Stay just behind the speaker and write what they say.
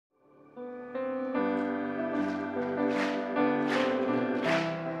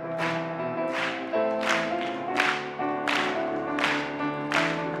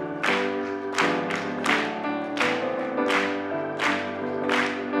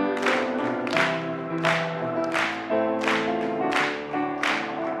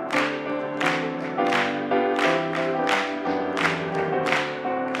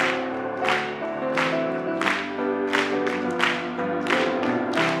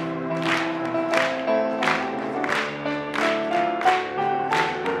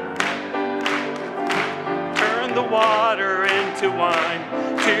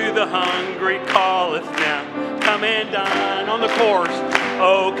hungry calleth now. Come and dine on the course.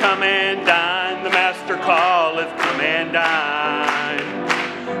 Oh, come and dine. The Master calleth. Come and dine.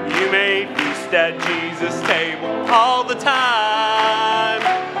 You may feast at Jesus' table all the time.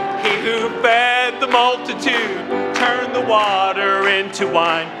 He who fed the multitude turned the water into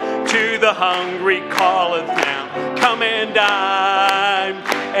wine. To the hungry calleth now. Come and dine.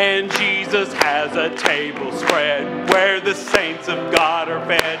 And Jesus has a table spread where the saints of God are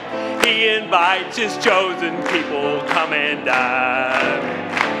fed. He invites his chosen people, come and dine.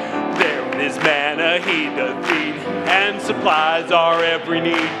 There with his manna he doth feed, and supplies our every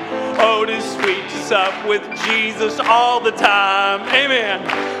need. Oh, 'tis sweet to sup with Jesus all the time. Amen.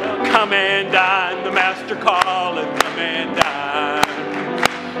 Come and dine, the Master calleth, come and dine.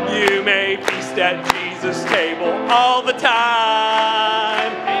 You may feast at Jesus' table all the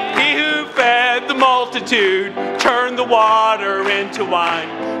time. He who fed the multitude turned the water into wine.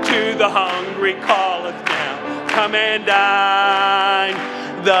 To the hungry calleth now, come and dine.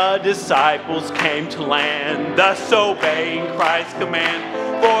 The disciples came to land, thus obeying Christ's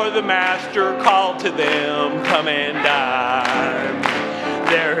command. For the Master called to them, come and dine.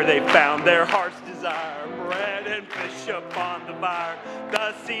 There they found their heart's desire, bread and fish upon the fire.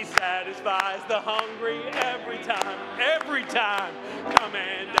 Thus he satisfies the hungry every time, every time. Come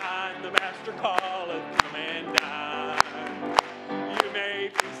and dine, the Master calleth, come and dine. You may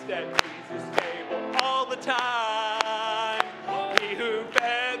feast at Jesus' table all the time. He who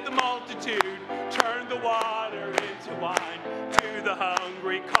fed the multitude turned the water into wine. To the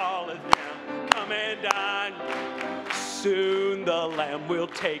hungry calleth now, come and dine. Soon the Lamb will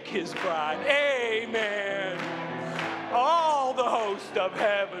take his bride. Amen. All the host of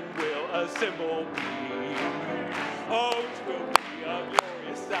heaven will assemble be. Oh, 'twill be a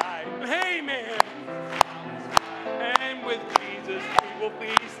glorious sight. Amen. And with Jesus we will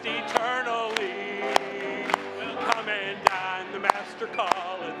feast eternally. Come and dine, the Master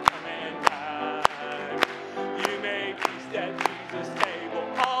calleth, come and dine. You may feast at Jesus' table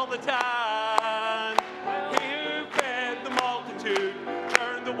all the time. He who fed the multitude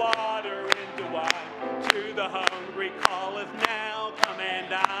turned the water into wine. To the hungry calleth now, come and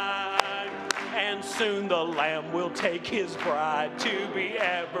dine. And soon the Lamb will take his bride to be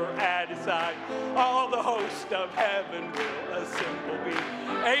ever at his side. All the host of heaven will assemble be.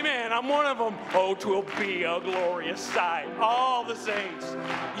 Amen. I'm one of them. Oh, 'twill be a glorious sight. All the saints,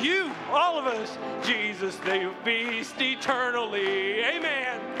 you, all of us, Jesus, they feast eternally.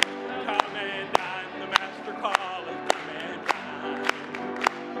 Amen. Come and dine, the Master calleth, come and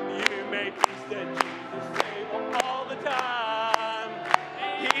dine. You may feast at Jesus' table all the time.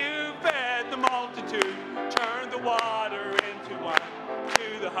 He who fed the multitude turned the water into wine.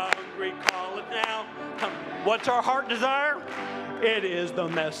 To the hungry calleth now. Come. What's our heart desire? It is the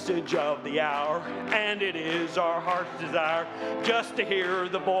message of the hour, and it is our heart's desire just to hear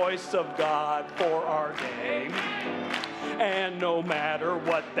the voice of God for our day. And no matter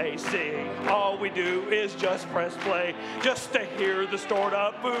what they say, all we do is just press play, just to hear the stored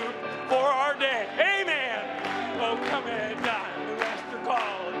up food for our day. Amen. Oh, come and dine, the Master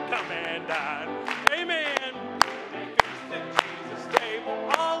calleth, come and dine. Amen. Feast at Jesus' table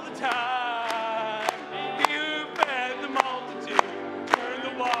all the time. He who fed the multitude turned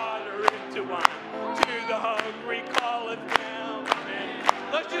the water into wine. To the hungry calleth now. Amen.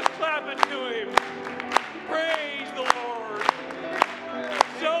 Let's just clap it to him. Praise the Lord.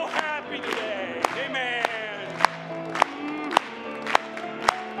 So happy today. Amen.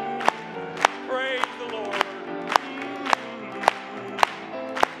 Praise the Lord.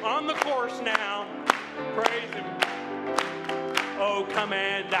 On the course now. Praise him. Oh, come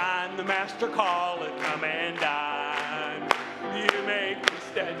and dine. The Master calleth. Come and dine. You may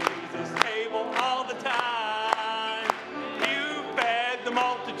feast at Jesus' table all the time. You fed the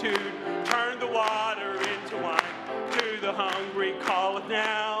multitude, turned the water into wine. To the hungry calleth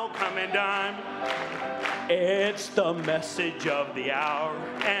now, come and dine. It's the message of the hour,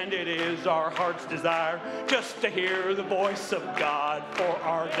 and it is our heart's desire just to hear the voice of God for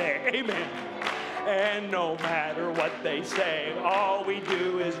our day. Amen. And no matter what they say, all we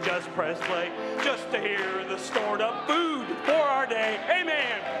do is just press play, just to hear the stored up food for our day.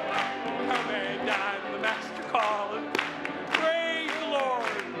 Amen. Come and dine, the Master calleth. Praise the Lord.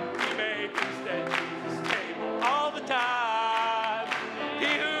 You may feast at Jesus' table all the time. He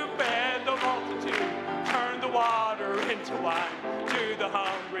who fed the multitude turned the water into wine. To the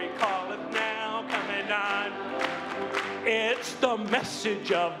hungry calleth now, come and dine. It's the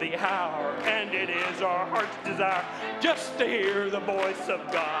message of the hour, and it is our heart's desire just to hear the voice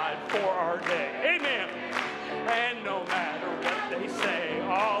of God for our day. Amen. And no matter what they say,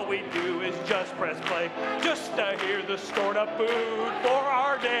 All we do is just press play, just to hear the stored up food for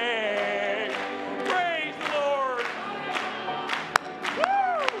our day. Praise the Lord.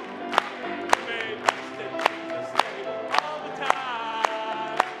 Woo! May peace and Jesus stay all the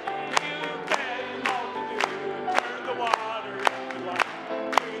time. You fed the multitude, turn the water into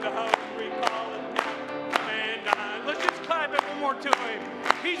wine. To the hungry call it now, come and dine. Let's just clap it one more to him.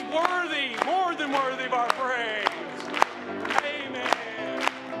 He's worthy, more than worthy of our praise. Amen.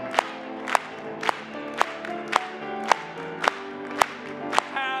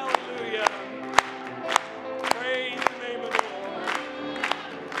 Hallelujah. Praise the name of the Lord.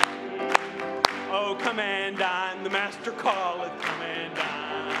 Oh, come and dine, the Master calleth, come and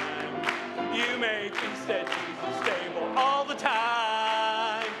dine. You may feast at Jesus' table all the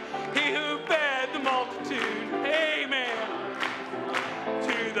time. He who fed the multitude, amen.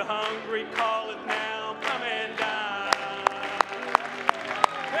 To the hungry calleth now, come and dine.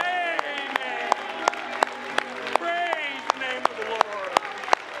 Amen. Praise the name of the Lord.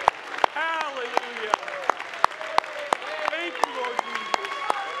 Hallelujah. Thank you, Lord Jesus.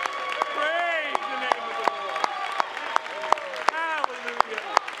 Praise the name of the Lord. Hallelujah.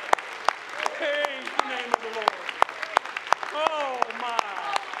 Praise the name of the Lord. Oh, my.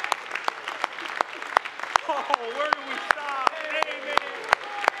 Oh, where do we stop? Amen.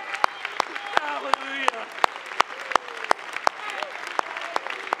 Hallelujah.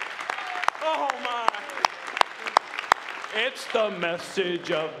 Oh, my. It's the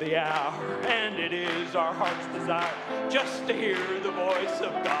message of the hour, and it is our heart's desire just to hear the voice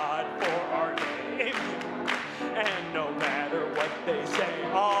of God for our day. Amen. And no matter what they say,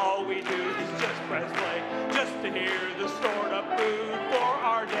 all we do is just press play, just to hear the stored up food for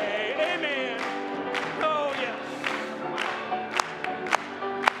our day. Amen. Oh, yes.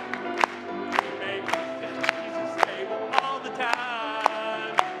 We may feast at Jesus' table all the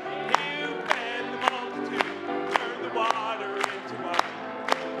time. You fed the multitude, turned the water into wine.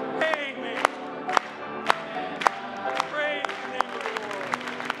 Amen. Praise the name of the Lord.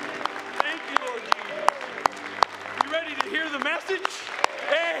 Thank you, Lord Jesus. You ready to hear the message?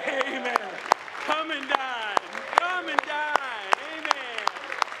 Amen. Come and dine. Come and dine. Amen.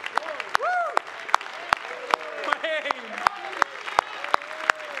 Woo! Amen.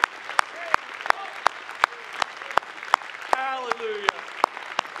 Hallelujah.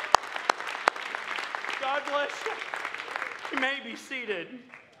 God bless you. You may be seated.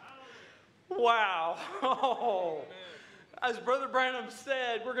 Wow. Oh. As Brother Branham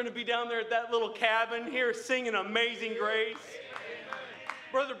said, we're going to be down there at that little cabin here singing Amazing Grace.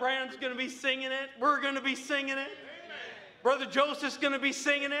 Brother Branham's going to be singing it. We're going to be singing it. Brother Joseph's going to be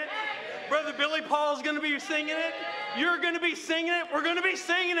singing it. Brother Billy Paul's going to be singing it. You're going to be singing it. We're going to be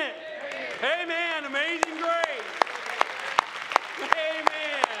singing it. Amen. Amazing Grace.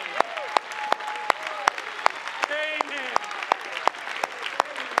 Amen. Amen.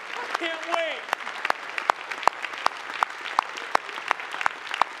 I can't wait.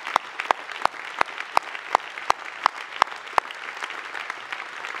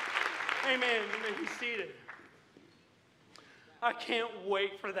 Amen. You may be seated. I can't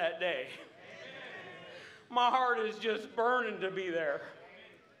wait for that day. My heart is just burning to be there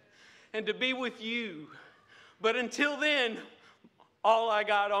and to be with you. But until then, all I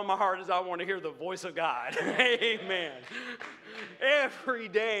got on my heart is I want to hear the voice of God. Amen. Every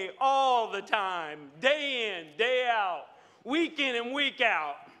day, all the time, day in, day out, week in and week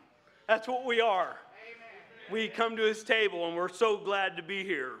out. That's what we are. We come to his table and we're so glad to be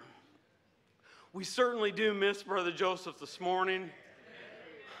here. We certainly do miss Brother Joseph this morning.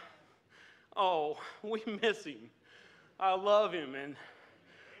 Oh, we miss him. I love him. And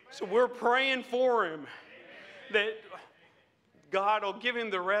so we're praying for him that God will give him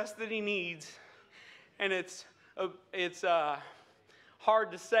the rest that he needs. And it's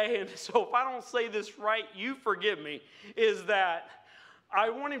hard to say. And so if I don't say this right, you forgive me, is that I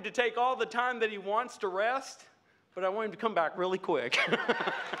want him to take all the time that he wants to rest, but I want him to come back really quick.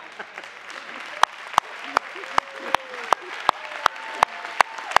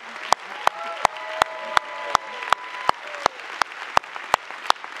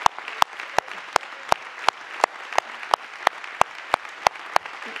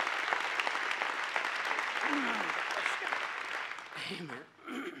 Amen.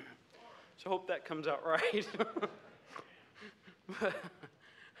 So I hope that comes out right.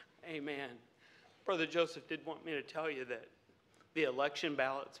 Amen. Brother Joseph did want me to tell you that the election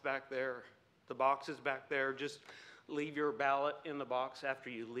ballots back there, the boxes back there, just leave your ballot in the box after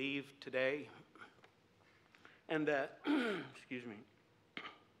you leave today. And that, excuse me,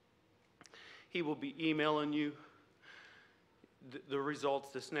 he will be emailing you the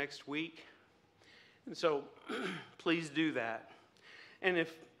results this next week. And so please do that. And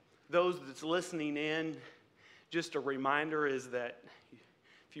if those that's listening in, just a reminder is that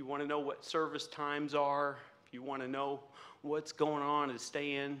if you want to know what service times are, if you want to know what's going on and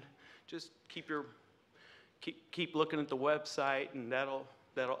stay in, just keep looking at the website, and that'll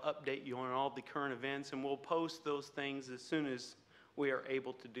update you on all the current events, and we'll post those things as soon as we are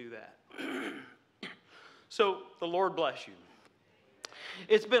able to do that. So the Lord bless you.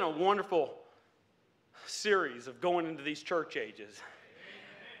 It's been a wonderful series of going into these church ages.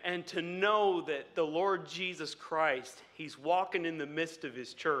 And to know that the Lord Jesus Christ, He's walking in the midst of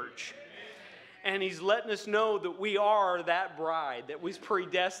His church. And He's letting us know that we are that bride that was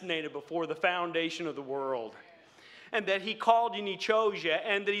predestinated before the foundation of the world. And that He called you and He chose you,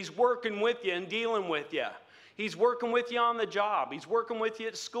 and that He's working with you and dealing with you. He's working with you on the job. He's working with you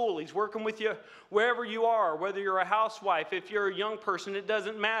at school. He's working with you wherever you are, whether you're a housewife, if you're a young person, it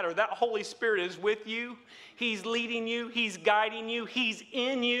doesn't matter. That Holy Spirit is with you. He's leading you. He's guiding you. He's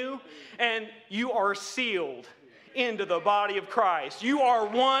in you. And you are sealed into the body of Christ. You are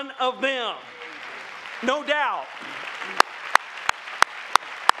one of them. No doubt.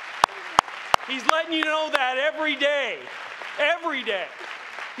 He's letting you know that every day. Every day.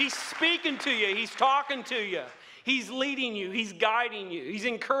 He's speaking to you. He's talking to you. He's leading you. He's guiding you. He's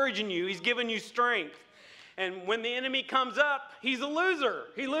encouraging you. He's giving you strength. And when the enemy comes up, he's a loser.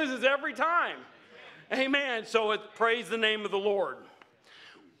 He loses every time. Amen. So praise the name of the Lord.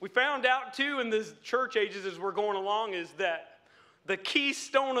 We found out too in this church ages as we're going along is that the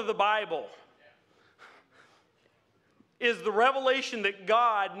keystone of the Bible is the revelation that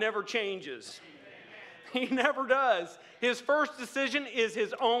God never changes. He never does. His first decision is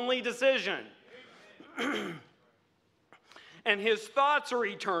His only decision. And His thoughts are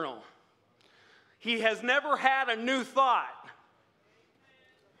eternal. He has never had a new thought.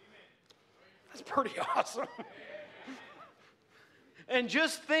 That's pretty awesome. And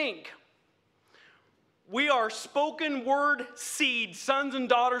just think, we are spoken word seed, sons and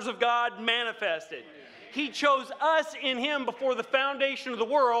daughters of God manifested. He chose us in Him before the foundation of the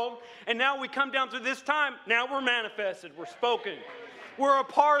world, and now we come down through this time. Now we're manifested. We're spoken. We're a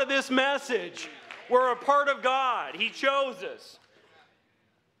part of this message. We're a part of God. He chose us.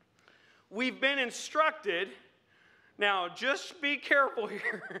 We've been instructed. Now, just be careful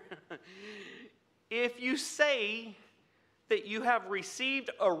here. If you say that you have received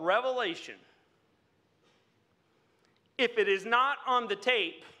a revelation, if it is not on the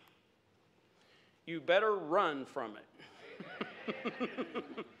tape, you better run from it.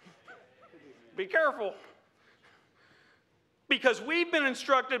 Be careful. Because we've been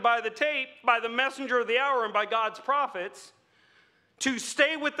instructed by the tape, by the messenger of the hour, and by God's prophets to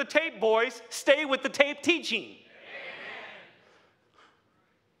stay with the tape, boys. Stay with the tape teaching. Amen.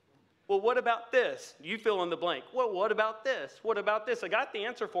 Well, what about this? You fill in the blank. Well, what about this? What about this? I got the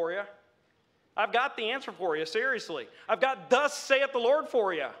answer for you. I've got the answer for you, seriously. I've got thus saith the Lord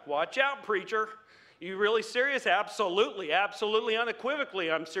for you. Watch out, preacher. You really serious? Absolutely, absolutely,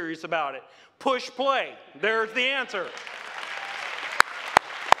 unequivocally, I'm serious about it. Push play. There's the answer.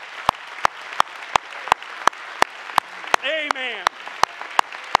 Amen.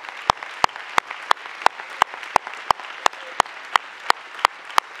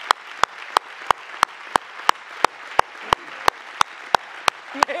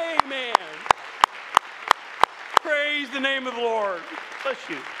 Amen. Praise the name of the Lord. Bless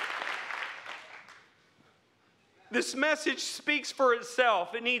you. This message speaks for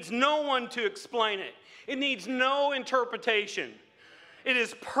itself. It needs no one to explain it. It needs no interpretation. It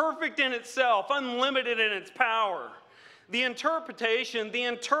is perfect in itself, unlimited in its power. The interpretation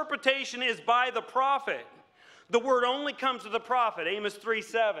is by the prophet. The word only comes to the prophet, Amos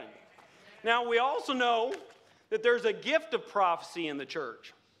 3:7. Now, we also know that there's a gift of prophecy in the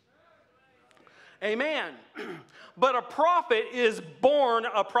church. Amen. But a prophet is born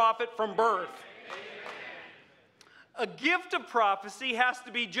a prophet from birth. A gift of prophecy has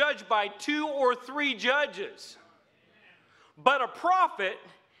to be judged by 2 or 3 judges. But a prophet,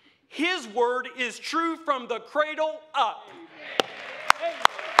 his word is true from the cradle up.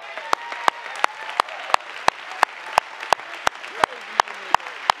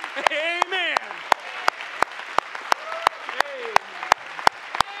 Amen. Amen.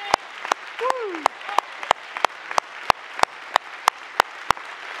 Woo.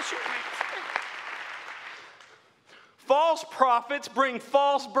 False prophets bring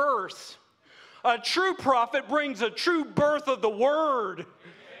false births. A true prophet brings a true birth of the word.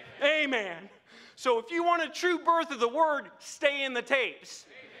 Amen. So if you want a true birth of the word, stay in the tapes.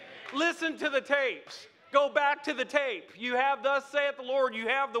 Listen to the tapes. Go back to the tape. You have thus saith the Lord. You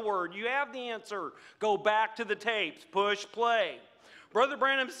have the word. You have the answer. Go back to the tapes. Push play. Brother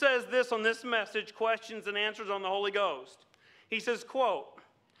Branham says this on this message, Questions and Answers on the Holy Ghost. He says, quote,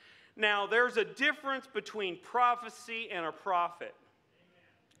 "Now there's a difference between prophecy and a prophet.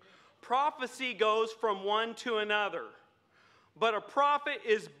 Prophecy goes from one to another, but a prophet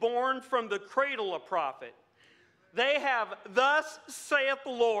is born from the cradle of prophet. They have, thus saith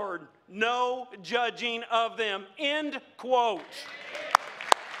the Lord, no judging of them." End quote.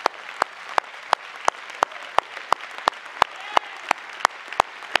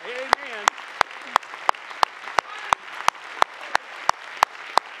 Amen.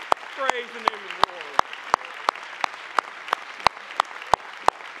 Praise the name of the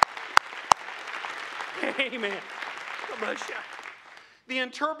Lord. Amen. God bless you. The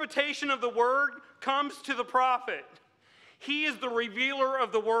interpretation of the word comes to the prophet. He is the revealer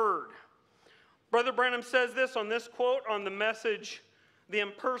of the word. Brother Branham says this on this quote on the message, The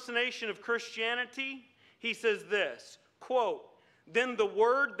Impersonation of Christianity. He says this, quote, "Then the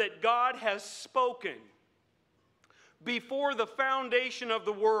word that God has spoken before the foundation of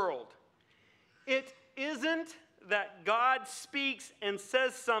the world. It isn't that God speaks and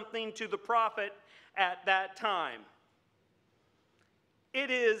says something to the prophet at that time. It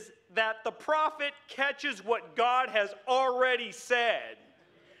is that the prophet catches what God has already said.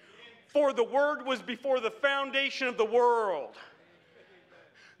 For the word was before the foundation of the world.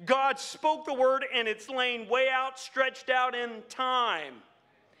 God spoke the word and it's laying way out, stretched out in time.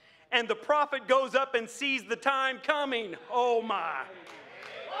 And the prophet goes up and sees the time coming. Oh my.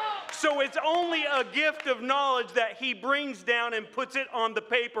 So it's only a gift of knowledge that he brings down and puts it on the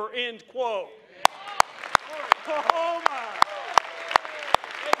paper." End quote. Oh my.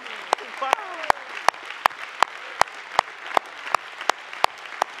 Wow.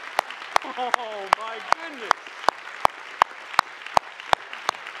 Oh my goodness.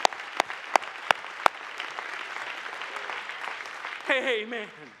 Amen.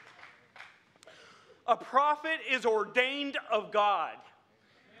 A prophet is ordained of God.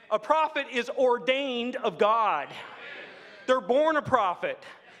 A prophet is ordained of God. They're born a prophet.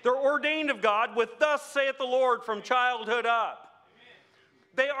 They're ordained of God with "thus saith the Lord" from childhood up.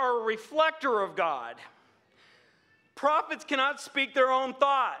 They are a reflector of God. Prophets cannot speak their own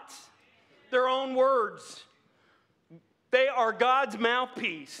thoughts, their own words. They are God's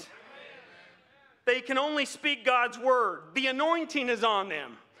mouthpiece. They can only speak God's word. The anointing is on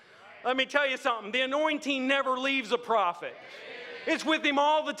them. Let me tell you something. The anointing never leaves a prophet. It's with him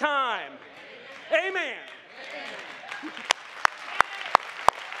all the time. Amen.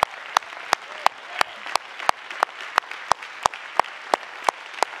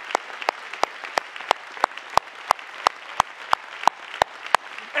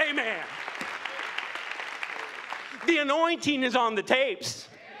 Amen. The anointing is on the tapes.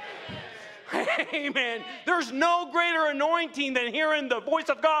 Amen. There's no greater anointing than hearing the voice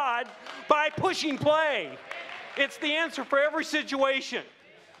of God by pushing play. It's the answer for every situation.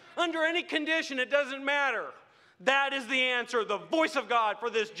 Under any condition, it doesn't matter. That is the answer, the voice of God for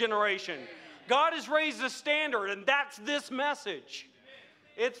this generation. God has raised the standard, and that's this message.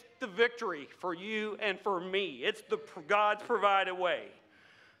 It's the victory for you and for me. It's the God's provided way.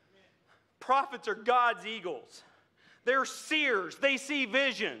 Prophets are God's eagles. They're seers. They see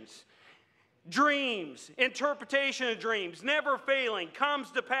visions, dreams, interpretation of dreams, never failing,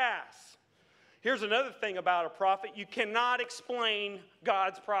 comes to pass. Here's another thing about a prophet. You cannot explain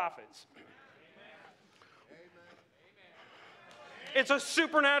God's prophets. It's a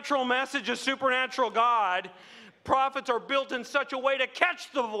supernatural message, a supernatural God. Prophets are built in such a way to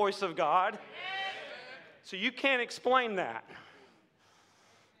catch the voice of God. So you can't explain that.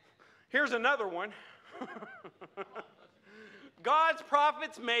 Here's another one. God's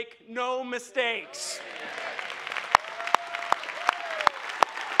prophets make no mistakes.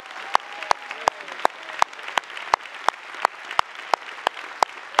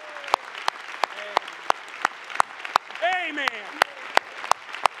 Amen.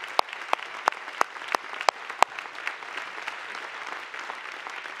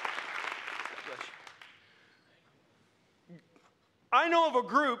 I know of a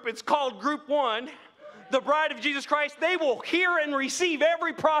group, it's called Group 1, the Bride of Jesus Christ. They will hear and receive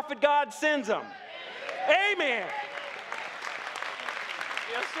every prophet God sends them. Amen.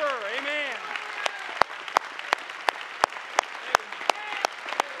 Yes, sir. Amen.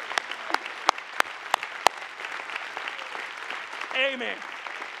 Amen.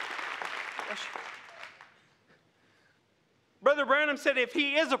 Brother Branham said if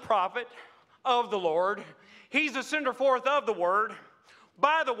he is a prophet of the Lord, he's the sender forth of the word,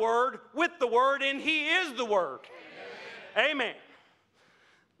 by the Word, with the Word, and He is the Word. Amen.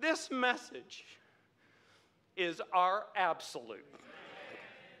 This message is our absolute.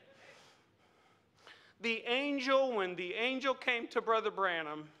 When the angel came to Brother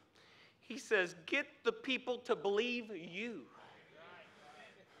Branham, he says, get the people to believe you.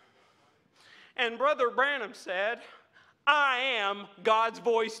 And Brother Branham said, I am God's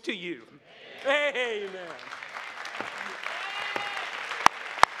voice to you. Amen.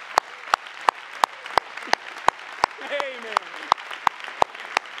 Amen.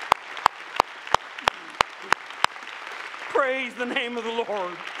 Praise the name of the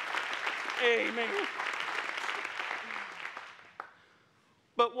Lord. Amen.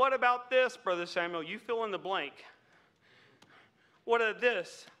 But what about this, Brother Samuel? You fill in the blank. What about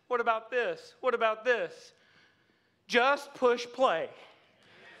this? What about this? What about this? Just push play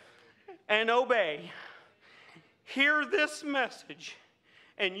and obey. Hear this message,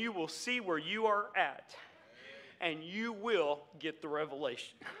 and you will see where you are at, and you will get the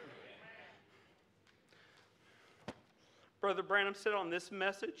revelation. Brother Branham said on this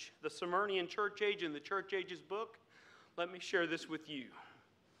message, the Smyrnaean church age in the church ages book, let me share this with you.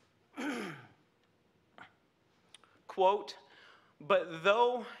 Quote, but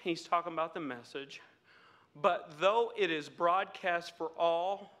though, he's talking about the message, but though it is broadcast for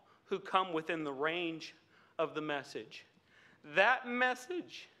all who come within the range of the message, that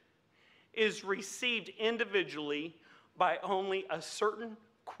message is received individually by only a certain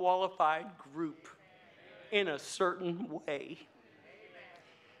qualified group in a certain way.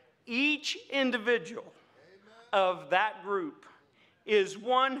 Each individual of that group is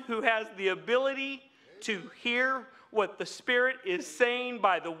one who has the ability to hear what the Spirit is saying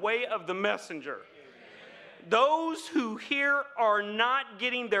by the way of the messenger. Those who hear are not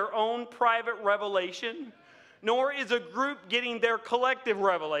getting their own private revelation, nor is a group getting their collective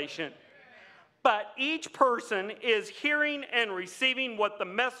revelation. But each person is hearing and receiving what the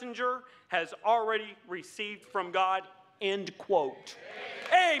messenger has already received from God. End quote.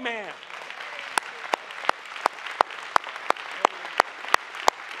 Amen.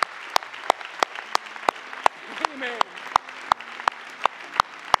 Amen.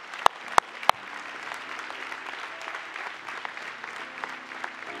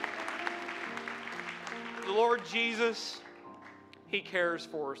 The Lord Jesus, He cares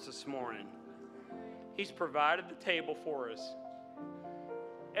for us this morning. He's provided the table for us.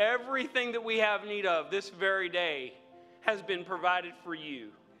 Everything that we have need of this very day has been provided for you,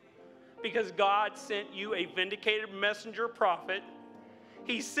 because God sent you a vindicated messenger prophet.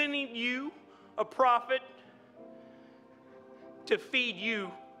 He's sending you a prophet to feed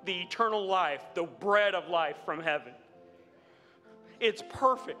you the eternal life, the bread of life from heaven. It's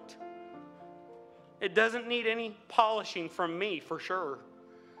perfect. It doesn't need any polishing from me, for sure.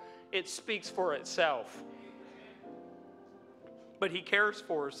 It speaks for itself. But He cares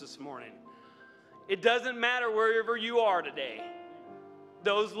for us this morning. It doesn't matter wherever you are today.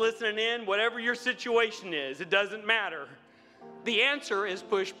 Those listening in, whatever your situation is, it doesn't matter. The answer is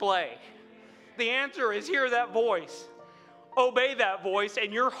push play. The answer is hear that voice. Obey that voice,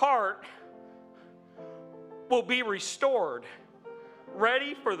 and your heart will be restored,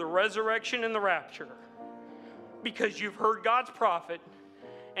 ready for the resurrection and the rapture. Because you've heard God's prophet,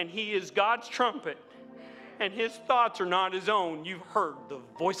 and He is God's trumpet, and His thoughts are not His own. You've heard the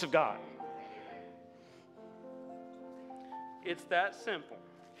voice of God. It's that simple.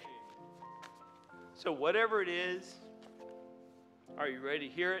 So whatever it is, are you ready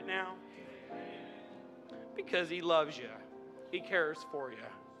to hear it now? Because He loves you. He cares for you.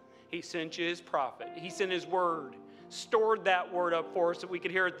 He sent you His prophet. He sent His word. Stored that word up for us so we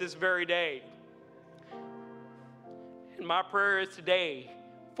could hear it this very day. And my prayer is today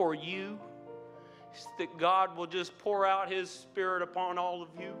for you is that God will just pour out His Spirit upon all of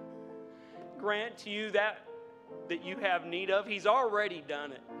you. Grant to you that you have need of. He's already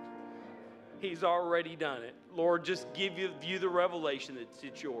done it. He's already done it. Lord, just give you the revelation that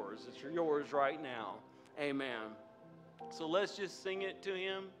it's yours. It's yours right now. Amen. So let's just sing it to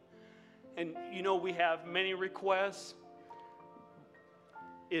Him. And you know, we have many requests.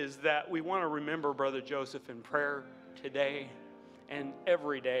 Is that we want to remember Brother Joseph in prayer today and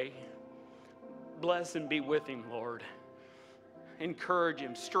every day. Bless and be with him, Lord. Encourage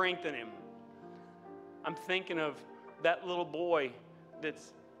him, strengthen him. I'm thinking of that little boy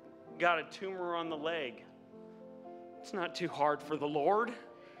that's got a tumor on the leg. It's not too hard for the Lord.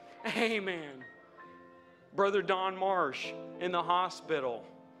 Amen. Brother Don Marsh in the hospital.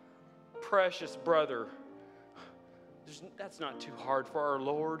 Precious brother. That's not too hard for our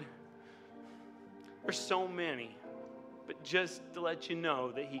Lord. There's so many. but just to let you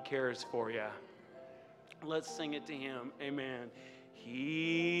know that he cares for you. Let's sing it to him. Amen.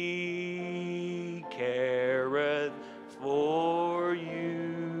 He careth for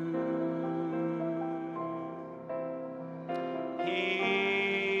you.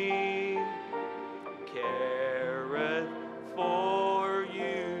 He careth for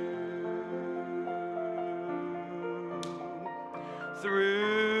you.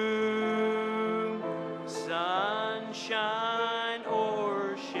 Through sunshine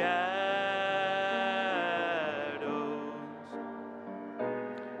or shadows,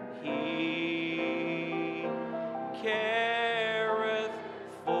 he careth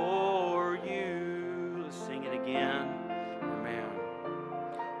for you. Let's sing it again. Amen.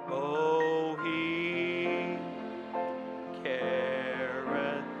 Oh, he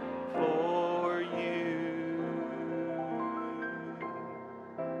careth for you.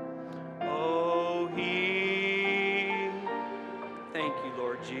 Oh, he. Thank you,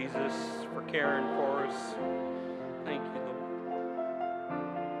 Lord Jesus, for caring for us. Thank you, Lord.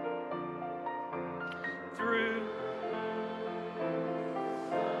 Through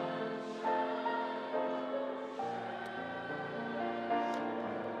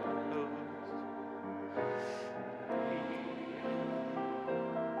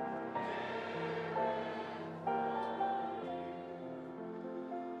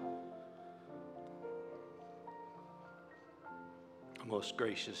most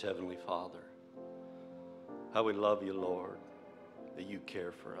gracious Heavenly Father, how we love you, Lord, that you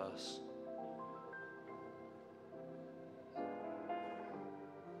care for us.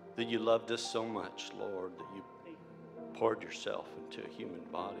 That you loved us so much, Lord, that you poured yourself into a human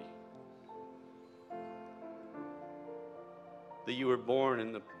body. That you were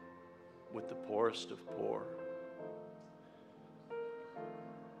born with the poorest of poor,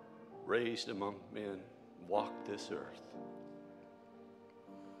 raised among men, walked this earth.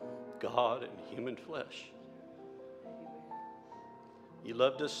 God in human flesh. You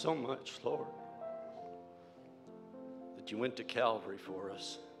loved us so much, Lord, that you went to Calvary for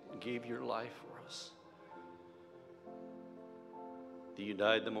us and gave your life for us. That you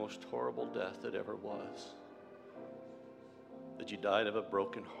died the most horrible death that ever was. That you died of a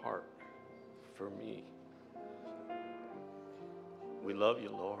broken heart for me. We love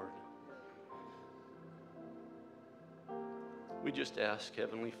you, Lord. We just ask,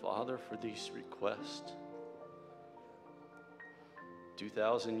 Heavenly Father, for these requests.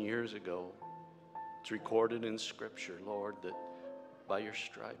 2,000 years ago, it's recorded in Scripture, Lord, that by your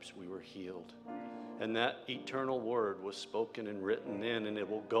stripes we were healed. And that eternal word was spoken and written in, and it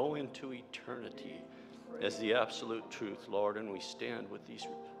will go into eternity as the absolute truth, Lord. And we stand with these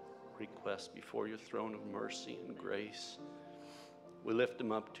requests before your throne of mercy and grace. We lift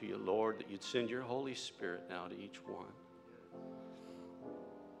them up to you, Lord, that you'd send your Holy Spirit now to each one.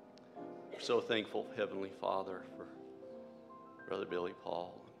 We're so thankful, Heavenly Father, for Brother Billy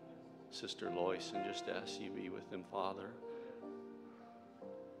Paul and Sister Lois, and just ask you be with them, Father.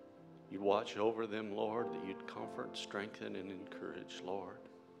 You'd watch over them, Lord, that you'd comfort, strengthen, and encourage, Lord.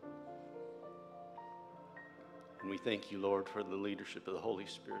 And we thank you, Lord, for the leadership of the Holy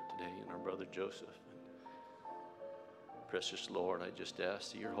Spirit today in our brother Joseph. And precious Lord, I just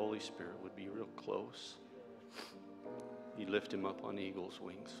ask that your Holy Spirit would be real close. You lift him up on eagle's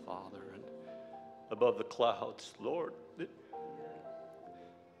wings, Father, and above the clouds, Lord. It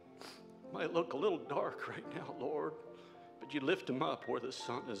might look a little dark right now, Lord, but you lift him up where the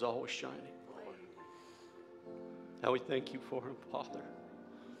sun is always shining, Lord. How we thank you for him, Father.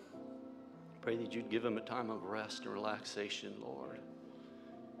 Pray that you'd give him a time of rest and relaxation, Lord.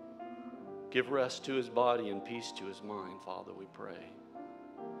 Give rest to his body and peace to his mind, Father, we pray.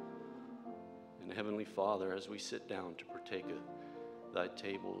 And Heavenly Father, as we sit down to partake of thy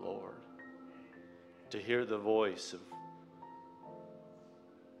table, Lord, to hear the voice of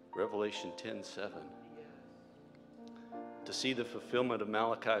Revelation 10:7, to see the fulfillment of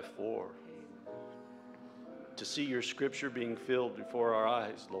Malachi 4, to see your scripture being filled before our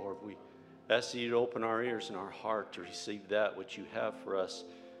eyes, Lord, we ask that you'd open our ears and our heart to receive that which you have for us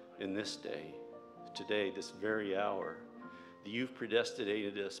in this day, today, this very hour. That you've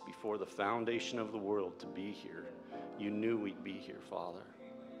predestinated us before the foundation of the world to be here. You knew we'd be here, Father.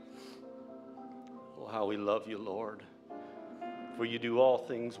 Oh, how we love you, Lord. For you do all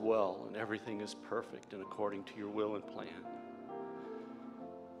things well, and everything is perfect and according to your will and plan.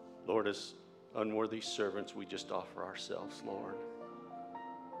 Lord, as unworthy servants, we just offer ourselves, Lord.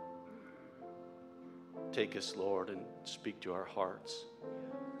 Take us, Lord, and speak to our hearts.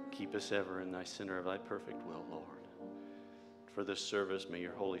 Keep us ever in thy center of thy perfect will, Lord. For this service, may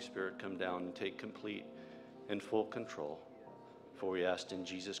your Holy Spirit come down and take complete and full control. For we ask in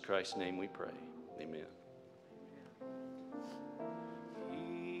Jesus Christ's name we pray. Amen.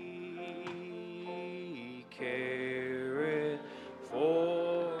 He careth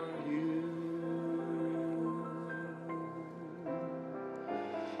for you.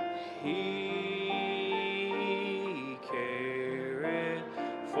 He careth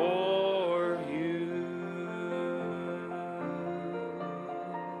for you.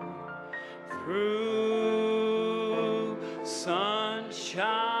 Through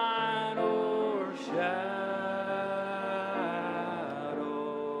sunshine or shadows,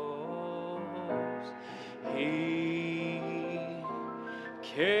 He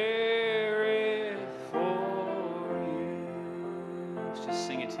careth for you. Let's just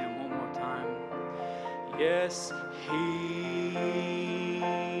sing it to Him one more time. Yes, He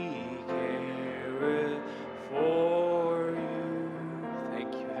careth for you.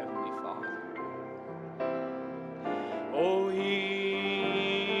 Thank you, Heavenly Father. Oh, He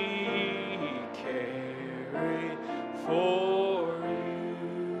careth for you.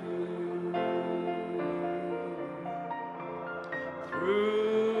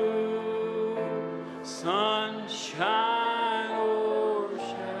 Through sunshine or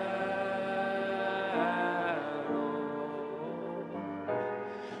shadow,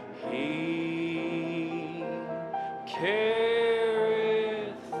 He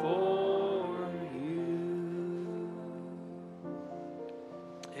careth for you.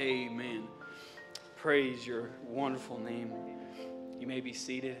 Amen. Praise your wonderful name. You may be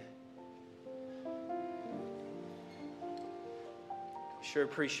seated. Sure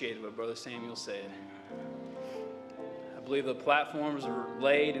appreciate what Brother Samuel said. I believe the platforms are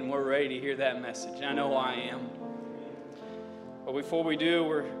laid and we're ready to hear that message. I know I am. But before we do,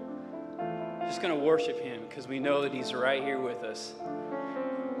 we're just going to worship Him because we know that He's right here with us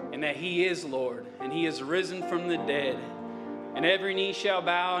and that He is Lord and He is risen from the dead. And every knee shall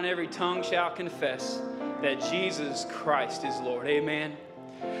bow and every tongue shall confess that Jesus Christ is Lord. Amen.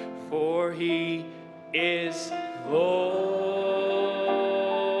 For He is Lord.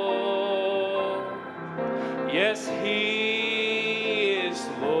 Yes, He is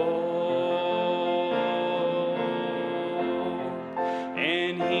Lord.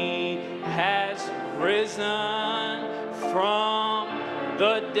 And He has risen from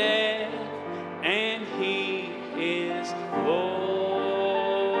the dead. And He is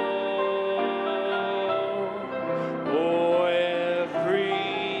Lord. Oh,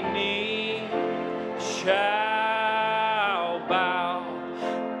 every knee shall bow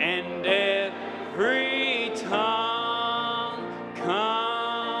and every tongue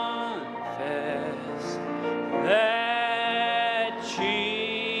confess that Jesus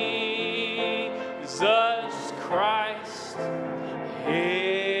Christ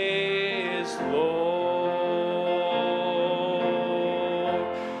is Lord.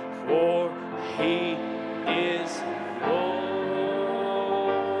 For He is Lord.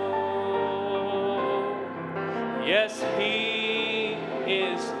 Yes, He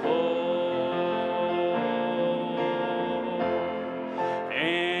is Lord.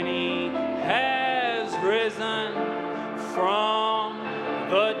 And He has risen from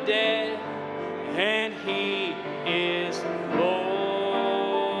the dead. And He is Lord.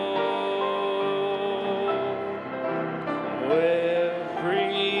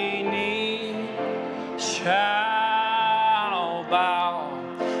 Every knee shall bow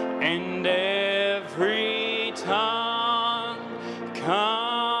and every tongue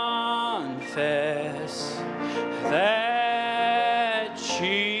confess that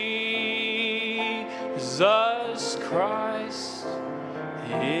Jesus Christ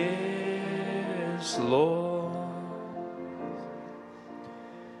is Lord.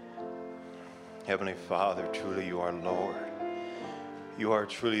 Heavenly Father, truly You are Lord. You are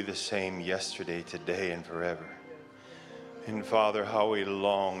truly the same yesterday, today, and forever. And Father, how we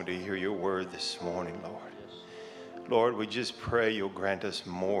long to hear Your word this morning, Lord. Lord, we just pray You'll grant us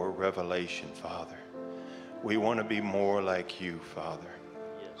more revelation, Father. We want to be more like You, Father.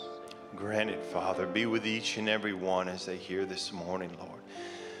 Grant it, Father. Be with each and every one as they hear this morning, Lord.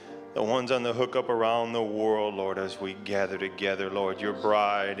 The ones on the hookup around the world, Lord, as we gather together, Lord, Your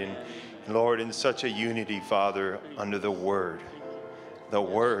bride, and Lord, in such a unity, Father, under the word,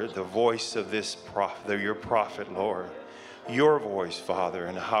 the voice of this prophet, Your prophet, Lord, Your voice, Father,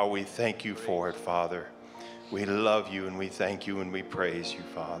 and how we thank You for it, Father. We love You and we thank You and we praise You,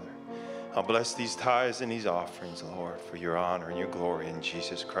 Father. I'll bless these tithes and these offerings, Lord, for Your honor and Your glory. In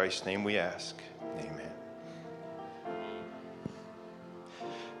Jesus Christ's name we ask. Amen.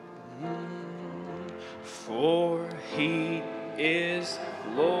 For He is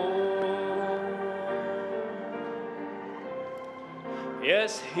Lord.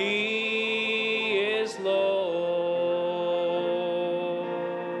 Yes, He is Lord,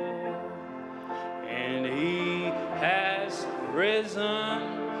 and He has risen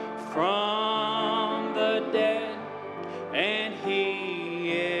from the dead, and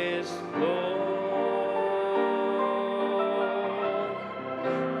He is Lord.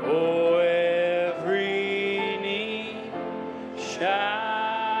 Oh, every knee shall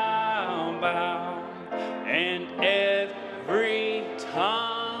bow, and every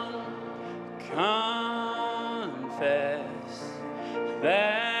tongue confess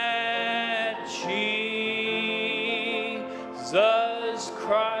that Jesus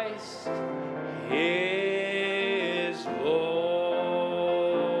Christ is Lord.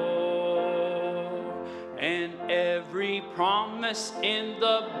 And every promise in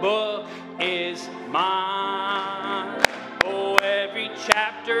the book is mine. Oh, every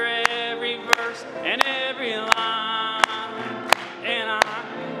chapter, every verse, and every line. And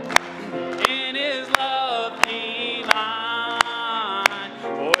I'm in His love divine.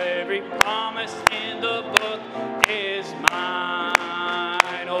 Oh, every promise in the book is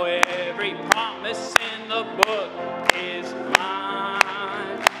mine. Oh, every promise in the book is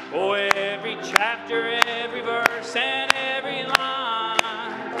mine. Oh, every chapter, every verse, and every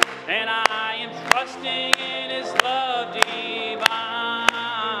line. And I am trusting in His love divine.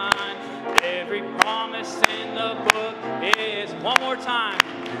 Every promise in the book is, one more time.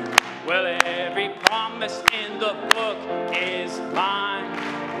 Well, every promise in the book is mine.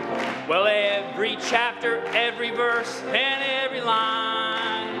 Well, every chapter, every verse, and every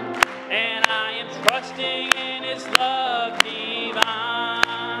line. And I am trusting in His love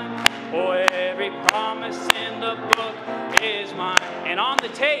divine. Oh, every promise in the book is mine. And on the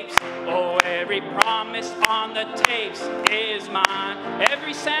tapes, oh, every promise on the tapes is mine.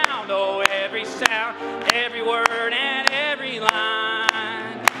 Every sound, oh, every sound, every word, and every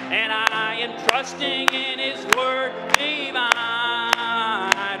line. And I am trusting in His word divine.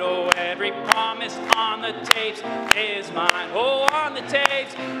 Oh, every promise on the tapes is mine. Oh, on the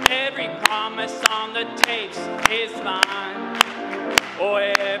tapes, every promise on the tapes is mine. Oh,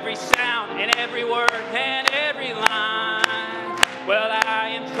 every sound and every word and every line. Well, I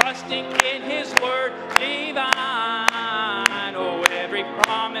am trusting in His word divine. Oh, every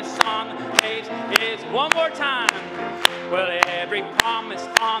promise on the tapes is, one more time. Well, every promise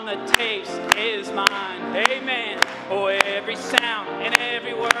on the tapes is mine. Amen. Oh, every sound and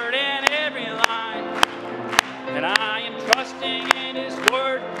every word and every line. And I am trusting in His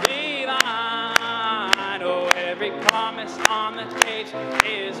word divine. Oh, every promise on the tapes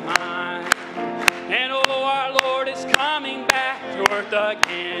is mine. And oh, our Lord is coming back to earth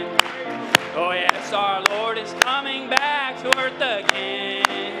again. Oh, yes, our Lord is coming back to earth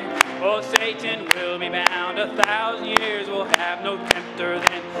again. Oh, Satan will be bound 1,000 years. We'll have no tempter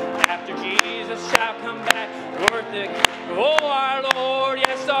then. After Jesus shall come back to earth again. Oh, our Lord,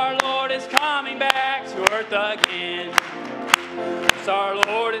 yes, our Lord is coming back to earth again. Yes, our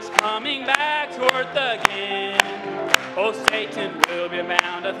Lord is coming back to earth again. Oh, Satan will be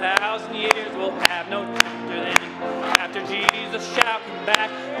bound 1,000 years. We'll have no tempter then. After Jesus shall come back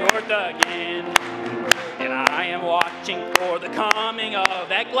to earth again. And I am watching for the coming of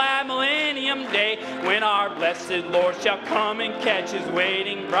that glad millennium day, when our blessed Lord shall come and catch His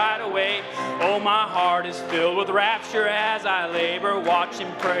waiting bride away. Oh, my heart is filled with rapture as I labor, watch,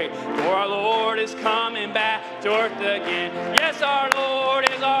 and pray. For our Lord is coming back to earth again. Yes, our Lord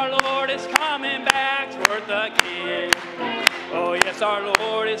is coming back to earth again. Oh, yes, our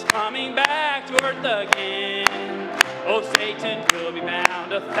Lord is coming back to earth again. Oh, Satan will be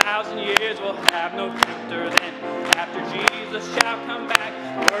bound 1,000 years. We'll have no tempter then. After Jesus shall come back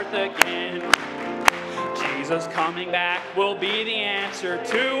to earth again. Jesus coming back will be the answer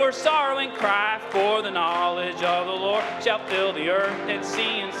to her sorrow and cry. For the knowledge of the Lord shall fill the earth and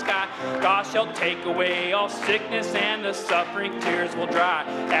sea and sky. God shall take away all sickness and the suffering tears will dry.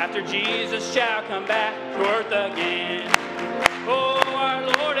 After Jesus shall come back to earth again. Oh, our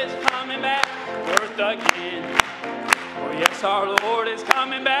Lord is coming back to earth again. Oh, yes, our Lord is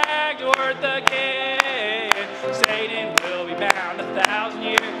coming back to earth again. Satan will be bound 1,000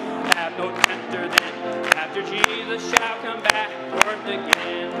 years. Have no tempter then. After Jesus shall come back to earth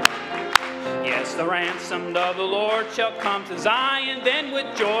again. Yes, the ransomed of the Lord shall come to Zion then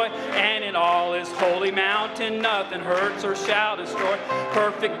with joy, and in all His holy mountain nothing hurts or shall destroy.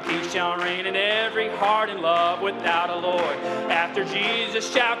 Perfect peace shall reign in every heart in love without a Lord. After Jesus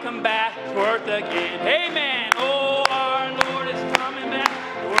shall come back to earth again. Amen. Oh, our Lord is coming back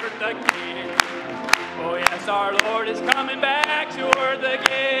to earth again. Oh, yes, our Lord is coming back to earth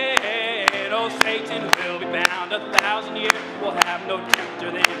again. Oh, Oh, Satan will be bound 1,000 years. We'll have no tempter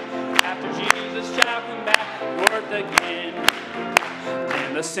then. After Jesus shall come back, worth again.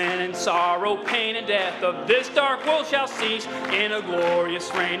 Then the sin and sorrow, pain and death of this dark world shall cease. In a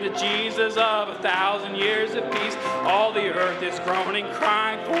glorious reign, the Jesus of 1,000 years of peace. All the earth is groaning,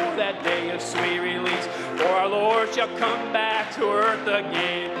 crying for that day of sweet release. For our Lord shall come back to earth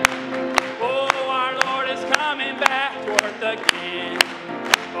again. Oh, our Lord is coming back to earth again.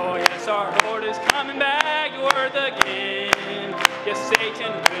 Oh, yes, our Lord is coming back to earth again. Yes,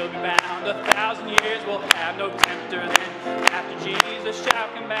 Satan will be bound 1,000 years. We'll have no tempter then. After Jesus shall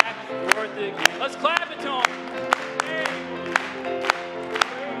come back to earth again. Let's clap it to him.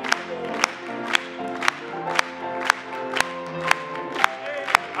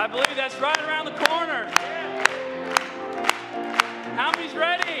 I believe that's right around the corner. How many's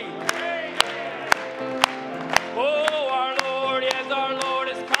ready? Oh, our Lord, yes, our Lord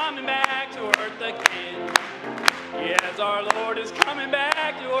is coming back to earth again. Yes, our Lord is coming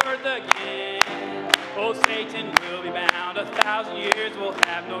back to earth again. Oh, Satan will be bound 1,000 years. We'll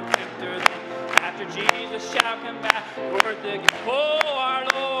have no tempter then. After Jesus shall come back to earth again. Oh, our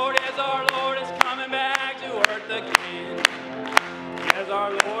Lord, yes, our Lord is coming back to earth again. Yes,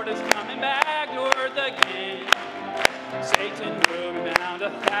 our Lord is coming back to earth again. Satan will be bound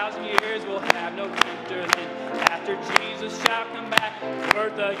 1,000 years. We'll have no tempter then. After Jesus shall come back to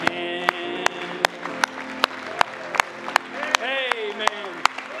earth again. Amen.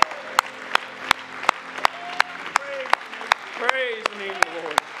 Praise the name of the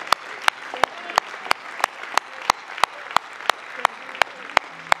Lord.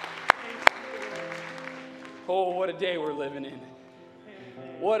 Oh, what a day we're living in.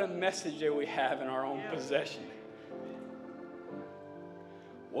 What a message that we have in our own possession.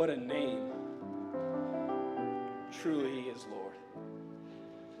 What a name. Truly He is Lord.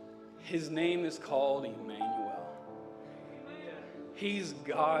 His name is called Emmanuel. He's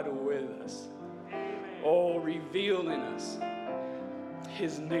God with us. Oh, revealed in us.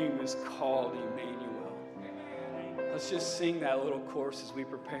 His name is called Emmanuel. Let's just sing that little chorus as we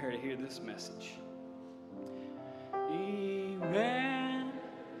prepare to hear this message. Emmanuel.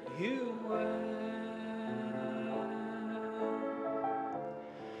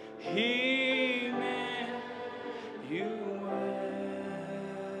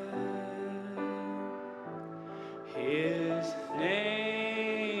 His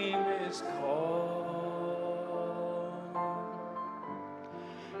name is called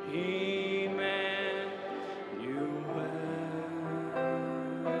Emmanuel.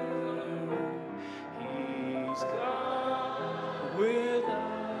 He's God with us.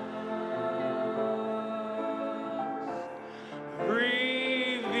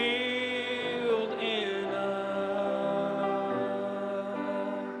 Revealed in us.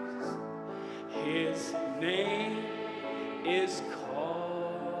 His name is called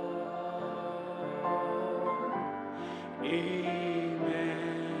Emmanuel.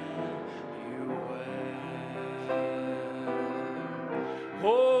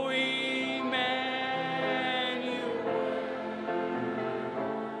 Oh, Emmanuel.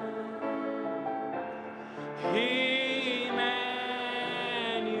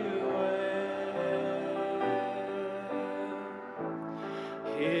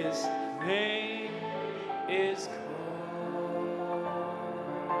 His name is called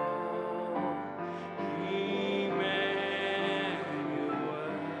Emmanuel.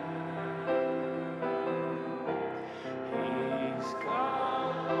 He's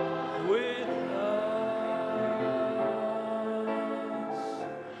God with us,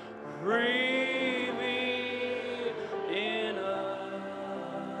 revealed in us.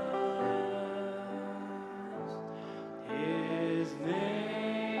 His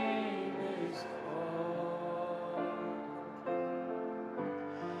name is called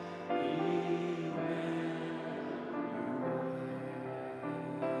Emmanuel.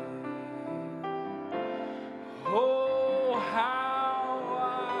 Oh, how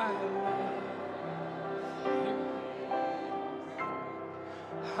I love you.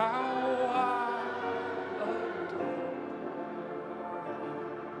 How I adore you.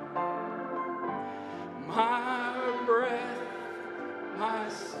 My breath, my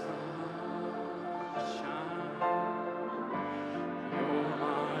sunshine. You're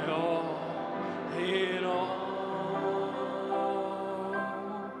my all in all.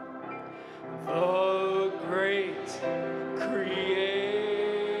 The great Creator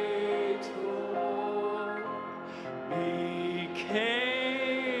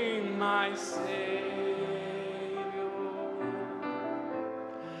became my Savior,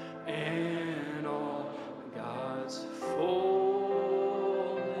 and all God's fullness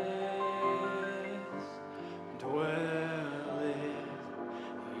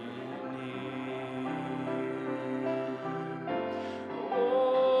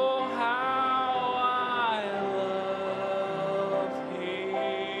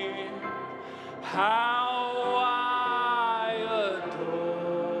How I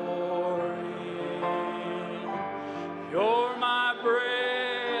adore Him. You're my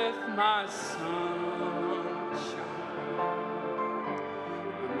breath, my sunshine,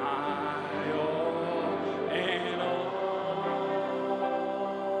 my all and all.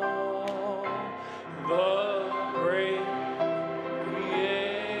 The great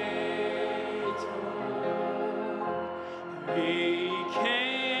Creator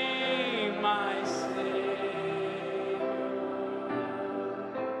became my Savior,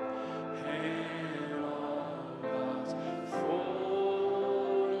 and all God's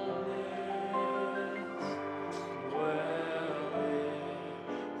fullness dwelleth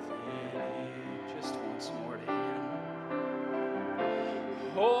in Him. Just once more to Him.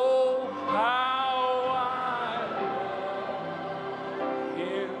 Oh, how I love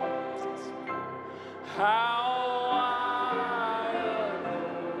Him. How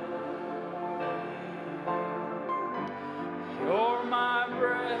you're my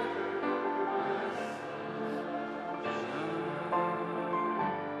breath,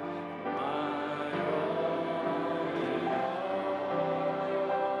 my all.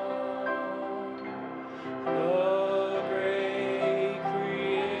 The great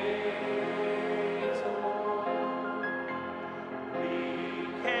Creator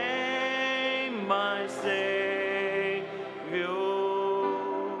became my Savior,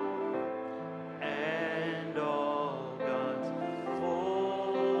 and all God's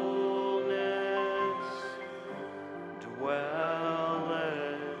fullness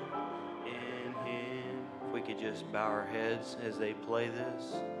dwelleth in Him. If we could just bow our heads as they play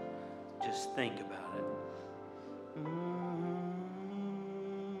this, just think about it.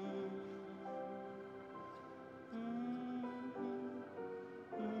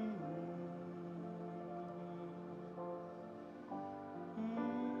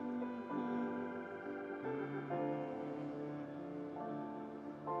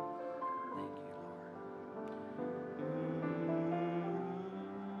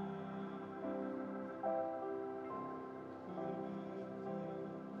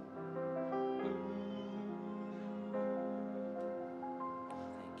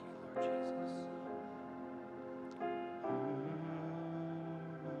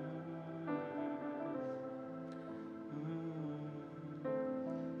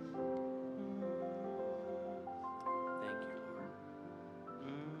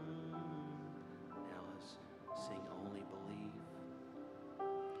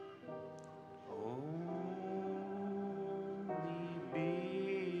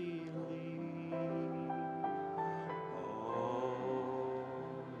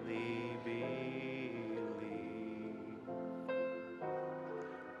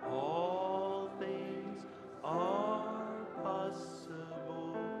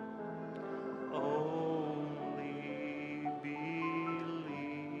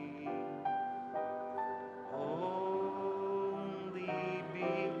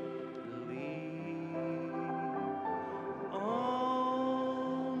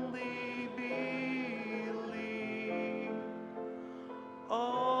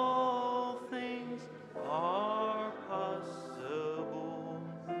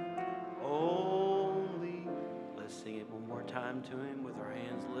 To Him with our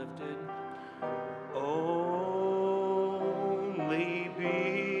hands lifted. Only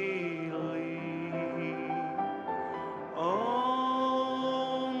believe.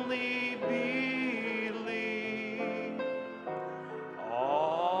 Only believe.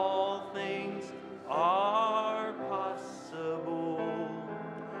 All things are possible.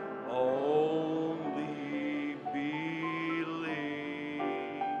 Only believe.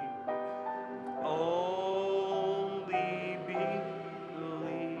 Only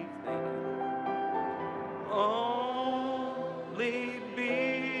believe. Thank you, Lord. Only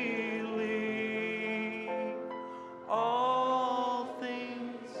believe. All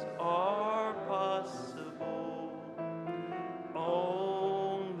things are possible.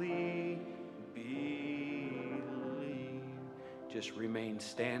 Only believe. Just remain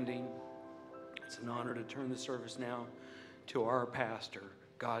standing. It's an honor to turn the service now to our pastor,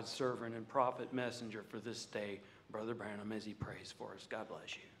 God's servant and prophet messenger for this day, Brother Branham, as he prays for us. God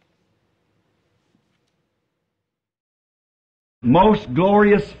bless you. Most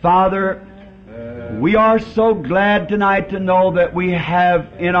glorious Father, we are so glad tonight to know that we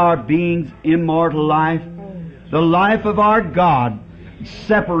have in our beings immortal life, the life of our God,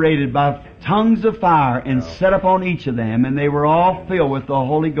 separated by tongues of fire and set upon each of them, and they were all filled with the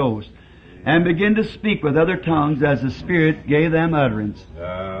Holy Ghost, and began to speak with other tongues as the Spirit gave them utterance.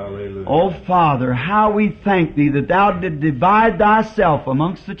 Hallelujah. O Father, how we thank Thee that Thou did divide Thyself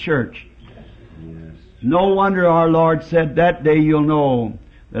amongst the church, No wonder our Lord said, that day you'll know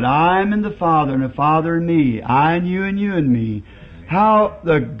that I am in the Father and the Father in me, I and you in me. How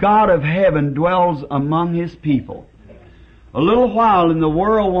the God of heaven dwells among His people. A little while and the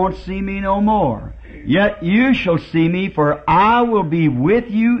world won't see me no more. Yet you shall see me, for I will be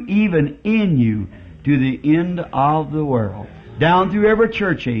with you, even in you, to the end of the world. Down through every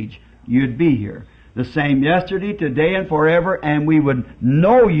church age, you'd be here. The same yesterday, today, and forever, and we would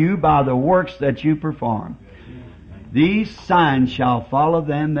know you by the works that you perform. These signs shall follow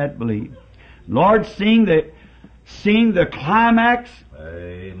them that believe. Lord, seeing the climax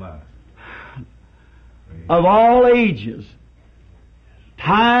of all ages,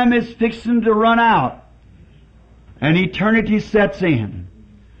 time is fixing to run out, and eternity sets in.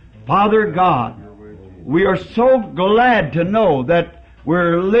 Father God, we are so glad to know that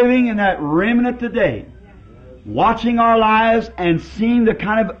we're living in that remnant today, watching our lives and seeing the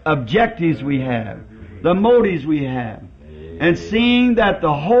kind of objectives we have, the motives we have, and seeing that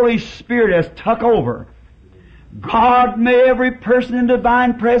the Holy Spirit has took over. God, may every person in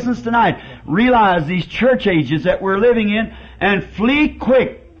divine presence tonight realize these church ages that we're living in and flee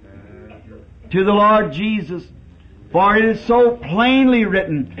quick to the Lord Jesus. For it is so plainly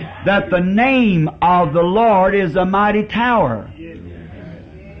written that the name of the Lord is a mighty tower.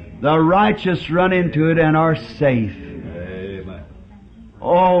 The righteous run into it and are safe. Amen.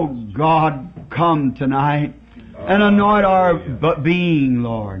 Oh God, come tonight and anoint our being,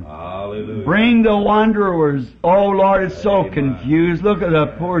 Lord. Hallelujah. Bring the wanderers. Oh Lord, it's so confused. Look at the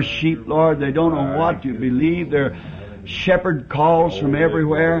poor sheep, Lord. They don't know what to believe. Their shepherd calls from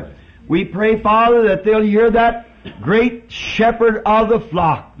everywhere. We pray, Father, that they'll hear that great shepherd of the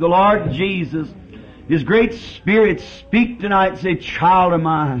flock, the Lord Jesus. His great Spirit speak tonight and say, child of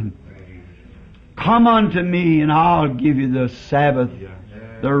mine, come unto me and I'll give you the Sabbath,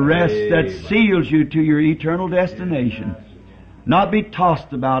 the rest that seals you to your eternal destination. Not be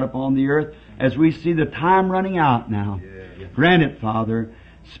tossed about upon the earth as we see the time running out now. Grant it, Father.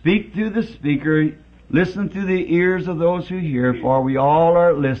 Speak through the speaker. Listen through the ears of those who hear, for we all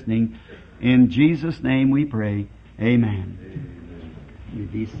are listening. In Jesus' name we pray. Amen. You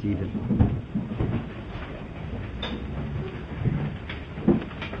be seated.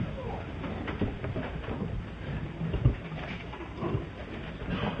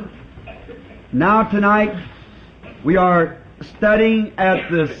 Now tonight we are studying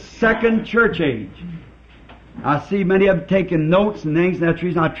at the second church age. I see many of them taking notes and things, and that's the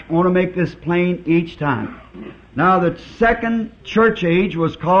reason I want to make this plain each time. Now the second church age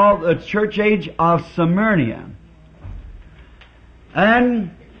was called the church age of Smyrna.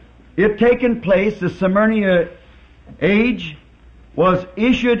 And it taken place, the Smyrna age was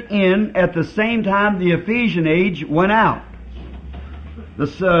issued in at the same time the Ephesian age went out.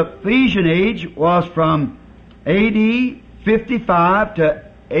 The Ephesian age was from AD 55 to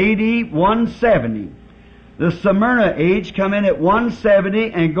AD 170. The Smyrna age come in at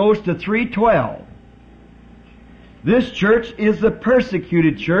 170 and goes to 312. This church is the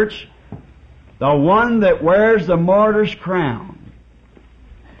persecuted church, the one that wears the martyr's crown.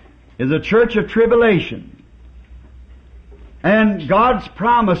 Is a church of tribulation. And God's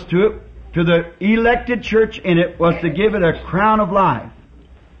promise to it, to the elected church in it, was to give it a crown of life.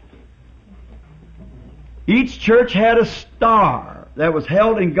 Each church had a star that was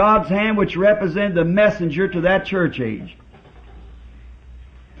held in God's hand, which represented the messenger to that church age.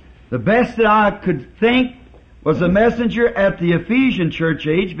 The best that I could think was the messenger at the Ephesian church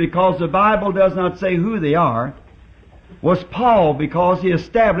age, because the Bible does not say who they are, was Paul, because he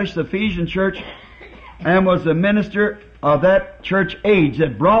established the Ephesian church and was the minister of that church age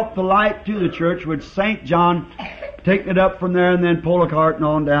that brought the light to the church, which St. John taking it up from there and then Polycarp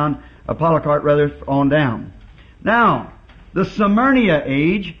on down. Now, the Smyrna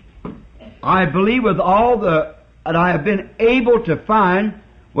age, I believe with all that I have been able to find,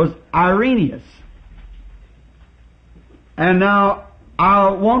 was Irenaeus. And now, I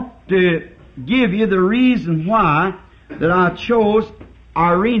want to give you the reason why that I chose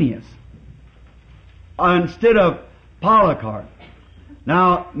Irenaeus instead of Polycarp.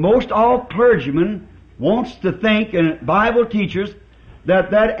 Now, most all clergymen wants to think, and Bible teachers,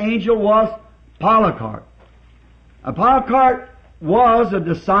 that angel was Polycarp. Polycarp was a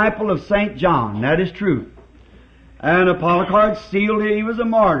disciple of St. John, that is true. And Polycarp sealed him, he was a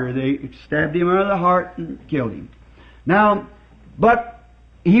martyr. They stabbed him under the heart and killed him. Now, but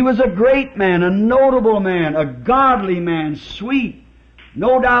he was a great man, a notable man, a godly man, sweet.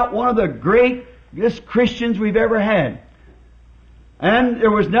 No doubt one of the greatest Christians we've ever had. And there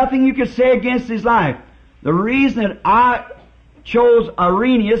was nothing you could say against his life. The reason that I chose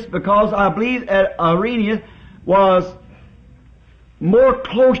Irenaeus because I believe that Irenaeus was more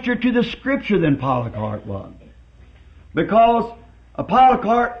closer to the Scripture than Polycarp was. Because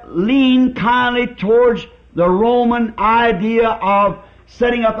Polycarp leaned kindly towards the Roman idea of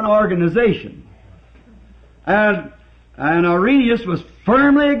setting up an organization. And Irenaeus was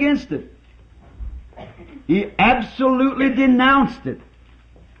firmly against it. He absolutely denounced it.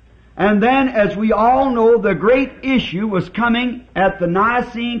 And then, as we all know, the great issue was coming at the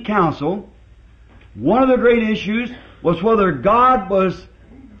Nicene Council. One of the great issues was whether God was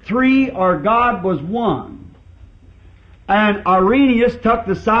three or God was one. And Irenaeus took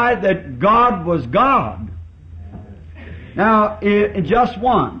the side that God was God. Now, in just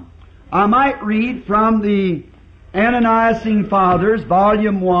one, I might read from the Ante-Nicene Fathers,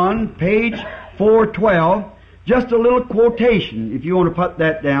 Volume 1, page 412, just a little quotation, if you want to put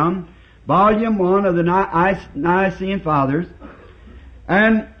that down. Volume 1 of the Nicene Fathers.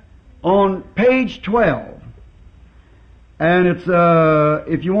 And on page 12, and it's,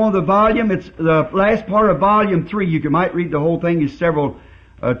 if you want the volume, it's the last part of Volume 3. You might read the whole thing. There's several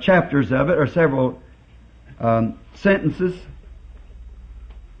chapters of it, or several sentences.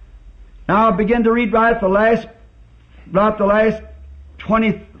 Now I'll begin to read right at about the last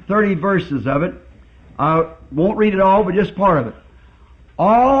 20, 30 verses of it. I won't read it all, but just part of it.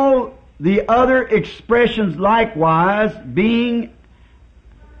 All the other expressions likewise being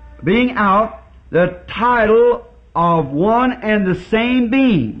out the title of one and the same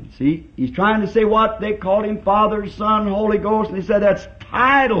being. See, he's trying to say what they called him, Father, Son, Holy Ghost, and he said that's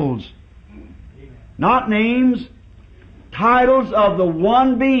titles, not names, titles of the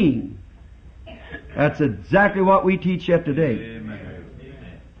one being. That's exactly what we teach yet today.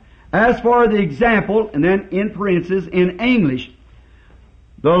 Amen. As for the example, and then in parentheses, in English,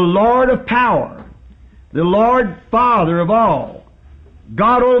 the Lord of power, the Lord Father of all,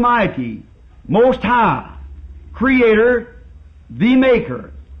 God Almighty, Most High, Creator, the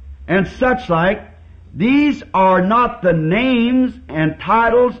Maker, and such like, these are not the names and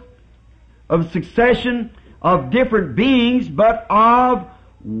titles of succession of different beings, but of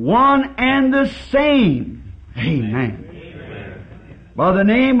one and the same. Amen. By the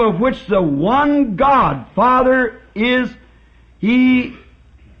name of which the one God, Father, is He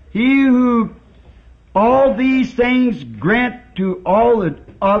who all these things grant to all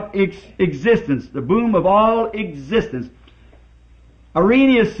of existence, the boom of all existence.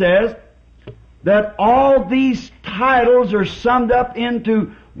 Irenaeus says that all these titles are summed up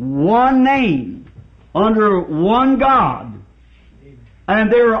into one name, under one God.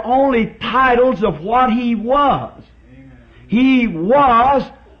 And they are only titles of what He was. He was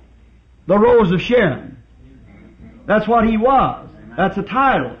the Rose of Sharon. That's what He was. That's a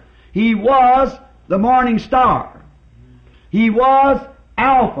title. He was the morning star. He was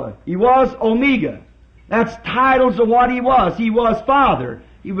Alpha. He was Omega. That's titles of what He was. He was Father.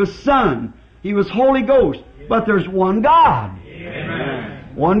 He was Son. He was Holy Ghost. But there's one God.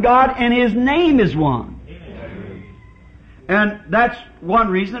 Amen. One God, and His name is one. Amen. And that's one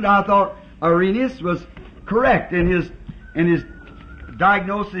reason that I thought Irenaeus was correct in his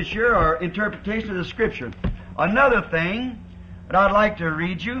diagnosis here, or interpretation of the Scripture. Another thing that I'd like to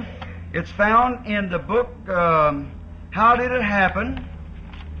read you, it's found in the book, How Did It Happen?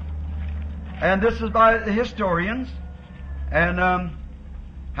 And this is by the historians. And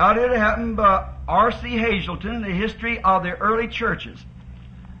How Did It Happen? By R.C. Hazelton, The History of the Early Churches.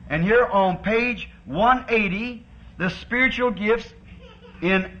 And here on page 180, the spiritual gifts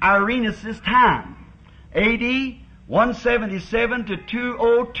in Irenaeus' time, A.D. 177 to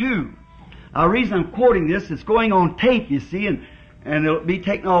 202. Now, the reason I'm quoting this, it's going on tape, you see, and it'll be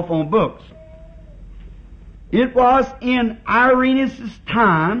taken off on books. It was in Irenaeus'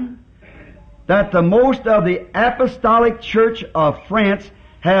 time that the most of the apostolic church of France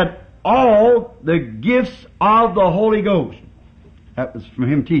had all the gifts of the Holy Ghost. That was from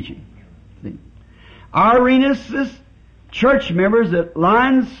him teaching. See? Irenaeus' church members at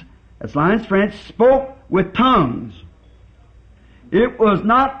Lyons, France, spoke with tongues. It was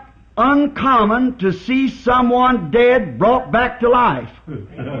not uncommon to see someone dead brought back to life.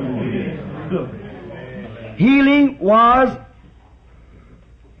 Healing was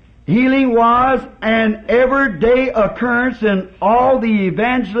an everyday occurrence in all the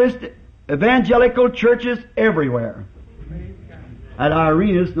evangelical churches everywhere. And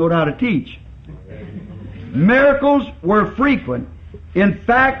Irenaeus knew how to teach. Miracles were frequent. In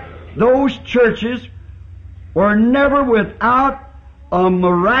fact, those churches were never without a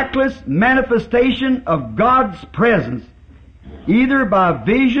miraculous manifestation of God's presence, either by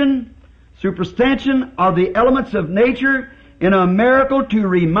vision, superstition of the elements of nature, in a miracle to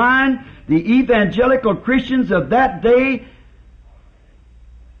remind the evangelical Christians of that day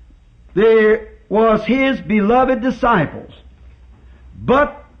there was His beloved disciples.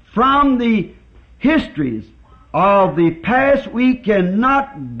 But from the histories of the past, we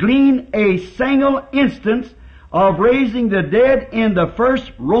cannot glean a single instance of raising the dead in the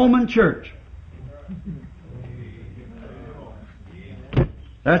first Roman church.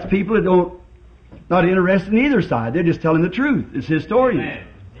 That's people that not interested in either side. They're just telling the truth. It's historians.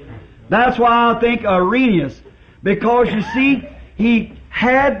 That's why I think Irenaeus, because you see, he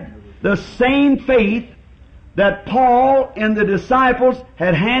had the same faith that Paul and the disciples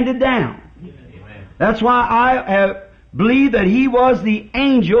had handed down. That's why I believe that he was the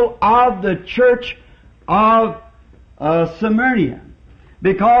angel of the church of Smyrnaean,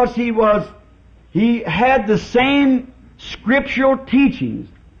 because he had the same scriptural teachings,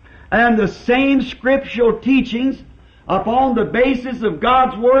 and the same scriptural teachings upon the basis of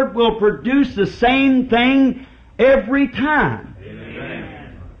God's Word will produce the same thing every time.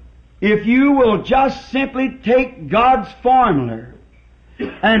 Amen. If you will just simply take God's formula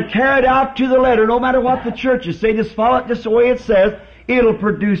and carry it out to the letter, no matter what the churches say, just follow it just the way it says, it'll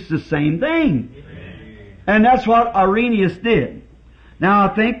produce the same thing. Amen. And that's what Irenaeus did.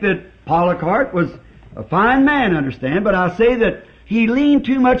 Now I think that Polycarp was a fine man, understand, but I say that he leaned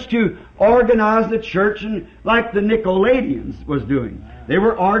too much to organize the church, and like the Nicolaitans was doing. They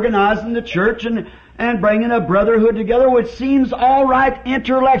were organizing the church and bringing a brotherhood together, which seems all right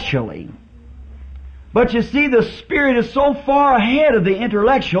intellectually. But you see, the Spirit is so far ahead of the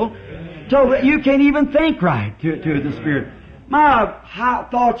intellectual, so that you can't even think right to the Spirit. My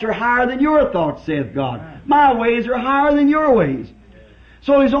thoughts are higher than your thoughts, saith God. My ways are higher than your ways.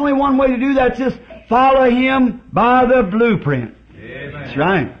 So there's only one way to do that, just follow Him by the blueprint. Amen. That's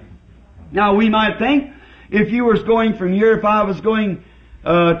right. Now we might think, if you was going from here, if I was going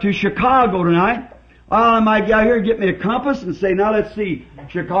to Chicago tonight, well, I might get out here and get me a compass and say, now let's see,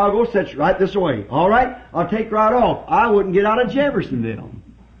 Chicago sets right this way. All right, I'll take right off. I wouldn't get out of Jeffersonville.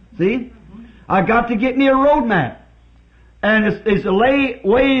 See? I got to get me a road map. And it's a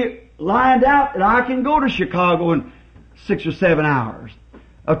way lined out that I can go to Chicago in 6 or 7 hours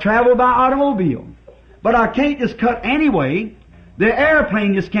of travel by automobile. But I can't just cut anyway. The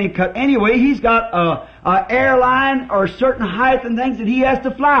airplane just can't cut anyway. He's got a airline or certain height and things that he has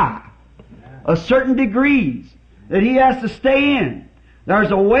to fly. A certain degrees that he has to stay in. There's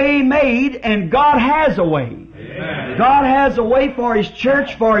a way made, and God has a way. Amen. God has a way for His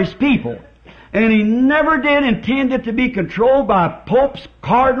church, for His people. And He never did intend it to be controlled by popes,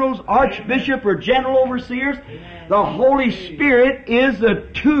 cardinals, archbishop, or general overseers. The Holy Spirit is the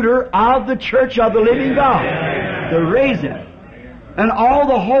tutor of the church of the living God to raise it. And all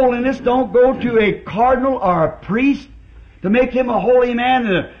the holiness don't go to a cardinal or a priest to make him a holy man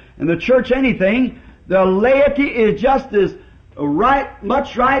in the church anything. The laity is just as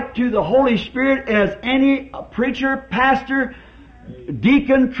much right to the Holy Spirit as any preacher, pastor,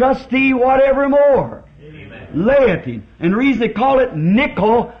 deacon, trustee, whatever more. Amen. Laity. And the reason they call it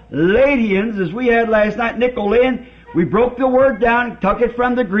Nicolaitans, as we had last night, Nicolaitans, we broke the word down, took it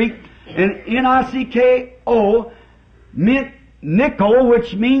from the Greek, and Nicko meant Nico,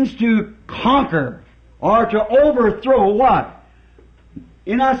 which means to conquer or to overthrow what?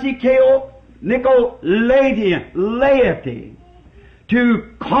 Nicko, laity.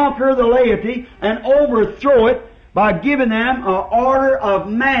 To conquer the laity and overthrow it by giving them an order of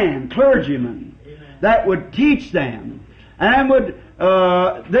man, clergymen, that would teach them, and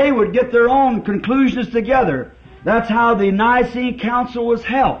they would get their own conclusions together. That's how the Nicene Council was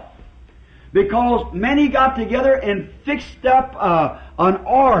held. Because many got together and fixed up an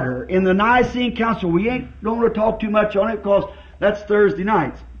order in the Nicene Council. We ain't going to talk too much on it because that's Thursday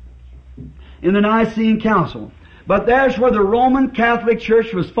nights. In the Nicene Council. But there's where the Roman Catholic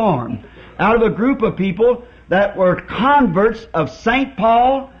Church was formed. Out of a group of people that were converts of St.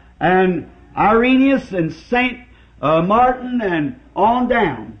 Paul and Irenaeus and St. Martin and on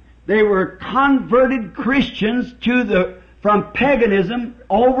down. They were converted Christians from paganism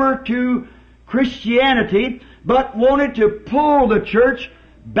over to Christianity, but wanted to pull the church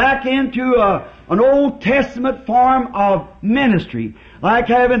back into an Old Testament form of ministry, like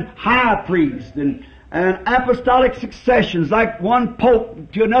having high priests and apostolic successions, like one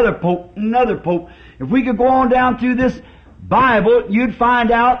pope to another pope, another pope. If we could go on down through this Bible, you'd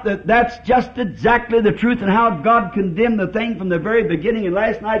find out that that's just exactly the truth and how God condemned the thing from the very beginning. In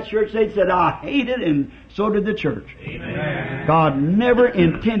last night's church, they said, I hate it, and so did the church. Amen. God never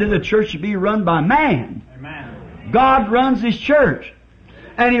intended the church to be run by man. Amen. God runs His church,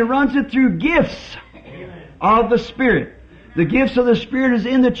 and He runs it through gifts of the Spirit. The gifts of the Spirit is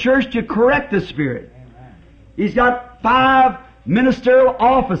in the church to correct the Spirit. He's got 5 ministerial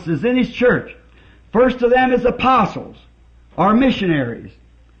offices in His church. First of them is apostles, or missionaries.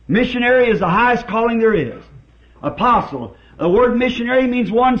 Missionary is the highest calling there is. Apostle. The word missionary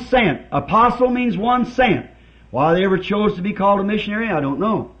means one sent. Apostle means one sent. Why they ever chose to be called a missionary, I don't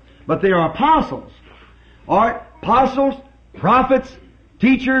know. But they are apostles. Alright, apostles, prophets,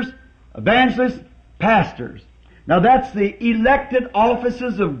 teachers, evangelists, pastors. Now that's the elected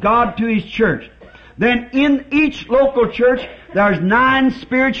offices of God to His church. Then in each local church, there's 9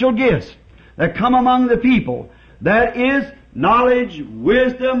 spiritual gifts that come among the people. That is knowledge,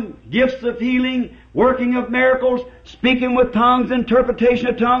 wisdom, gifts of healing, working of miracles, speaking with tongues, interpretation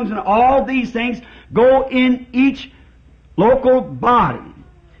of tongues, and all these things go in each local body.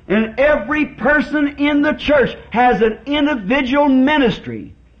 And every person in the church has an individual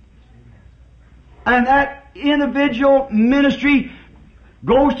ministry. And that individual ministry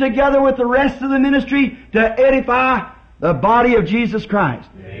goes together with the rest of the ministry to edify the body of Jesus Christ.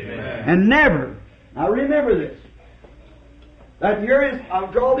 Amen. And never, now remember this, that here is,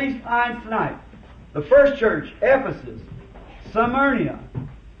 I'll draw these lines tonight. The first church, Ephesus, Smyrna,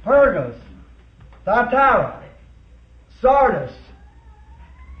 Pergamos, Thyatira, Sardis,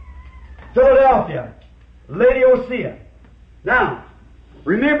 Philadelphia, Laodicea. Now,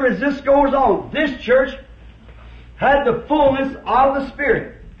 remember as this goes on, this church had the fullness of the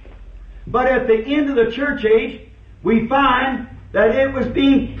Spirit. But at the end of the church age, we find that it was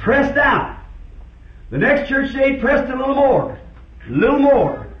being pressed out. The next church age pressed a little more.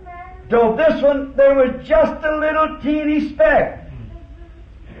 Till this one, there was just a little teeny speck.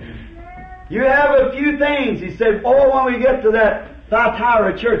 You have a few things, he said, when we get to that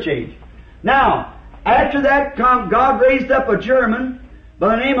Thyatira church age. Now, after that, God raised up a German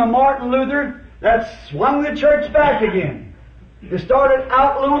by the name of Martin Luther that swung the church back again. It started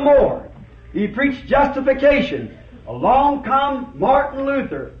out a little more. He preached justification. Along come Martin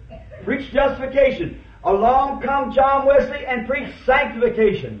Luther, preached justification. Along come John Wesley and preached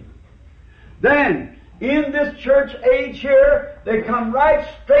sanctification. Then, in this church age here, they come right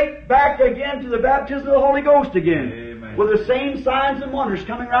straight back again to the baptism of the Holy Ghost again. Amen. With the same signs and wonders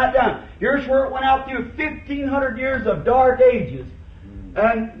coming right down. Here's where it went out through 1,500 years of dark ages.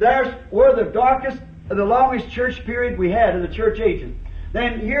 And there's where the darkest, the longest church period we had in the church ages.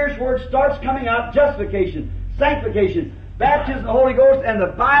 Then here's where it starts coming out, justification, sanctification, baptism of the Holy Ghost, and the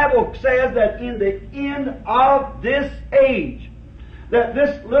Bible says that in the end of this age, that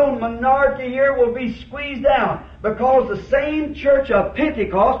this little minority here will be squeezed down, because the same church of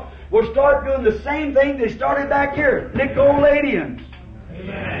Pentecost will start doing the same thing they started back here, Nicolaitans.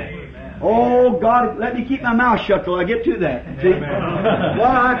 Amen. Oh God, let me keep my mouth shut till I get to that. See? Well,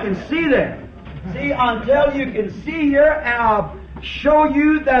 I can see that. See, until you can see here, and I'll show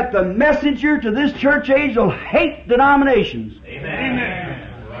you that the messenger to this church age will hate denominations.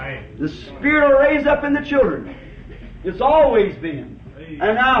 Amen. Right. The Spirit will raise up in the children. It's always been.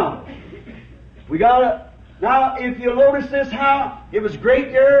 And now, now if you notice this, how it was great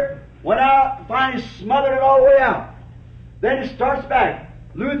here, went out, finally smothered it all the way out. Then it starts back.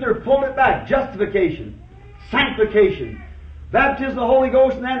 Luther pulled it back. Justification, sanctification, baptism of the Holy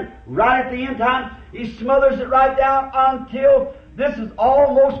Ghost, and then right at the end time, he smothers it right down until this is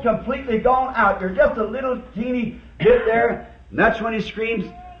almost completely gone out. There's just a little teeny bit there, and that's when he screams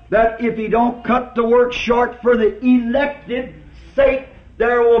that if he don't cut the work short for the elected sake,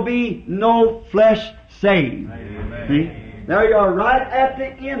 there will be no flesh saved. Amen. See? There you are, right at the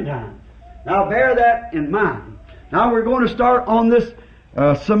end time. Now bear that in mind. Now we're going to start on this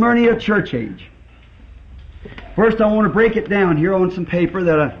Smyrna church age. First, I want to break it down here on some paper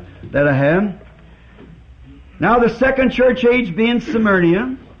that I have. Now, the second church age being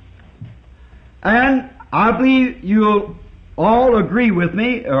Smyrna, and I believe you'll all agree with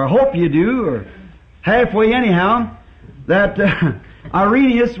me, or hope you do, or halfway anyhow, that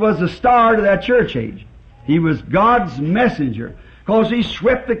Irenaeus was the star to that church age. He was God's messenger, because he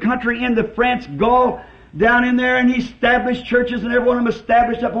swept the country into France, Gaul, down in there, and he established churches, and every one of them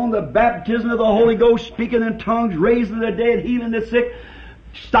established upon the baptism of the Holy Ghost, speaking in tongues, raising the dead, healing the sick,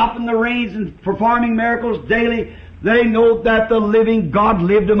 stopping the rains and performing miracles daily. They know that the living God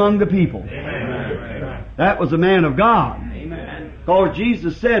lived among the people. Amen. That was a man of God. Amen. Because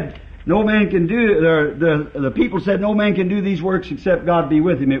Jesus said, no man can do, the people said, no man can do these works except God be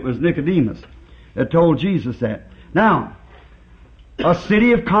with him. It was Nicodemus that told Jesus that. Now, a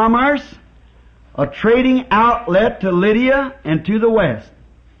city of commerce, a trading outlet to Lydia and to the west.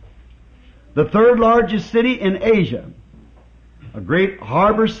 The third largest city in Asia. A great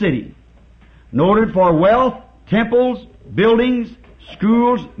harbor city, noted for wealth, temples, buildings,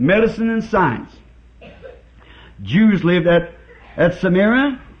 schools, medicine, and science. Jews lived at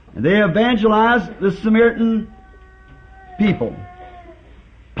Samaria, and they evangelized the Samaritan people.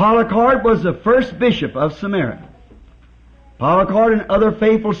 Polycarp was the first bishop of Samaria. Polycarp and other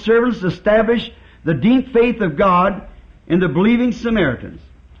faithful servants established the deep faith of God in the believing Samaritans.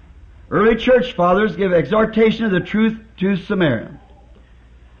 Early church fathers give exhortation of the truth to Samaria.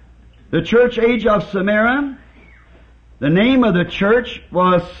 The church age of Samaria, the name of the church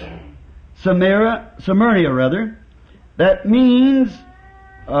was Smyrnaean. That means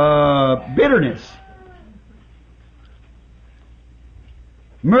bitterness.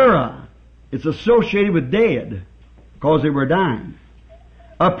 Myrrha, it's associated with dead, because they were dying.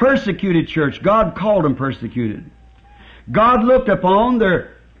 A persecuted church. God called them persecuted. God looked upon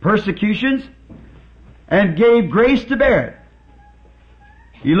their persecutions and gave grace to bear it.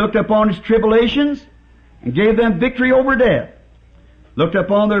 He looked upon His tribulations and gave them victory over death. Looked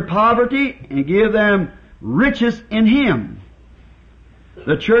upon their poverty and gave them riches in Him.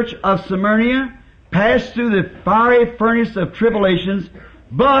 The church of Smyrna passed through the fiery furnace of tribulations,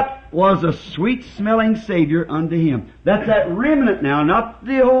 but was a sweet-smelling Savior unto Him. That's that remnant now, not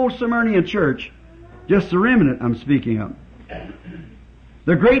the whole Smyrnaean church, just the remnant I'm speaking of.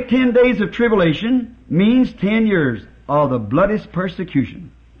 The great 10 days of tribulation means 10 years of the bloodiest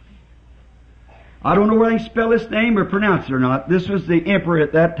persecution. I don't know whether they spell this name or pronounce it or not. This was the emperor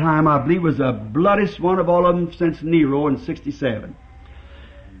at that time, I believe, was the bloodiest one of all of them since Nero in 67.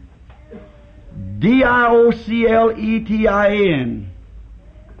 Diocletan.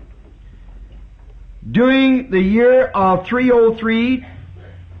 During the year of 303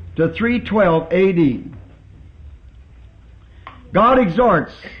 to 312 AD, God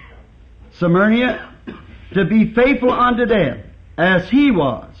exhorts Smyrna to be faithful unto death, as He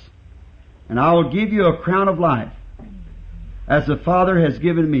was, and I will give you a crown of life, as the Father has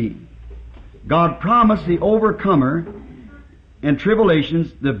given me. God promised the overcomer in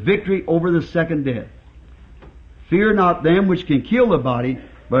tribulations the victory over the second death. Fear not them which can kill the body,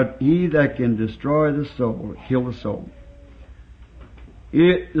 but He that can destroy the soul, kill the soul.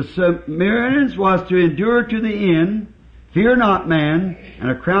 The Samaritans was to endure to the end. Fear not man, and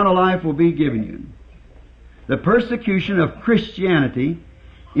a crown of life will be given you. The persecution of Christianity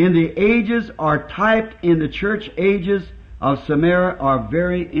in the ages are typed in the church ages of Samaria are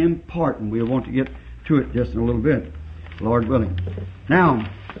very important. We'll want to get to it just in a little bit, Lord willing. Now,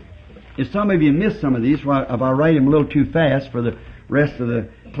 if some of you missed some of these, if I write them a little too fast for the rest of the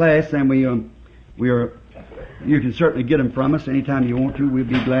class, then you can certainly get them from us anytime you want to. We'd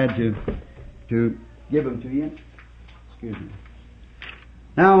be glad to give them to you. Excuse me.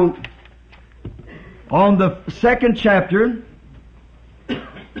 Now, on the 2nd chapter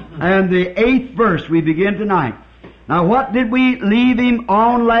and the 8th verse we begin tonight. Now, what did we leave him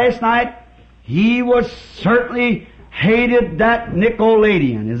on last night? He was certainly hated that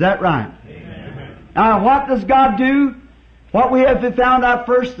Nicolaitanian. Is that right? Amen. Now, what does God do? What we have found out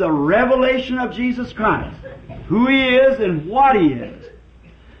first, the revelation of Jesus Christ. Who He is and what He is.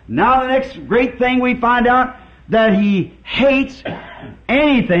 Now the next great thing we find out, that He hates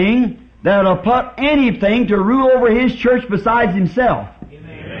anything that will put anything to rule over His church besides Himself.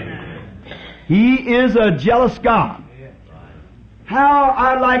 Amen. He is a jealous God. How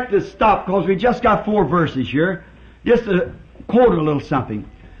I'd like to stop, because we just got 4 verses here, just to quote a little something.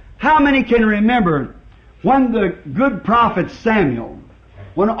 How many can remember when the good prophet Samuel,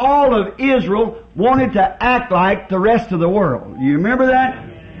 when all of Israel wanted to act like the rest of the world? You remember that?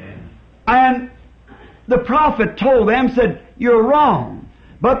 And the prophet told them, said, you're wrong.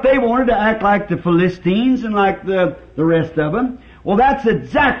 But they wanted to act like the Philistines and like the rest of them. Well, that's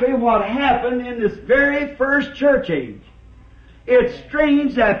exactly what happened in this very first church age. It's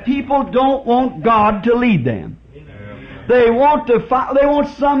strange that people don't want God to lead them. They want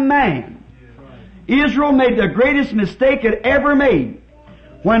some man. Israel made the greatest mistake it ever made.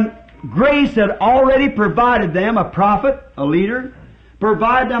 When grace had already provided them a prophet, a leader,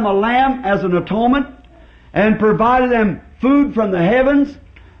 provided them a lamb as an atonement, and provided them food from the heavens,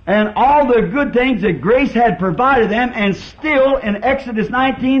 and all the good things that grace had provided them, and still in Exodus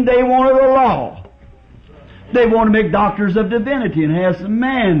 19 they wanted a law. They want to make doctors of divinity and have some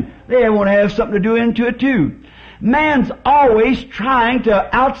man. They want to have something to do into it too. Man's always trying to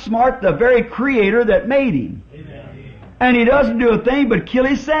outsmart the very Creator that made him. Amen. And he doesn't do a thing but kill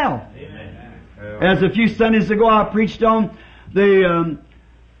himself. Amen. As a few Sundays ago I preached on the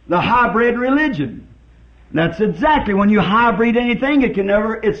hybrid religion. That's exactly when you hybrid anything,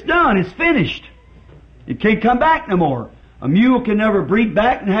 it's done, it's finished. It can't come back no more. A mule can never breed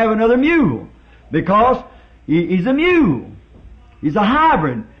back and have another mule, because He's a mule. He's a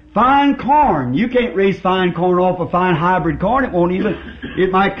hybrid. Fine corn. You can't raise fine corn off of fine hybrid corn. It won't even, it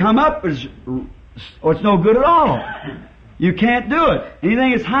might come up as, or it's no good at all. You can't do it.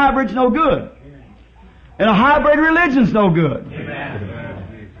 Anything that's hybrid's no good. And a hybrid religion's no good.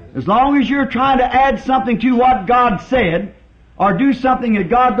 As long as you're trying to add something to what God said, or do something that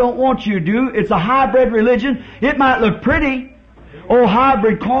God don't want you to do, it's a hybrid religion. It might look pretty. Old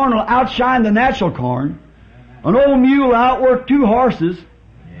hybrid corn will outshine the natural corn. An old mule will outwork 2 horses.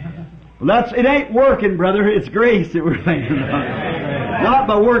 Well, it ain't working, brother. It's grace that we're thinking about. Not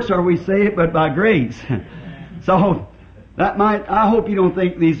by works are we saved, but by grace. So, I hope you don't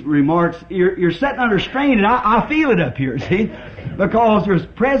think these remarks, you're sitting under strain, and I feel it up here, see? Because there's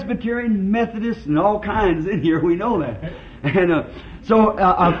Presbyterian, Methodists, and all kinds in here, we know that. And so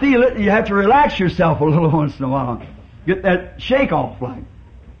I feel it, and you have to relax yourself a little once in a while. Get that shake off like.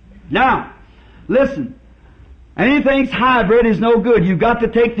 Now, listen. Anything's hybrid is no good. You've got to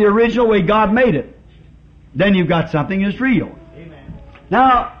take the original way God made it. Then you've got something that's real. Amen.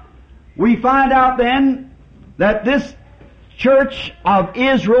 Now, we find out then that this church of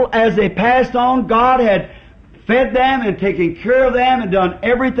Israel, as they passed on, God had fed them and taken care of them and done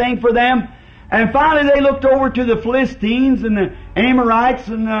everything for them. And finally they looked over to the Philistines and the Amorites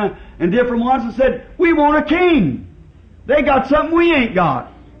and different ones and said, we want a king. They got something we ain't got.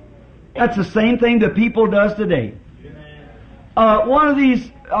 That's the same thing the people does today. One of these,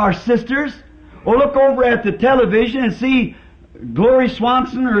 our sisters, will look over at the television and see Glory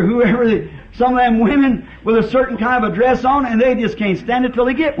Swanson or whoever, some of them women with a certain kind of a dress on, and they just can't stand it till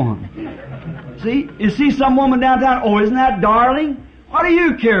they get one. See? You see some woman downtown, oh, isn't that darling? What do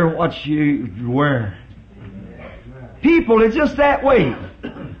you care what she wear? People, it's just that way.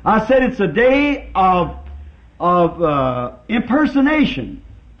 I said it's a day of impersonation.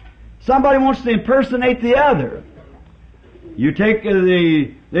 Somebody wants to impersonate the other. You take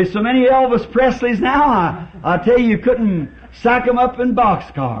there's so many Elvis Presleys now, I tell you couldn't sack them up in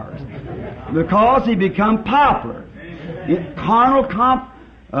boxcars. Because he become popular. Carnal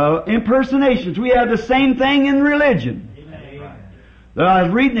impersonations. We have the same thing in religion. I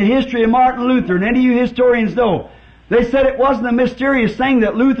was reading the history of Martin Luther, and any of you historians know. They said it wasn't a mysterious thing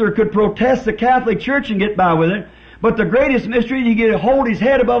that Luther could protest the Catholic Church and get by with it. But the greatest mystery, he could hold his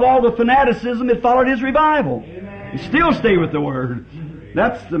head above all the fanaticism that followed his revival. He still stay with the Word.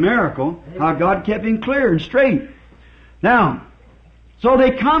 That's the miracle, how God kept him clear and straight. Now, so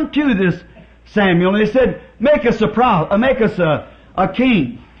they come to this Samuel, and they said, make us a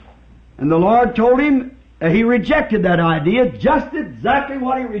king. And the Lord told him, he rejected that idea, just exactly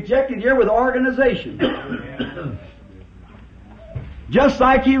what he rejected here with organization. Just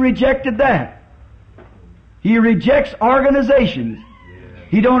like he rejected that. He rejects organizations.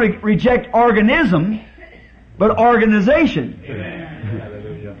 He don't reject organism, but organization.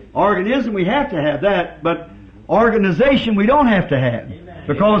 Organism, we have to have that, but organization we don't have to have,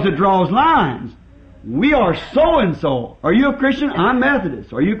 because it draws lines. We are so-and-so. Are you a Christian? I'm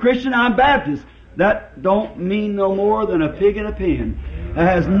Methodist. Are you a Christian? I'm Baptist. That don't mean no more than a pig in a pen. It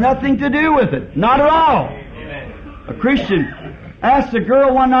has nothing to do with it. Not at all. A Christian asked a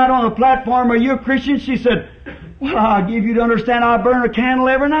girl one night on the platform, are you a Christian? She said, well, I'll give you to understand I burn a candle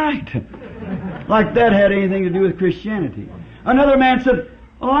every night. Like that had anything to do with Christianity. Another man said,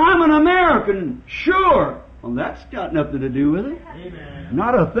 well, I'm an American. Sure. Well, that's got nothing to do with it. Amen.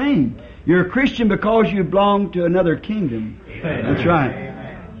 Not a thing. You're a Christian because you belong to another kingdom. Amen. That's right.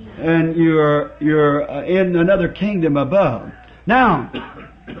 And you're in another kingdom above. Now,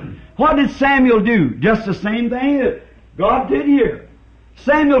 what did Samuel do? Just the same thing that God did here.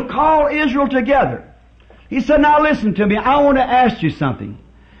 Samuel called Israel together. He said, now listen to me, I want to ask you something.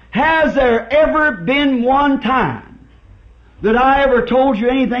 Has there ever been one time that I ever told you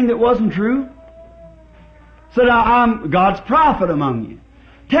anything that wasn't true? Said, I'm God's prophet among you.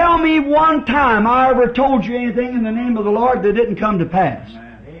 Tell me one time I ever told you anything in the name of the Lord that didn't come to pass.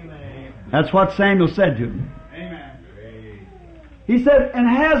 Amen. That's what Samuel said to him. Amen. He said, and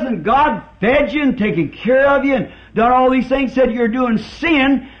hasn't God fed you and taken care of you and done all these things? Said you're doing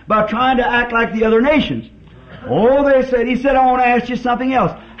sin by trying to act like the other nations. Oh, they said, he said, I want to ask you something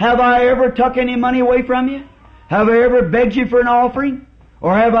else. Have I ever took any money away from you? Have I ever begged you for an offering?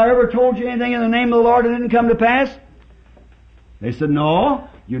 Or have I ever told you anything in the name of the Lord that didn't come to pass? They said, no,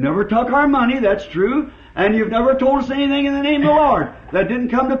 you never took our money, that's true, and you've never told us anything in the name of the Lord that didn't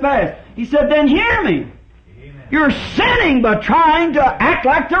come to pass. He said, then hear me. Amen. You're sinning by trying to act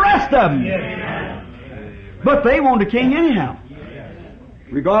like the rest of them. Amen. But they want a king anyhow.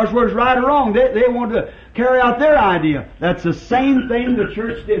 Regardless of whether it's right or wrong, they want to carry out their idea. That's the same thing the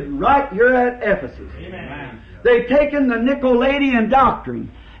church did right here at Ephesus. Amen. They've taken the Nicolaitan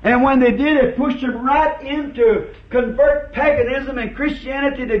doctrine, and when they did, it pushed them right into convert paganism and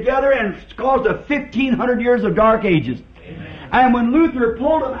Christianity together, and it's caused a 1,500 years of dark ages. And when Luther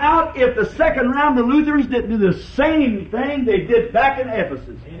pulled them out, if the second round the Lutherans didn't do the same thing they did back in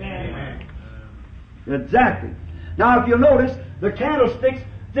Ephesus. Amen. Exactly. Now if you'll notice, the candlesticks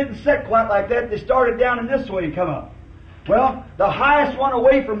didn't set quite like that. They started down in this way and come up. Well, the highest one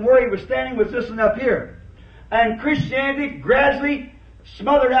away from where he was standing was this one up here. And Christianity gradually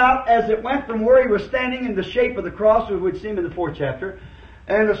smothered out as it went from where he was standing in the shape of the cross, which we'd seen in the 4th chapter,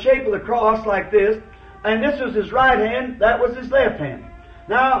 and the shape of the cross like this. And this was his right hand, that was his left hand.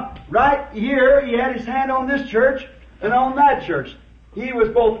 Now, right here, he had his hand on this church and on that church. He was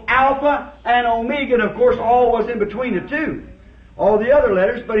both Alpha and Omega, and of course all was in between the two. All the other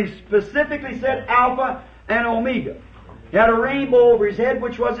letters, but he specifically said Alpha and Omega. He had a rainbow over his head,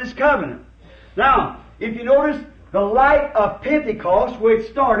 which was his covenant. Now, if you notice, the light of Pentecost, where it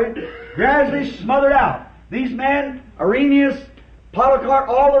started, gradually smothered out. These men, Irenaeus, Polycarp,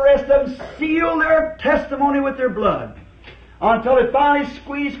 all the rest of them sealed their testimony with their blood until it finally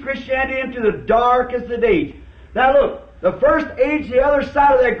squeezed Christianity into the darkest of age. Now look, the first age, the other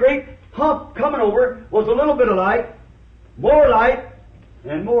side of that great hump coming over was a little bit of light, and more light.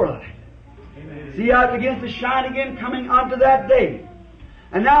 Amen. See how it begins to shine again coming onto that day.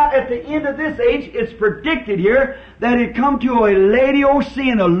 And now at the end of this age, it's predicted here that it come to a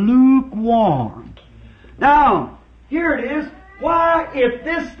Laodicean, a lukewarm. Now, here it is. Why, if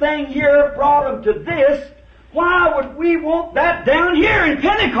this thing here brought them to this, why would we want that down here in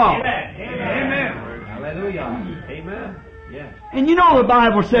Pentecost? Amen. Amen. Hallelujah. Amen. Yeah. And you know the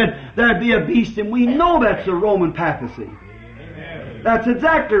Bible said there'd be a beast, and we know that's the Roman papacy. Amen. That's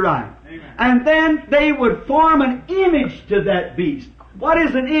exactly right. Amen. And then they would form an image to that beast. What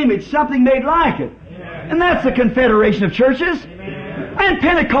is an image? Something made like it. Amen. And that's the Confederation of Churches. Amen. And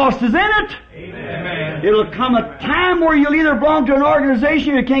Pentecost is in it. Amen. It'll come a time where you'll either belong to an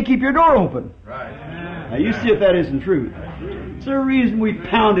organization or you can't keep your door open. Right. Now you see if that isn't true. It's the reason we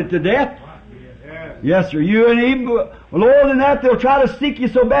pound it to death. Yes, sir. You and even lower than that, they'll try to seek you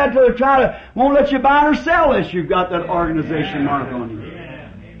so bad till they won't let you buy or sell unless you've got that organization mark on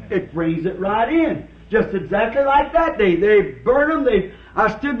you. It brings it right in. Just exactly like that day. They burned them.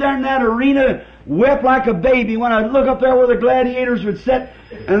 I stood there in that arena, wept like a baby when I look up there where the gladiators would sit,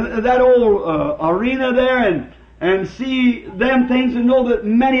 and that old arena there, and see them things, and know that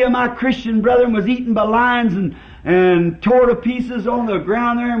many of my Christian brethren was eaten by lions and tore to pieces on the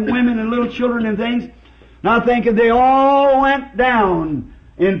ground there, and women and little children and things. And I'm thinking they all went down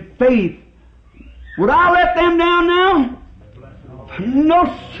in faith. Would I let them down now? No,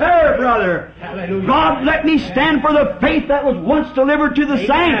 sir, brother. Hallelujah. God let me stand for the faith that was once delivered to the saints.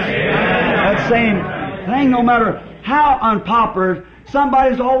 That same thing, no matter how unpopular,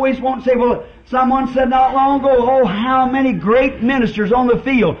 somebody's always won't say, well, someone said not long ago, oh, how many great ministers on the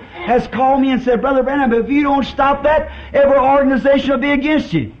field has called me and said, Brother Branham, if you don't stop that, every organization will be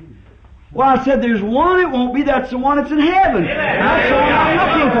against you. Well, I said, there's one it won't be. That's the one that's in heaven. That's the one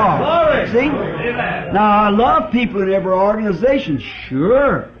I'm looking for. See? Now, I love people in every organization,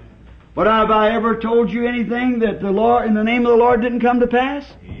 sure. But have I ever told you anything that the Lord, in the name of the Lord, didn't come to pass?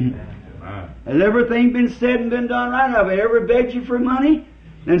 Has everything been said and been done right? Have I ever begged you for money?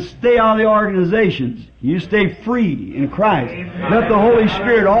 Then stay out of the organizations. You stay free in Christ. Let the Holy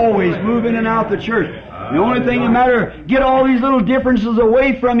Spirit always move in and out the church. The only thing that matters, get all these little differences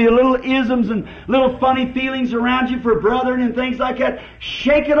away from you, little isms and little funny feelings around you for brethren and things like that.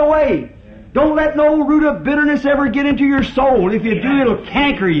 Shake it away. Don't let no root of bitterness ever get into your soul. If you do, it'll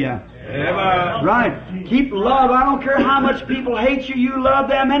canker you. Right. Keep love. I don't care how much people hate you, you love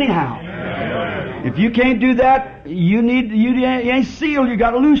them anyhow. If you can't do that, you ain't sealed. You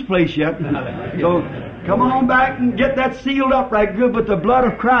got a loose place yet. So come on back and get that sealed up right good with the blood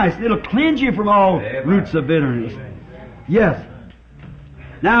of Christ. It'll cleanse you from all roots of bitterness. Yes.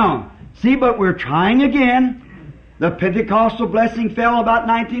 Now, see, but we're trying again. The Pentecostal blessing fell about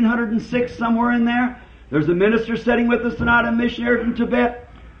 1906, somewhere in there. There's a minister sitting with us tonight, a missionary from Tibet.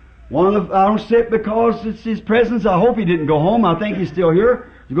 I don't say it because it's his presence. I hope he didn't go home. I think he's still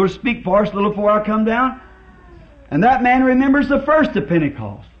here. He's going to speak for us a little before I come down. And that man remembers the first of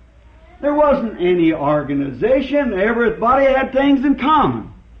Pentecost. There wasn't any organization. Everybody had things in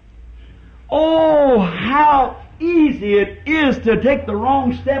common. Oh, how easy it is to take the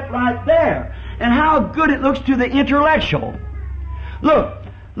wrong step right there. And how good it looks to the intellectual. Look,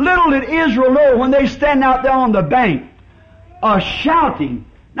 little did Israel know when they stand out there on the bank, shouting,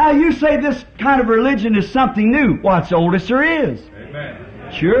 Now you say this kind of religion is something new. Well, it's the oldest there is.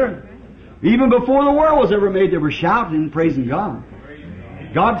 Amen. Sure. Even before the world was ever made, they were shouting and praising God.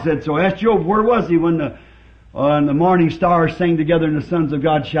 God said so. Ask Job, where was he when the morning stars sang together and the sons of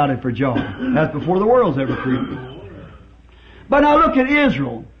God shouted for joy? That's before the world's ever created. But now look at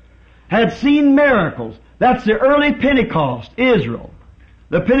Israel. Had seen miracles. That's the early Pentecost, Israel.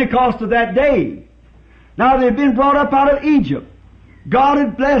 The Pentecost of that day. Now they've been brought up out of Egypt. God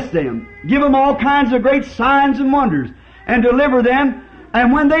had blessed them, give them all kinds of great signs and wonders, and deliver them.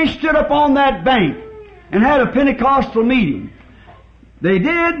 And when they stood up on that bank and had a Pentecostal meeting, they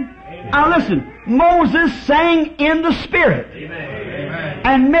did. Now listen, Moses sang in the Spirit. Amen.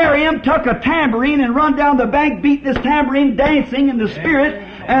 And Marriom took a tambourine and run down the bank, beating this tambourine, dancing in the Spirit.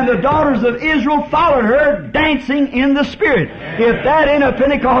 And the daughters of Israel followed her, dancing in the Spirit. If that ain't a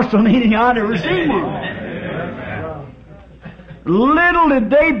Pentecostal meeting, I've never seen one. Little did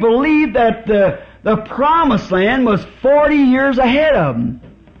they believe that the promised land was 40 years ahead of them.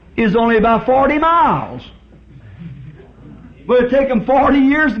 Is only about 40 miles. But it'd take them 40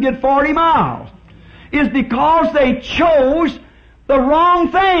 years to get 40 miles. Is because they chose the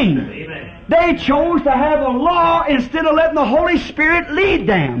wrong thing. Amen. They chose to have a law instead of letting the Holy Spirit lead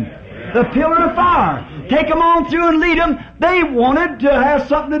them. The pillar of fire. Take them on through and lead them. They wanted to have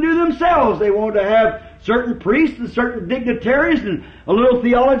something to do themselves. They wanted to have certain priests and certain dignitaries and a little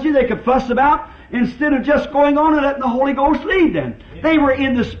theology they could fuss about instead of just going on and letting the Holy Ghost lead them. They were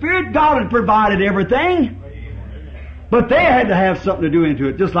in the Spirit. God had provided everything. But they had to have something to do into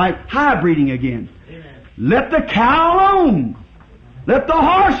it, just like hybriding again. Let the cow alone. Let the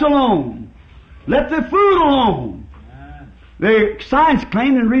horse alone. Let the food alone. The science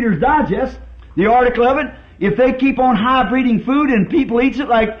claimed in Reader's Digest, the article of it, if they keep on hybriding food and people eats it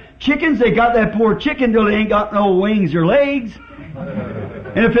like chickens, they got that poor chicken till they ain't got no wings or legs.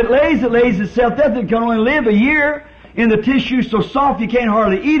 And if it lays itself dead, it can only live a year in the tissue so soft you can't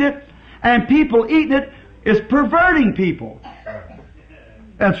hardly eat it. And people eating it is perverting people.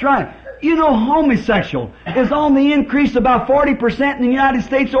 That's right. You know, homosexual is on the increase about 40% in the United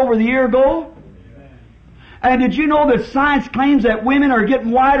States over the year ago. And did you know that science claims that women are getting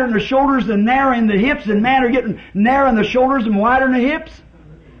wider in the shoulders and narrow in the hips, and men are getting narrow in the shoulders and wider in the hips?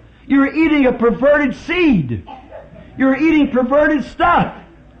 You're eating a perverted seed. You're eating perverted stuff.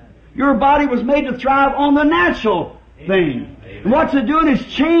 Your body was made to thrive on the natural thing. And what's it doing is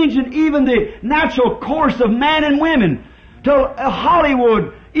changing even the natural course of man and women. Till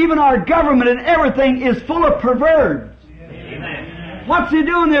Hollywood, even our government and everything is full of perverts. What's he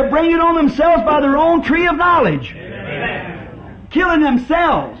doing? They're bringing it on themselves by their own tree of knowledge. Killing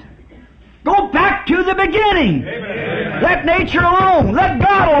themselves. Go back to the beginning. Let nature alone. Let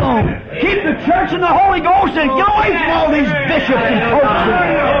God alone. Keep the church and the Holy Ghost and get away from all these bishops and popes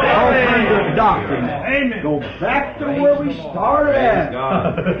and all kinds of doctrines. Go back to where we started at.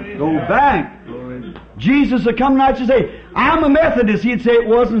 Go back. Jesus would come tonight and say, I'm a Methodist. He'd say it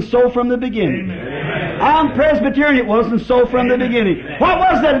wasn't so from the beginning. I'm Presbyterian. It wasn't so from the beginning. What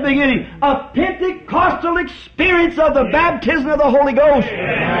was that at the beginning? A Pentecostal experience of the baptism of the Holy Ghost.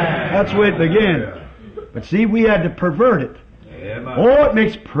 That's where it began. But see, we had to pervert it. Oh, it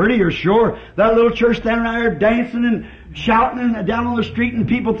makes prettier, sure. That little church standing around there dancing and shouting and down on the street and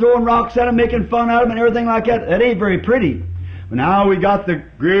people throwing rocks at them, making fun of them and everything like that. That ain't very pretty. But now we got the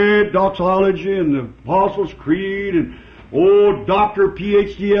great doxology and the Apostles' Creed and Dr.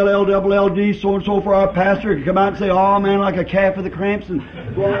 Ph.D. LLD, so-and-so for our pastor could come out and say, oh man, like a calf with the cramps and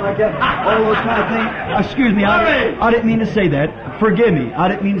go on like that. All those kind of things. Excuse me, I didn't mean to say that. Forgive me. I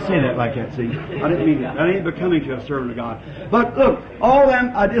didn't mean to say that like that, see. I didn't mean it. That ain't becoming to a servant of God. But look, all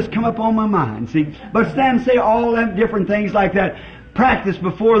them, I just come up on my mind, see. But stand and say all them different things like that. Practice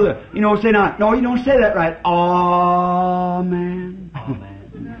before the, say not, no, you don't say that right. Amen. Amen.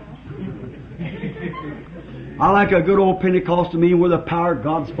 I like a good old Pentecostal meeting where the power of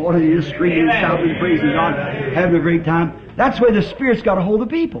God's falling and you're screaming and shouting and praising God, having a great time. That's where the Spirit's got a hold of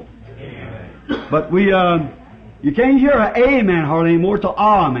people. But you can't hear an amen hardly anymore till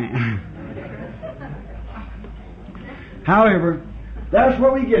amen. However, that's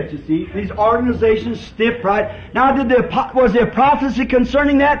where we get, you see. These organizations, stiff pride. Now, was there prophecy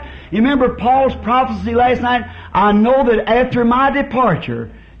concerning that? You remember Paul's prophecy last night? I know that after my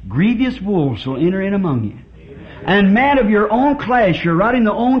departure, grievous wolves will enter in among you. And men of your own class, you're right in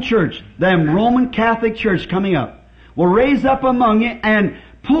the own church, them Roman Catholic Church coming up, will raise up among you and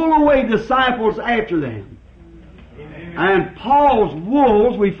pull away disciples after them. Amen. And Paul's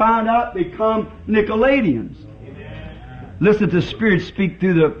wolves, we find out, become Nicolaitans. Listen to the Spirit speak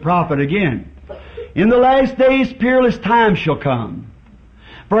through the prophet again. In the last days, peerless times shall come.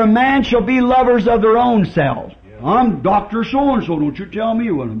 For a man shall be lovers of their own selves. I'm Dr. So-and-so. Don't you tell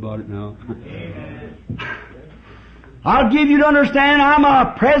me one about it now. I'll give you to understand I'm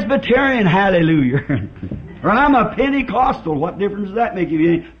a Presbyterian, hallelujah. Or I'm a Pentecostal. What difference does that make if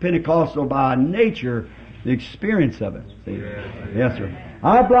you ain't Pentecostal by nature, the experience of it? See? Yes, sir.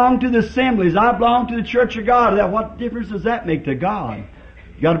 I belong to the assemblies. I belong to the Church of God. What difference does that make to God?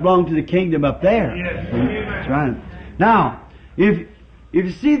 You got to belong to the kingdom up there. That's right. Now, if you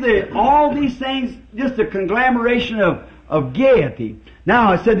see all these things, just a conglomeration of gaiety.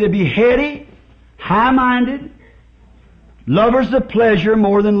 Now, I said they'd be heady, high-minded, lovers of pleasure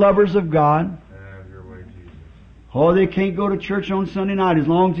more than lovers of God. Oh, they can't go to church on Sunday night as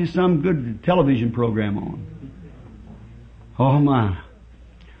long as there's some good television program on. Oh my.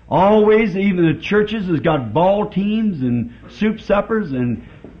 Always, even the churches has got ball teams and soup suppers and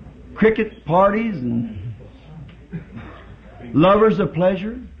cricket parties and lovers of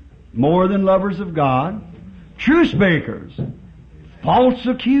pleasure more than lovers of God. Truce breakers, false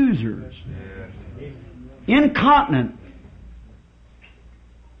accusers, incontinent,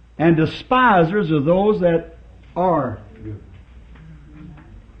 and despisers of those that are good.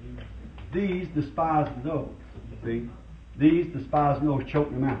 These despise those. See? These despise those, choke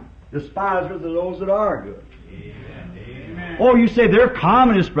them out. Despisers of those that are good. Amen. Oh, you say they're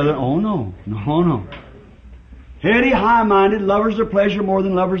communists, brother. Oh, no. No. Heady, high-minded, lovers of pleasure more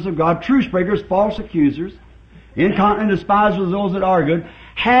than lovers of God, truce breakers, false accusers, incontinent, despisers of those that are good,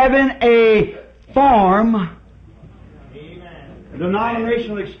 having a form, a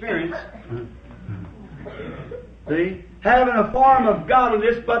denominational experience, see, having a form of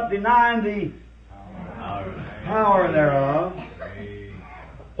godliness but denying the power thereof.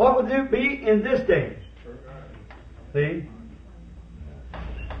 What would it be in this day? See?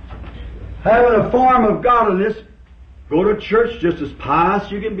 Having a form of godliness, go to church just as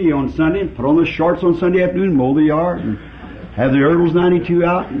pious you can be on Sunday, and put on the shorts on Sunday afternoon, mow the yard, and have the Erdels 92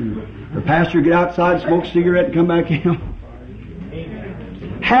 out, and the pastor get outside, smoke a cigarette, and come back in.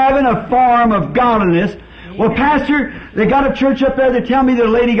 Having a form of godliness. Well, pastor, they got a church up there, they tell me that a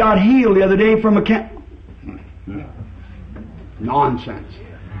lady got healed the other day from a Nonsense.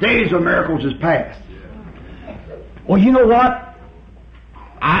 Days of miracles is past. Well, you know what?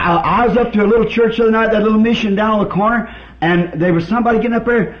 I was up to a little church the other night, that little mission down on the corner, and there was somebody getting up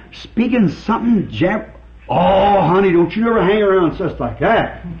there speaking something. Oh, honey, don't you never hang around stuff like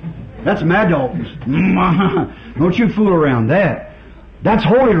that. That's mad dogs. Don't you fool around that. That's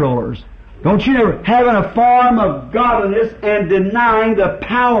holy rollers. Don't you never having a form of godliness and denying the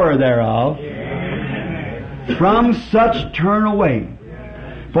power thereof. From such turn away.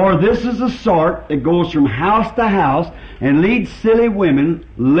 For this is the sort that goes from house to house and leads silly women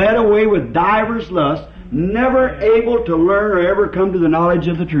led away with divers lusts, never able to learn or ever come to the knowledge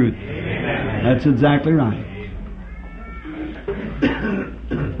of the truth. Amen. That's exactly right.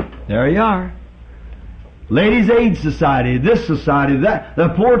 There you are. Ladies' Aid Society, this society, that. The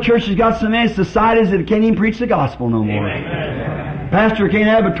poor church has got so many societies that can't even preach the gospel no more. Amen. Pastor can't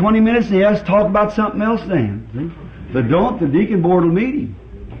have but 20 minutes and he has to talk about something else then. See? But don't, the deacon board will meet him.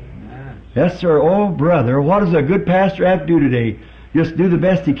 Yes, sir. Oh, brother, what does a good pastor have to do today? Just do the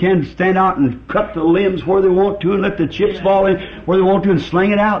best he can to stand out and cut the limbs where they want to and let the chips fall in where they want to and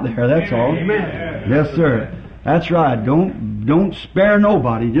sling it out there. That's all. Amen. Yes, sir. That's right. Don't spare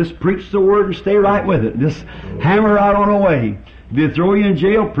nobody. Just preach the word and stay right with it. Just hammer right on away. If they throw you in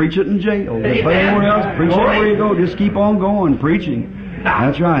jail, preach it in jail. If they put anywhere else, preach it where you go. Just keep on going, preaching.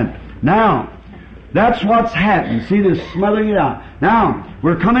 That's right. Now, that's what's happened. See this smothering it out. Now,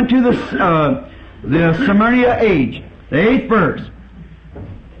 we're coming to the Smyrnaean age. The 8th verse.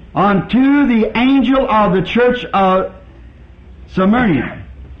 Unto the angel of the church of Smyrna.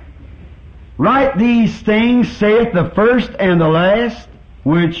 Write these things, saith the first and the last,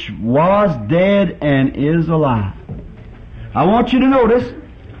 which was dead and is alive. I want you to notice,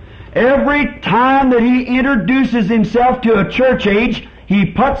 every time that he introduces himself to a church age, he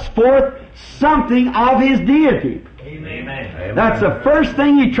puts forth something of his deity. Amen. That's the first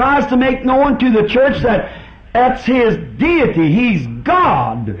thing he tries to make known to the church, that's his deity. He's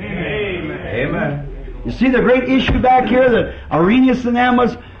God. Amen. Amen. You see the great issue back here that Irenaeus and them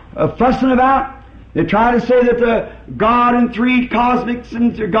was fussing about? They try to say that the God in three cosmics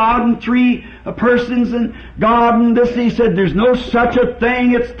and God in three persons and God in this. He said there's no such a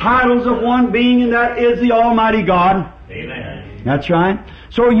thing. It's titles of one being, and that is the Almighty God. Amen. That's right.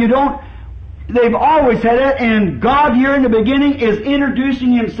 So they've always had it, and God here in the beginning is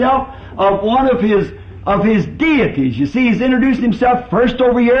introducing Himself of one of His deities. You see, He's introduced Himself first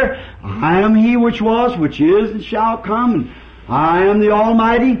over here. I am He which was, which is, and shall come. And I am the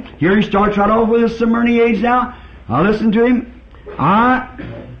Almighty. Here he starts right off with his Smyrnaean age now. I'll listen to him.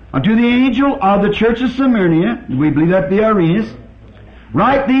 Unto the angel of the church of Smyrna, we believe that be Arenas,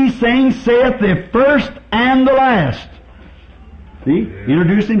 write these things, saith the first and the last. See?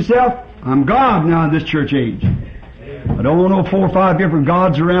 Introduced himself. I'm God now in this church age. I don't want no 4 or 5 different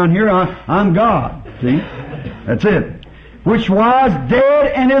gods around here. I'm God. See? That's it. Which was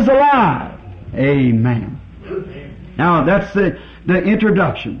dead and is alive. Amen. Now, that's the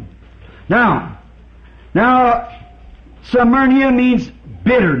introduction. Now, Smyrna means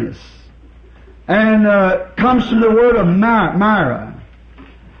bitterness. And comes from the word of Myra.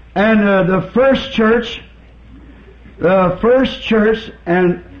 And the first church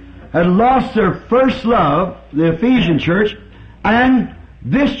and had lost their first love, the Ephesian church, and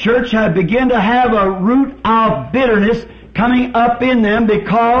this church had begun to have a root of bitterness coming up in them,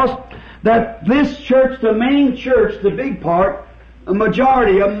 because that this church, the main church, the big part, a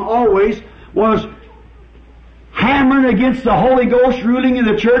majority of them always, was hammering against the Holy Ghost ruling in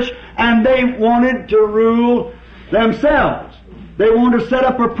the church, and they wanted to rule themselves. They wanted to set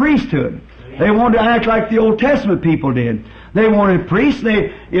up a priesthood. They wanted to act like the Old Testament people did. They wanted priests.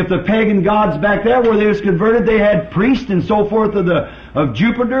 If the pagan gods back there where they was converted, they had priests and so forth of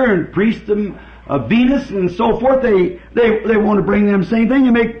Jupiter and priests of Venus and so forth. They want to bring them same thing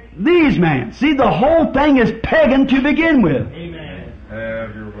and make these men. See, the whole thing is pagan to begin with. Amen.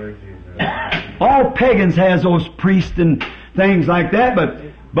 Have your way, Jesus. All pagans has those priests and things like that,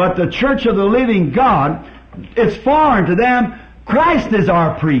 but the church of the living God, it's foreign to them. Christ is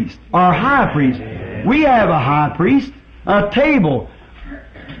our priest, our high priest. We have a high priest, a table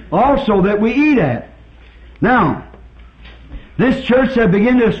also that we eat at. Now, this church had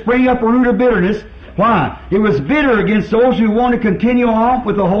begun to spring up a root of bitterness. Why? It was bitter against those who wanted to continue on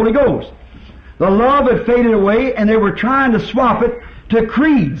with the Holy Ghost. The love had faded away, and they were trying to swap it to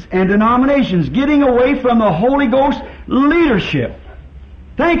creeds and denominations, getting away from the Holy Ghost leadership.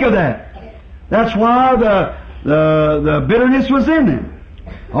 Think of that. That's why the bitterness was in them.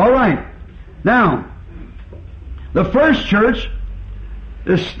 All right. Now, the first church,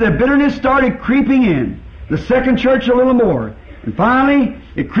 the bitterness started creeping in. The second church a little more. And finally,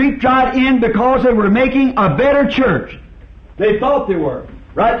 it creeped right in because they were making a better church. They thought they were.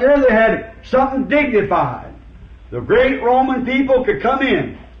 Right there they had something dignified. The great Roman people could come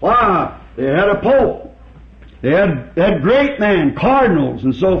in. Why? They had a pope. They had great men, cardinals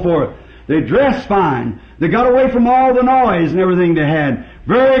and so forth. They dressed fine. They got away from all the noise and everything they had.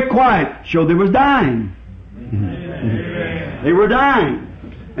 Very quiet. Showed they was dying. They were dying.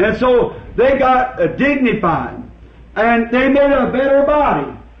 And so they got dignified. And they made a better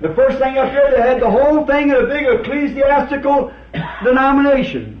body. The first thing up there, they had the whole thing in a big ecclesiastical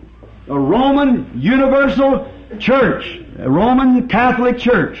denomination. A Roman Universal Church. A Roman Catholic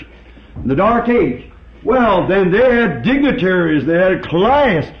Church. In the Dark Age. Well, then they had dignitaries. They had a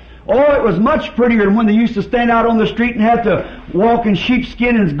class. Oh, it was much prettier than when they used to stand out on the street and have to walk in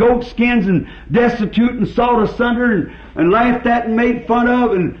sheepskin and goat skins and destitute and sawed asunder and laughed at and made fun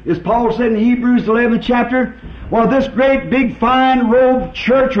of. And as Paul said in Hebrews 11th chapter, well, this great big fine robed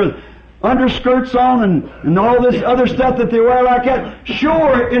church with underskirts on and all this other stuff that they wear like that,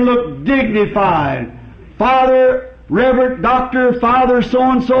 sure, it looked dignified. Father, Reverend Doctor, Father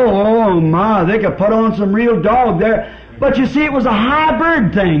so-and-so, oh my, they could put on some real dog there. But you see, it was a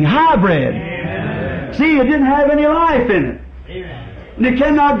hybrid thing, hybrid. Amen. See, it didn't have any life in it. Amen. And it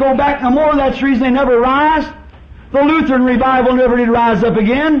cannot go back no more. That's the reason they never rise. The Lutheran revival never did rise up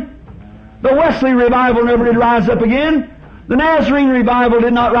again. The Wesley revival never did rise up again. The Nazarene revival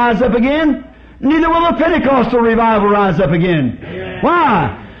did not rise up again. Neither will the Pentecostal revival rise up again. Amen.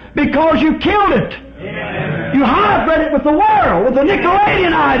 Why? Because you killed it. Amen. You hybrid it with the world, with the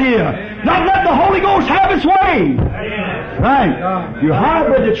Nicolaitan idea. Amen. Not let the Holy Ghost have its way. Amen. Right. You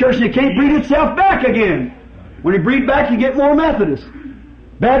hybrid the church and it can't breed itself back again. When you breed back, you get more Methodists.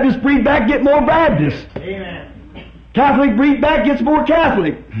 Baptists breed back, get more Baptists. Amen. Catholic breed back, gets more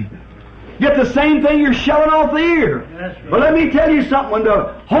Catholic. Get the same thing you're shelling off the ear. Right. But let me tell you something. When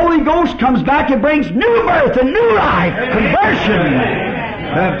the Holy Ghost comes back, it brings new birth and new life, conversion,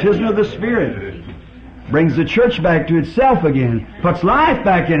 baptism of the Spirit. Brings the church back to itself again. Puts life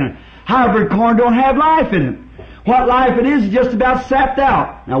back in it. Hybrid corn don't have life in it. What life it is just about sapped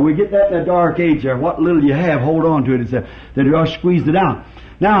out. Now we get that in the Dark Age there. What little you have, hold on to it. They just squeezed it out.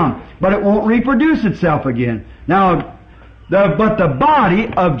 Now, but it won't reproduce itself again. Now, but the body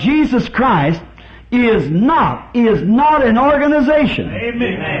of Jesus Christ is not an organization.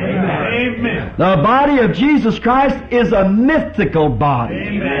 Amen. Amen. The body of Jesus Christ is a mythical body.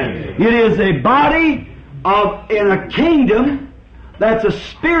 Amen. It is a body in a kingdom that's a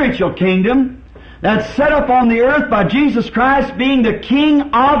spiritual kingdom that's set up on the earth by Jesus Christ being the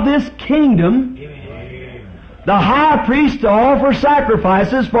King of this kingdom, the high priest to offer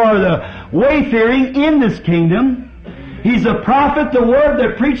sacrifices for the wayfaring in this kingdom. He's a prophet, the Word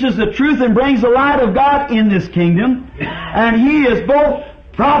that preaches the truth and brings the light of God in this kingdom. And He is both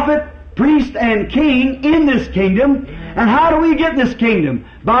prophet, priest, and king in this kingdom. And how do we get this kingdom?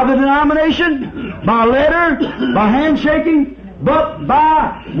 By the denomination? By letter? By handshaking? But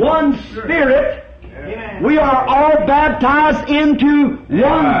by one Spirit. We are all baptized into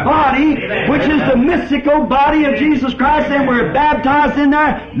one body, which is the mystical body of Jesus Christ, and we're baptized in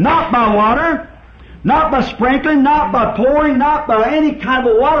there not by water, not by sprinkling, not by pouring, not by any kind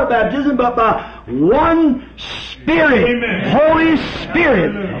of water baptism, but by one Spirit, Amen. Holy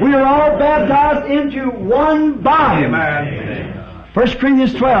Spirit. We are all baptized into one body. 1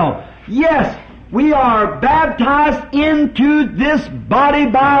 Corinthians 12. Yes, we are baptized into this body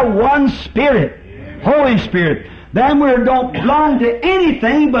by one Spirit, Holy Spirit. Then we don't belong to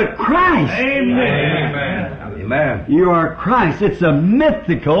anything but Christ. Amen. Amen. You are Christ. It's a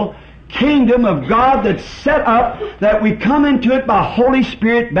mythical kingdom of God that's set up that we come into it by Holy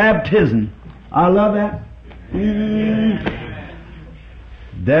Spirit baptism. I love that.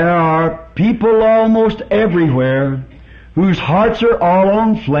 There are people almost everywhere whose hearts are all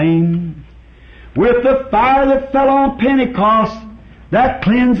on flame with the fire that fell on Pentecost that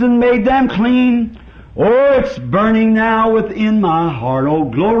cleansed and made them clean. Oh, it's burning now within my heart. Oh,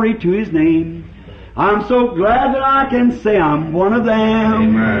 glory to His name. I'm so glad that I can say I'm one of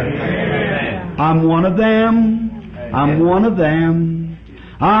them. Amen. I'm one of them. I'm one of them.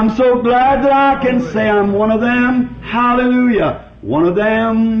 I'm so glad that I can say I'm one of them. Hallelujah. One of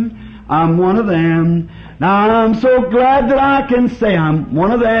them. I'm one of them. Now I'm so glad that I can say I'm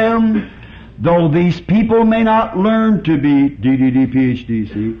one of them. Though these people may not learn to be DDD, PhD,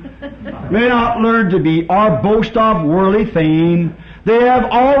 see, may not learn to be or boast of worldly fame, they have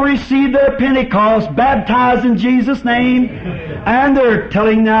all received their Pentecost, baptized in Jesus' name, and they're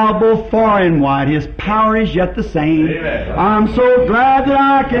telling now both far and wide His power is yet the same. Amen. I'm so glad that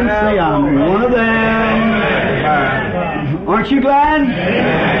I can say I'm one of them. Amen. Aren't you glad?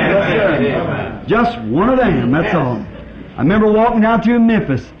 Yes, sir. Just one of them, that's all. I remember walking down through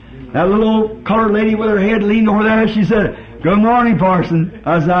Memphis. That little colored lady with her head leaned over there, she said, "Good morning, Parson."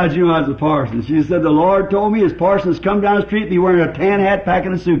 I said, "How'd you know I was a parson?" She said, "The Lord told me His parsons come down the street, be wearing a tan hat,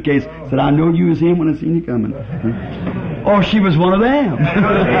 packing a suitcase." I said, "I knowed you was him when I seen you coming." Oh, she was one of them.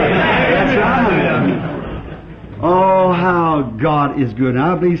 That's right. Oh, how God is good. And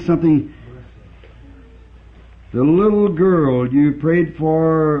I believe something. The little girl you prayed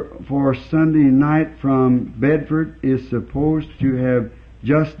for Sunday night from Bedford is supposed to have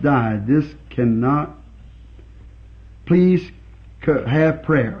just died. This cannot. Please have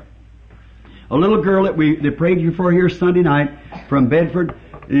prayer. A little girl that they prayed you for here Sunday night from Bedford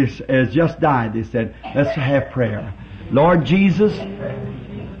has just died. They said, let's have prayer. Lord Jesus,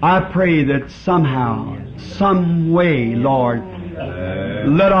 I pray that somehow, some way, Lord,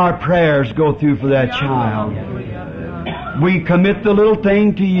 let our prayers go through for that child. We commit the little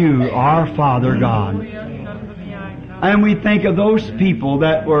thing to you, our Father God. And we think of those people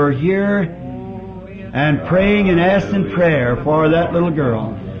that were here and praying and asking prayer for that little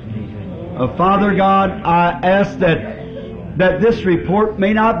girl. Father God, I ask that this report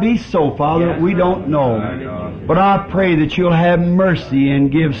may not be so, Father. We don't know. But I pray that you'll have mercy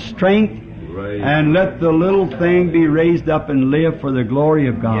and give strength and let the little thing be raised up and live for the glory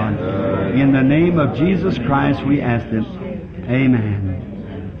of God. In the name of Jesus Christ we ask it.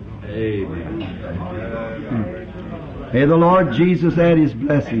 Amen. Amen. May the Lord Jesus add His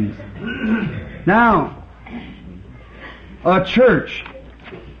blessings. Now, a church.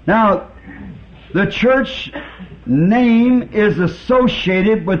 Now, the church name is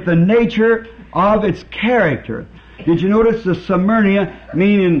associated with the nature of its character. Did you notice the Smyrnaean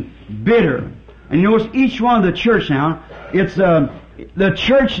meaning bitter? And you notice each one of the church now, it's the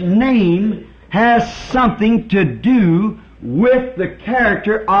church name has something to do with the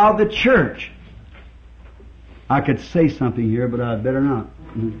character of the church. I could say something here, but I'd better not.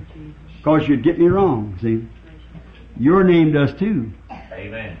 Because you'd get me wrong, see. Your name does too.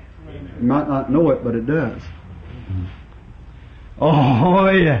 Amen. You might not know it, but it does. Oh,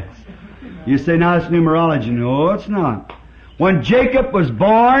 yes. You say, now it's numerology. No, it's not. When Jacob was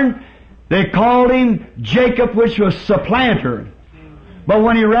born, they called him Jacob, which was supplanter. But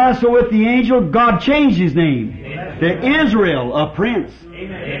when he wrestled with the angel, God changed his name to Israel, a prince.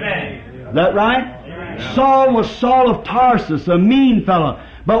 Amen. Is that right? Saul was Saul of Tarsus, a mean fellow.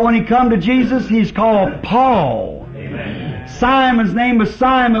 But when he come to Jesus, he's called Paul. Amen. Simon's name was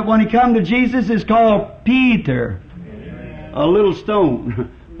Simon. When he come to Jesus, he's called Peter. A little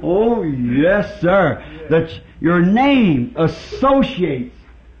stone. Oh, yes, sir. Your name associates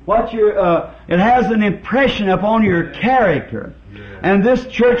what it has an impression upon your character. And this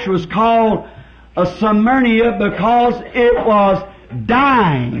church was called a Smyrnaean because it was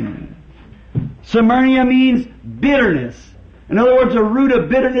dying. Smyrnaean means bitterness. In other words, the root of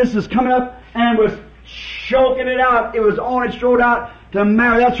bitterness is coming up and was choking it out. It was on its throat out to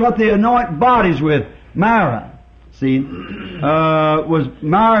marrow. That's what they anoint bodies with. Marrow. See? Was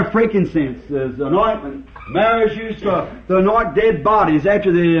marrow frankincense, is anointment. Marrow is used to anoint dead bodies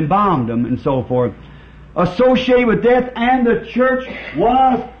after they embalmed them and so forth. Associated with death, and the church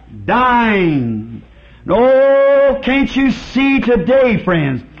was dying. Oh, can't you see today,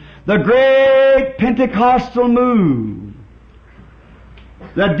 friends, the great Pentecostal move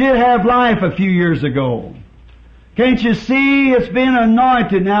that did have life a few years ago? Can't you see it's been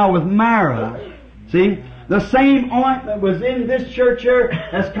anointed now with marrow? See? The same ointment was in this church here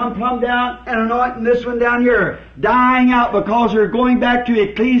has come plumb down and anointing this one down here. Dying out because they're going back to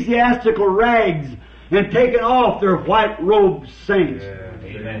ecclesiastical rags and taking off their white robed saints.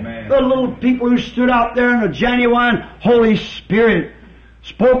 Amen. The little people who stood out there in the genuine Holy Spirit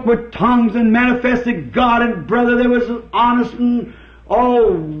spoke with tongues and manifested God, and brother, they was honest and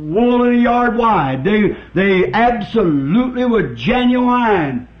all wool in a yard wide. They absolutely were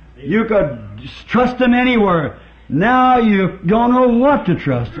genuine. You could trust them anywhere. Now you don't know what to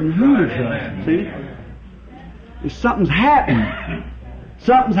trust and who to trust. See? Something's happened.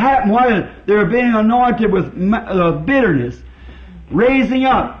 Something's happened while they're being anointed with bitterness. Raising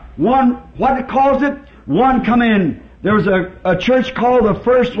up. One, what it calls it? One come in. There was a church called, the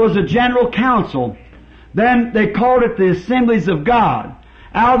first was a general council. Then they called it the Assemblies of God.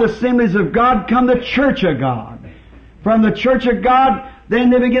 Out of the Assemblies of God come the Church of God. From the Church of God, then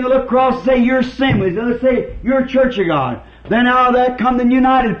they begin to look across and say, your assemblies. And they say, your Church of God. Then out of that come the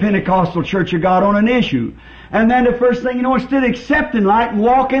United Pentecostal Church of God on an issue. And then the first thing you know, instead of accepting light and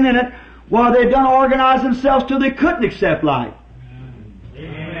walking in it, well, they've done organize themselves till they couldn't accept light.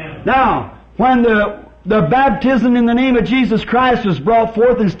 Amen. Now, when the baptism in the name of Jesus Christ was brought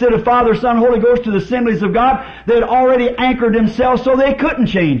forth instead of Father, Son, Holy Ghost to the Assemblies of God, they'd already anchored themselves so they couldn't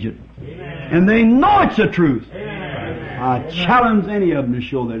change it. Amen. And they know it's the truth. Amen. I challenge any of them to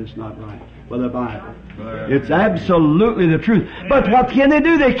show that it's not right with the Bible. It's absolutely the truth. But what can they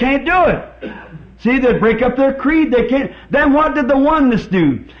do? They can't do it. See, they break up their creed. They can't. Then what did the oneness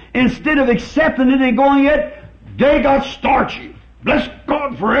do? Instead of accepting it and going it, they got starchy. Bless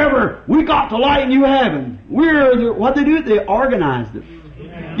God forever. We got the light and you haven't. What they do? They organized it.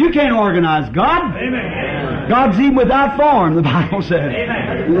 You can't organize God. Amen. God's even without form, the Bible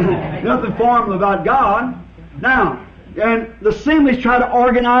says. Nothing formal about God. Now, and the assemblies try to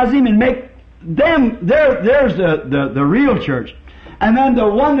organize him and make them, there's the real church. And then the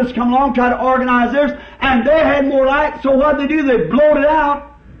one that's come along try to organize theirs, and they had more light, so what they do? They blowed it out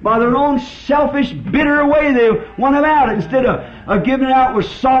by their own selfish, bitter way. They want them out. Instead of giving it out with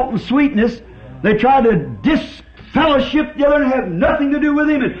salt and sweetness, they tried to disfellowship the other and have nothing to do with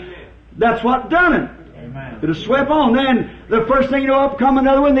him. And that's what done it. It was swept on. Then the first thing you know, up come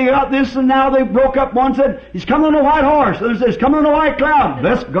another one. They got this, and now they broke up. One said, he's coming on a white horse. Others said, he's coming on a white cloud.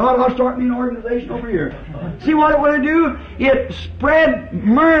 Bless God, I'll start me an organization over here. See what it would do? It spread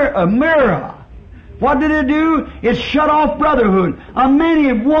myrrh. What did it do? It shut off brotherhood.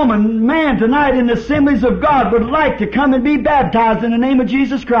 Many man tonight in the Assemblies of God would like to come and be baptized in the name of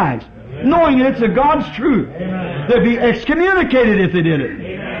Jesus Christ, knowing that it's God's truth. They'd be excommunicated if they did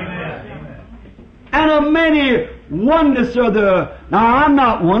it. And many oneness are now I'm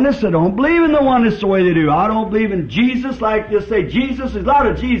not oneness, I don't believe in the oneness the way they do. I don't believe in Jesus like they say Jesus is not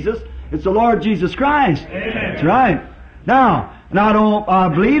a Jesus, it's the Lord Jesus Christ. Amen. That's right. Now, and I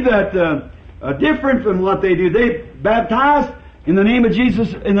believe that different from what they do. They baptize in the name of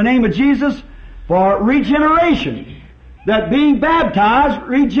Jesus for regeneration. That being baptized,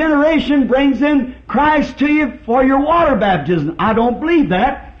 regeneration brings in Christ to you for your water baptism. I don't believe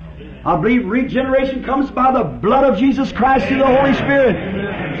that. I believe regeneration comes by the blood of Jesus Christ through the Holy Spirit.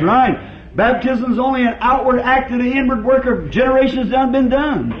 That's right. Baptism is only an outward act of the inward work of generations that have been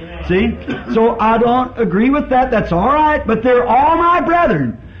done. See? So I don't agree with that. That's all right. But they're all my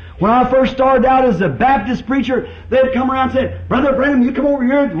brethren. When I first started out as a Baptist preacher, they'd come around and say, Brother Branham, you come over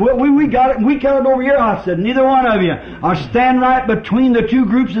here. We got it, and we got it over here. I said, neither one of you. I stand right between the two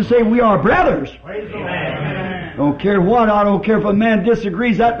groups and say, we are brothers. I don't care what. I don't care if a man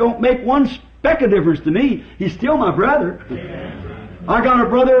disagrees. That don't make one speck of difference to me. He's still my brother. I got a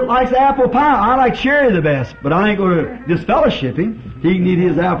brother that likes apple pie. I like cherry the best, but I ain't going to disfellowship him. He can eat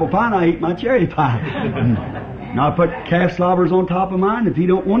his apple pie and I eat my cherry pie. And I put calf slobbers on top of mine. If he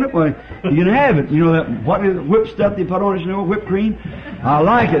don't want it, well, you can have it. You know that what is whipped stuff they put on it, you know, whipped cream? I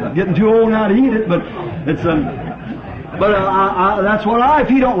like it. Getting too old now to eat it, but it's that's what if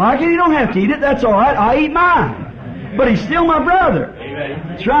he don't like it, he don't have to eat it. That's all right. I eat mine. But he's still my brother.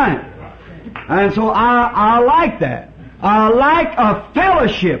 That's right. And so I like that. I like a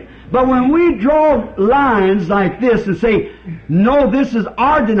fellowship. But when we draw lines like this and say, no, this is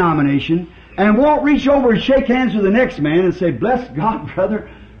our denomination, and won't reach over and shake hands with the next man and say, bless God, brother,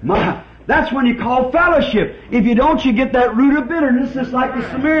 that's when you call fellowship. If you don't, you get that root of bitterness, just like the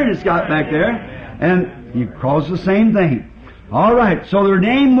Smyrnaeans got back there, and you cause the same thing. All right, so their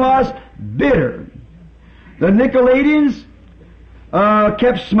name was bitter. The Nicolaitans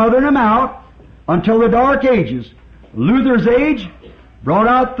kept smothering them out until the Dark Ages. Luther's age brought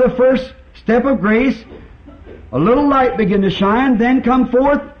out the first step of grace. A little light began to shine, then come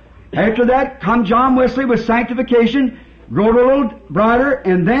forth. After that come John Wesley with sanctification, growed a little brighter,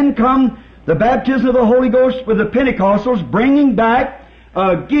 and then come the baptism of the Holy Ghost with the Pentecostals, bringing back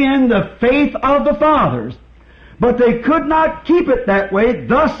again the faith of the fathers. But they could not keep it that way,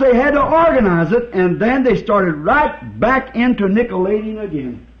 thus they had to organize it, and then they started right back into Nicolaitan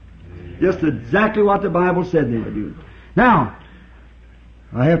again. Just exactly what the Bible said they would do. Now,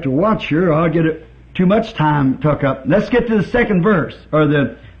 I have to watch here, I'll get too much time took up. Let's get to the second verse, or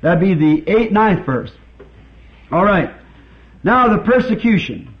that'd be the 9th verse. All right. Now the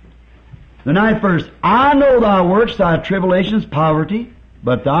persecution. The 9th verse. I know thy works, thy tribulations, poverty,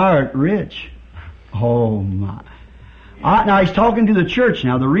 but thou art rich. Oh my. Now he's talking to the church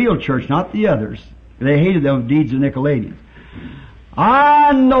now, the real church, not the others. They hated those deeds of Nicolaitans.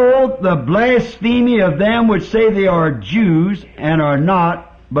 I know the blasphemy of them which say they are Jews and are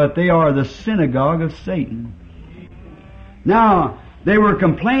not, but they are the synagogue of Satan. Now, they were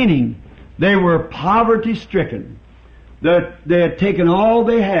complaining. They were poverty-stricken. They had taken all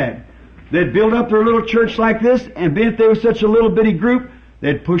they had. They'd built up their little church like this, and if they were such a little bitty group,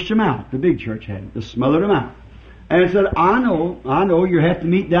 they'd pushed them out. The big church had. They smothered them out. And said, I know, you have to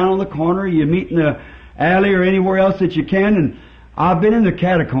meet down on the corner, you meet in the alley or anywhere else that you can, and I've been in the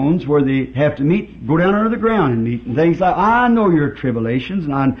catacombs where they have to meet, go down under the ground and meet, and things like, I know your tribulations,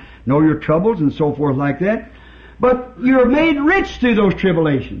 and I know your troubles, and so forth like that. But you're made rich through those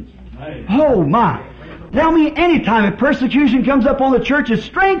tribulations. Amen. Oh my. Tell me any time a persecution comes up on the church, it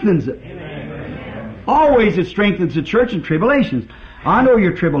strengthens it. Amen. Always it strengthens the church in tribulations. I know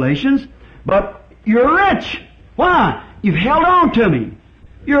your tribulations, but you're rich. Why? You've held on to me.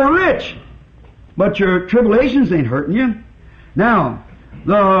 You're rich. But your tribulations ain't hurting you. Now,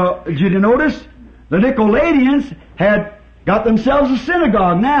 did you notice? The Nicolaitans had got themselves a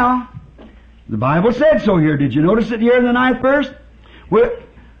synagogue now. The Bible said so here. Did you notice it here in the 9th verse?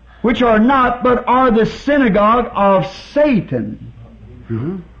 Which are not, but are the synagogue of Satan.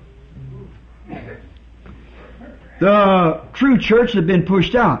 The true church had been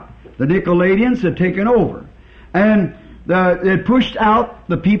pushed out. The Nicolaitans had taken over. And they had pushed out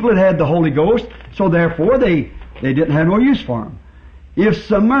the people that had the Holy Ghost, so therefore they didn't have no use for them. If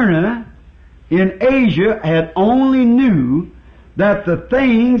Smyrna in Asia had only knew that the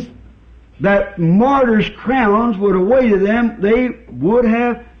things that martyrs' crowns would await them, they would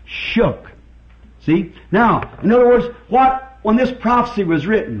have shook. See? Now, in other words, when this prophecy was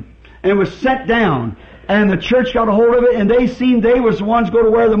written and was sent down, and the church got a hold of it, and they seen they was the ones going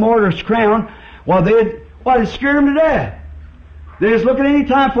to wear the martyr's crown, it scared them to death. They just looking any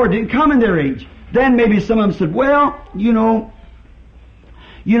time for it. Didn't come in their age. Then maybe some of them said, well, you know,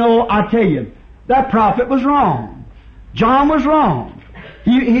 I tell you, that prophet was wrong. John was wrong.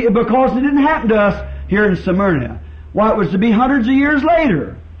 Because it didn't happen to us here in Smyrna. Why, it was to be hundreds of years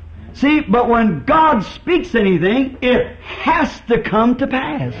later. See, but when God speaks anything, it has to come to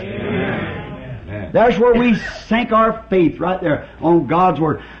pass. Amen. That's where we sink our faith, right there, on God's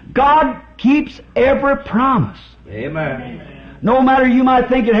Word. God keeps every promise. Amen. No matter, you might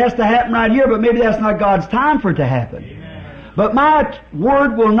think it has to happen right here, but maybe that's not God's time for it to happen. Amen. But my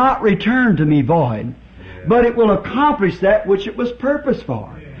Word will not return to me void, but it will accomplish that which it was purposed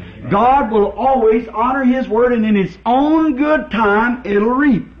for. God will always honor His Word, and in His own good time, it'll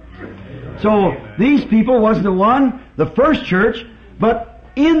reap. So, these people wasn't the first church, but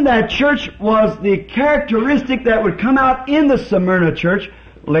in that church was the characteristic that would come out in the Smyrna church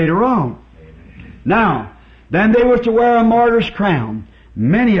later on. Now, then they was to wear a martyr's crown.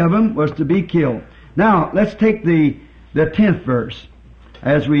 Many of them was to be killed. Now, let's take the 10th verse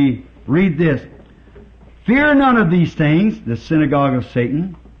as we read this. Fear none of these things, the synagogue of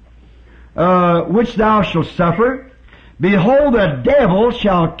Satan, which thou shalt suffer. Behold, the devil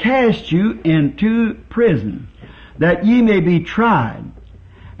shall cast you into prison, that ye may be tried,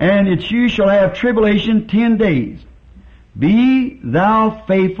 and that you shall have tribulation 10 days. Be thou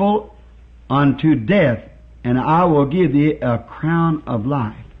faithful unto death, and I will give thee a crown of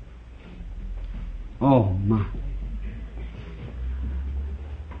life. Oh my.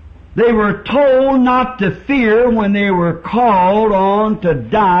 They were told not to fear when they were called on to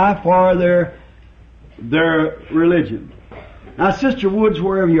die for their religion. Now, Sister Woods,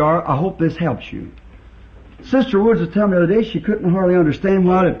 wherever you are, I hope this helps you. Sister Woods was telling me the other day she couldn't hardly understand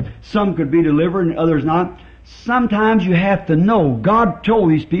why some could be delivered and others not. Sometimes you have to know. God told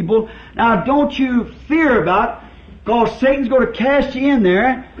these people, now don't you fear about, because Satan's going to cast you in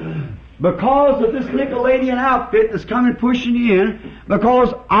there because of this Nicolaitanian outfit that's coming pushing you in,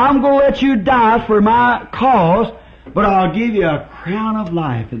 because I'm going to let you die for my cause, but I'll give you a crown of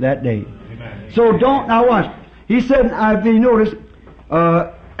life at that day. Amen. So don't, now watch. He said, if you notice,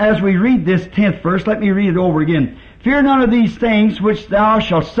 as we read this 10th verse, let me read it over again. Fear none of these things which thou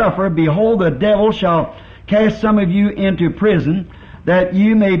shalt suffer. Behold, the devil shall cast some of you into prison, that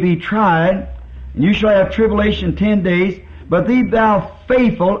you may be tried, and you shall have tribulation 10 days. But be thou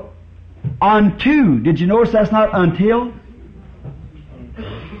faithful unto. Did you notice that's not until?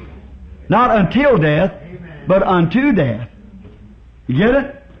 Not until death, but unto death. You get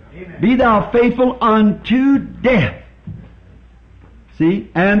it? Amen. Be thou faithful unto death. See?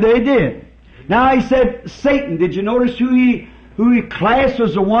 And they did. Now he said Satan. Did you notice who he classed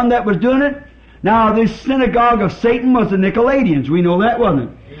was the one that was doing it? Now this synagogue of Satan was the Nicolaitans. We know that,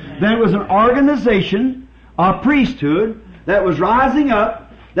 wasn't it? Amen. Then it was an organization, a priesthood, that was rising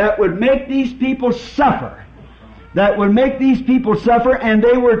up, that would make these people suffer. That would make these people suffer, and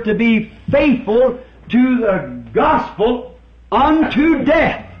they were to be faithful to the gospel unto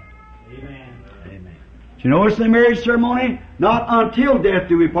death. Amen. Amen. Do you notice the marriage ceremony? Not until death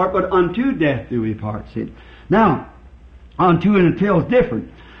do we part, but unto death do we part. See? Now, unto and until is different.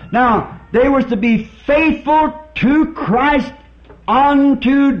 Now, they were to be faithful to Christ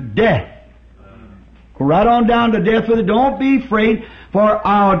unto death. Go right on down to death with it. Don't be afraid, for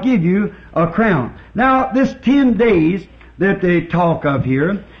I'll give you a crown. Now, this 10 days that they talk of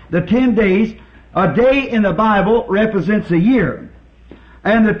here, the 10 days, a day in the Bible represents a year.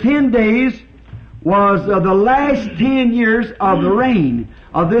 And the 10 days was the last 10 years of the reign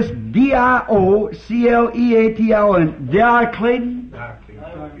of this Diocletion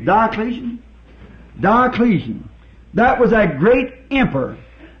and Diocletian. That was a great emperor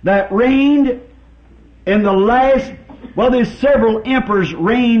that reigned in the last, well, there's several emperors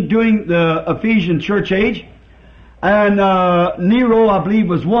reigned during the Ephesian church age. And Nero, I believe,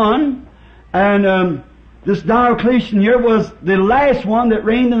 was one. And this Diocletian here was the last one that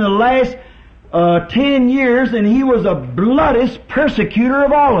reigned in the last 10 years, and he was the bloodiest persecutor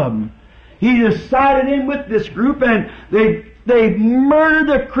of all of them. He decided in with this group, and they murdered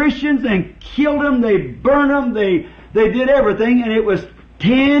the Christians and killed them, they burned them, they did everything, and it was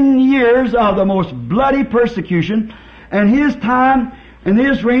 10 years of the most bloody persecution. And his time and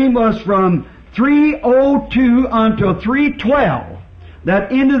his reign was from 302 until 312.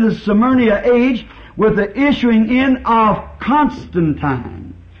 That ended the Smyrnaean age with the issuing in of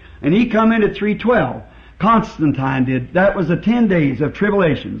Constantine. And he come in at 312. Constantine did. That was the 10 days of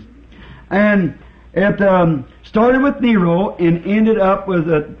tribulations. And it started with Nero and ended up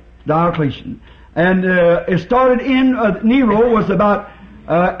with Diocletian. And it started in, Nero was about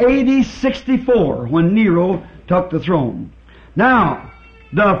AD 64 when Nero took the throne. Now,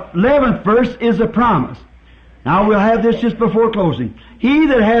 the 11th verse is a promise. Now we'll have this just before closing. He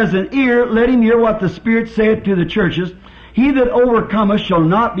that has an ear, let him hear what the Spirit saith to the churches. He that overcometh shall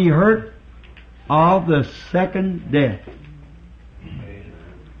not be hurt of the second death.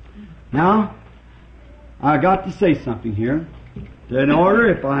 Now, I got to say something here. In order,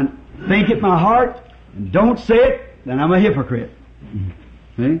 if I think it in my heart and don't say it, then I'm a hypocrite.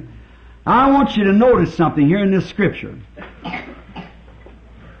 See? I want you to notice something here in this scripture.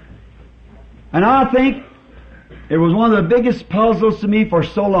 And I think it was one of the biggest puzzles to me for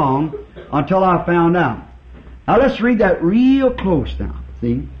so long until I found out. Now let's read that real close now.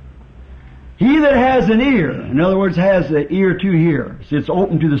 See? He that has an ear, in other words, has an ear to hear. So it's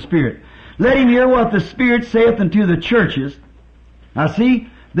open to the Spirit. Let him hear what the Spirit saith unto the churches. Now see,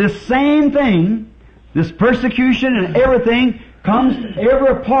 this same thing, this persecution and everything, comes,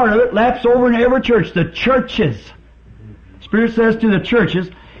 every part of it laps over in every church. The churches. Spirit says to the churches,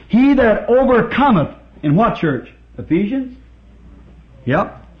 he that overcometh, in what church? Ephesians?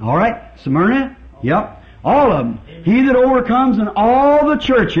 Yep. All right. Smyrna? Yep. All of them. He that overcomes in all the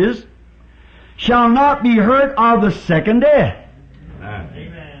churches shall not be hurt of the second death.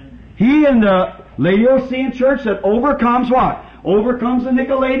 Amen. He in the Laodicean church that overcomes what? Overcomes the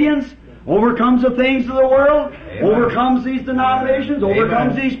Nicolaitans, overcomes the things of the world, overcomes these denominations,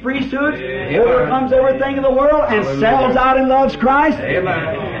 overcomes these priesthoods, overcomes everything in the world, and sells out and loves Christ.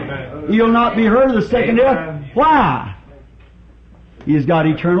 Amen. He'll not be hurt of the second death. Why? He's got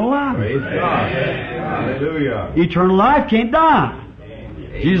eternal life. Praise God. Hallelujah. Eternal life can't die.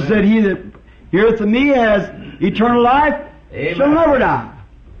 Jesus said, He that heareth of me has eternal life shall never die.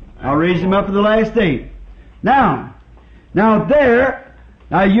 I'll raise him up at the last day. Now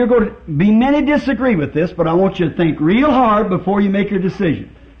you're going to be many disagree with this, but I want you to think real hard before you make your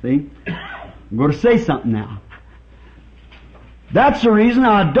decision. See? I'm going to say something now. That's the reason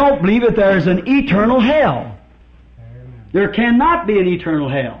I don't believe that there is an eternal hell. There cannot be an eternal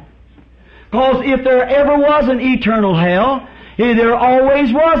hell. Because if there ever was an eternal hell, there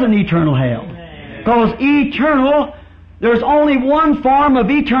always was an eternal hell. Because eternal, there's only one form of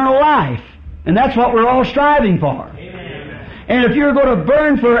eternal life. And that's what we're all striving for. And if you're going to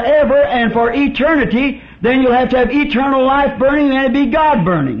burn forever and for eternity, then you'll have to have eternal life burning and it'll be God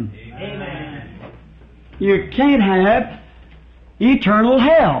burning. You can't have eternal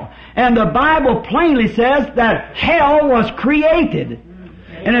hell. And the Bible plainly says that hell was created.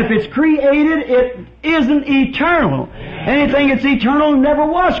 And if it's created, it isn't eternal. Anything that's eternal never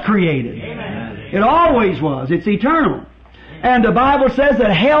was created. It always was. It's eternal. And the Bible says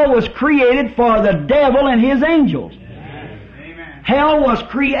that hell was created for the devil and his angels. Hell was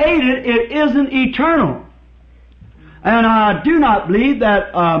created, it isn't eternal. And I do not believe that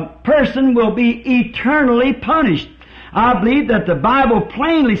a person will be eternally punished. I believe that the Bible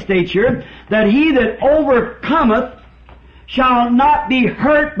plainly states here that he that overcometh shall not be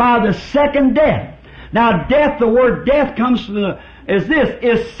hurt by the second death. Now death, the word death comes from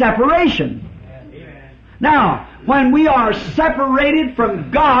is separation. Now, when we are separated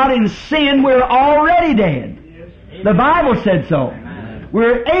from God in sin, we're already dead. The Bible said so.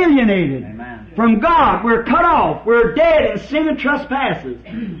 We're alienated from God. We're cut off. We're dead in sin and trespasses.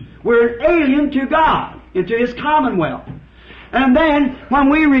 We're alien to God, into His commonwealth. And then, when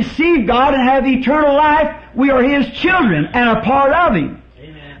we receive God and have eternal life, we are His children and a part of Him.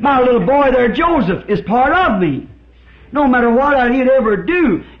 My little boy there, Joseph, is part of me. No matter what he'd ever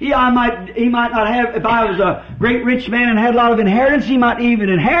do, he might not have, if I was a great rich man and had a lot of inheritance, he might even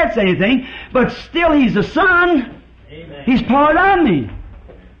inherit anything, but still he's a son. Amen. He's part of me.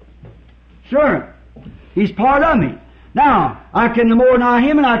 Sure. He's part of me. Now, I can the more deny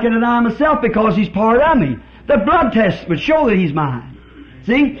him and I can deny myself because he's part of me. The blood test would show that he's mine.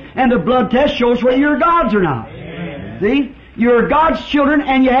 See? And the blood test shows whether you're God's or not. Amen. See? You're God's children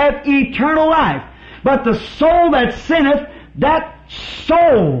and you have eternal life. But the soul that sinneth, that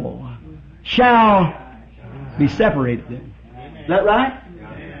soul shall be separated then. Is that right?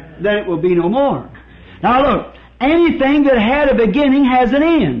 Then it will be no more. Now look, anything that had a beginning has an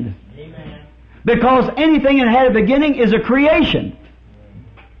end. Because anything that had a beginning is a creation.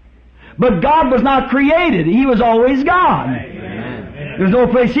 But God was not created. He was always God. There's no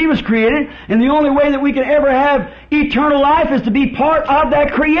place He was created, and the only way that we can ever have eternal life is to be part of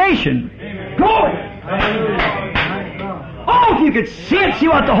that creation. Glory! Oh, if you could see it, see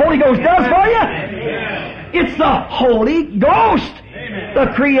what the Holy Ghost does for you. It's the Holy Ghost,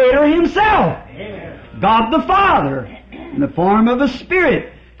 the Creator Himself. God the Father, in the form of a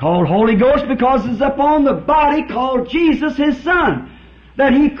Spirit, called Holy Ghost because it's upon the body called Jesus, His Son.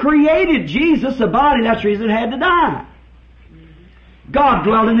 That He created Jesus, the body, that's the reason it had to die. God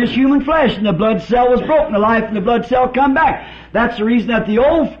dwelt in this human flesh, and the blood cell was broken, the life in the blood cell come back. That's the reason that the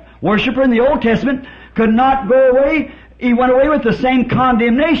old worshiper in the Old Testament could not go away. He went away with the same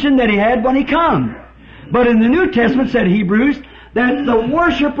condemnation that he had when he come. But in the New Testament, said Hebrews, that the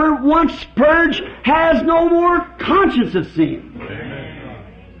worshiper once purged has no more conscience of sin.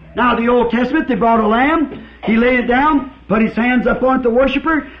 Now the Old Testament, they brought a lamb, he laid it down, put his hands up on it, the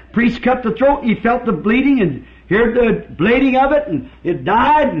worshiper, priest cut the throat, he felt the bleeding and heard the bleeding of it, and it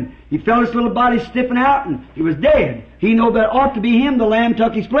died, and he felt his little body stiffen out, and he was dead. He knew that ought to be him, the lamb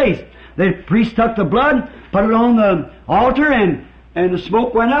took his place. The priest took the blood, put it on the altar, and the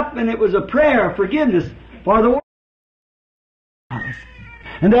smoke went up, and it was a prayer of forgiveness for the world.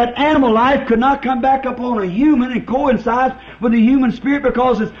 And that animal life could not come back upon a human and coincide with the human spirit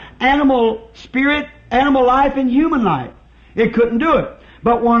because it's animal spirit, animal life, and human life. It couldn't do it.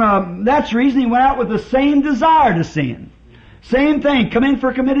 But that's the reason he went out with the same desire to sin. Same thing. Come in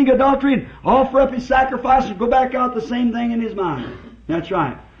for committing adultery and offer up his sacrifice and go back out the same thing in his mind. That's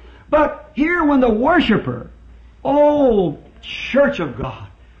right. But here when the worshiper, oh, church of God,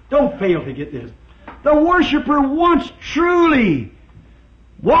 don't fail to get this. The worshiper once truly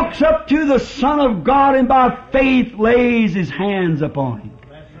walks up to the Son of God and by faith lays his hands upon him.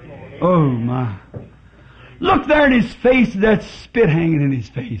 Oh my. Look there in his face, that spit hanging in his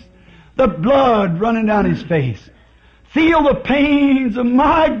face. The blood running down his face. Feel the pains of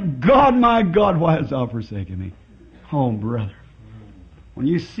my God, why hast thou forsaken me? Oh, brother. When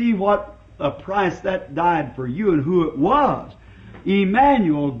you see what a price that died for you and who it was,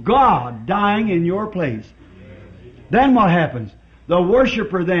 Emmanuel, God dying in your place. Then what happens? The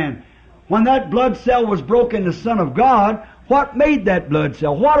worshiper then, when that blood cell was broken, the Son of God, what made that blood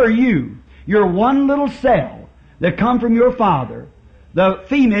cell? What are you? You're one little cell that come from your father. The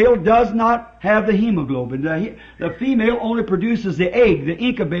female does not have the hemoglobin. The female only produces the egg, the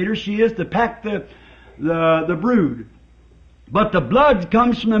incubator. She is to pack the brood. But the blood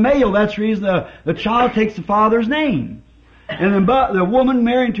comes from the male. That's the reason the child takes the father's name. And the woman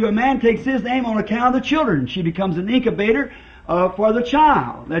married to a man takes his name on account of the children. She becomes an incubator for the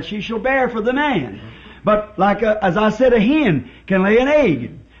child that she shall bear for the man. But as I said, a hen can lay an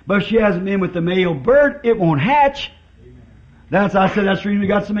egg. But if she hasn't been with the male bird, it won't hatch. That's the reason we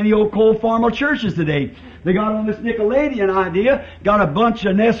got so many old cold formal churches today. They got on this Nicolaitan idea, got a bunch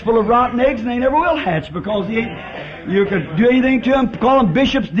of nests full of rotten eggs, and they never will hatch because you could do anything to them, call them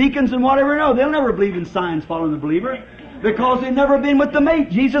bishops, deacons, and whatever. No, they'll never believe in signs following the believer because they've never been with the mate,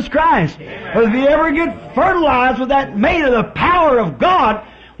 Jesus Christ. But if you ever get fertilized with that mate of the power of God,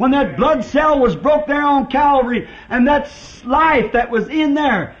 when that blood cell was broke there on Calvary, and that life that was in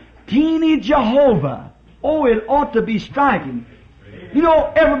there, teeny Jehovah, oh, it ought to be striking. You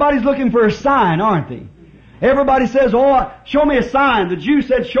know, everybody's looking for a sign, aren't they? Everybody says, oh, show me a sign. The Jew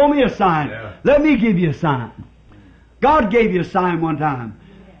said, show me a sign. Yeah. Let me give you a sign. God gave you a sign one time.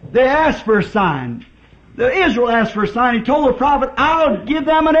 They asked for a sign. Israel asked for a sign. He told the prophet, I'll give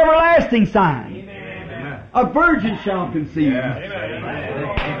them an everlasting sign. Amen. A virgin shall conceive. Yeah.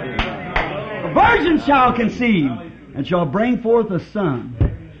 A virgin shall conceive and shall bring forth a son.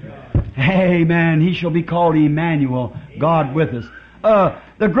 Amen. He shall be called Emmanuel, God with us.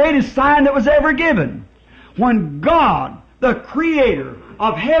 The greatest sign that was ever given. When God, the creator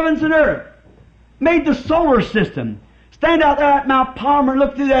of heavens and earth, made the solar system. Stand out there at Mount Palmer and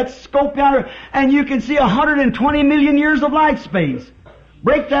look through that scope yonder, and you can see 120 million years of light space.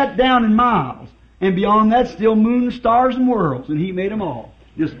 Break that down in miles. And beyond that, still moons, stars, and worlds. And He made them all.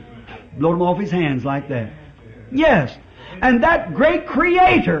 Just blow them off His hands like that. Yes. And that great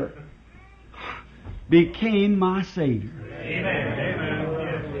creator became my Savior. Amen.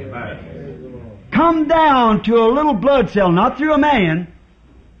 Come down to a little blood cell, not through a man,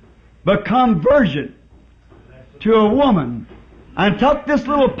 but come virgin to a woman, and took this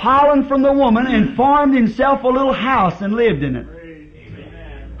little pollen from the woman and formed himself a little house and lived in it.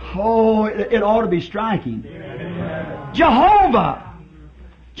 Oh, it ought to be striking. Jehovah!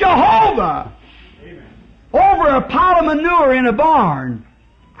 Over a pile of manure in a barn,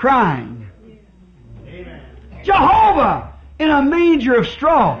 crying. Jehovah! In a manger of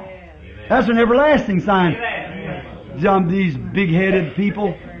straw. That's an everlasting sign. These big-headed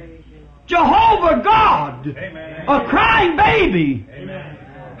people. Jehovah God! A crying baby!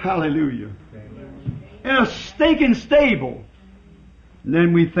 Hallelujah. In a stinking stable. And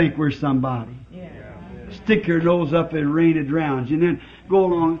then we think we're somebody. Stick your nose up and rain it drowns you, and then go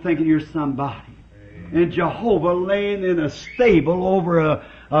along thinking you're somebody. And Jehovah laying in a stable over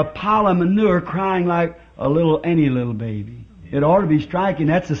a pile of manure crying like any little baby. It ought to be striking.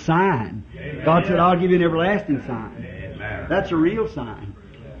 That's a sign. God said, I'll give you an everlasting sign. That's a real sign.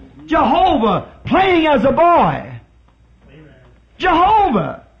 Jehovah playing as a boy.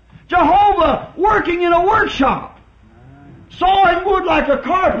 Jehovah working in a workshop. Sawing wood like a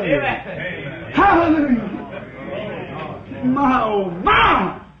carpenter. Hallelujah. My, oh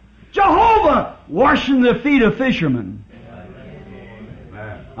my. Jehovah washing the feet of fishermen.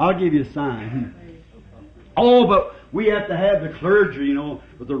 I'll give you a sign. Oh, but we have to have the clergy,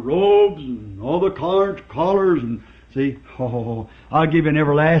 with the robes and all the collars and see. Oh, I'll give you an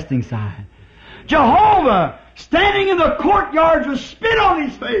everlasting sign. Jehovah standing in the courtyards with spit on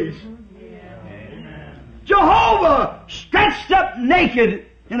His face. Jehovah stretched up naked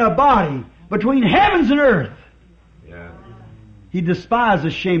in a body between heavens and earth. He despised the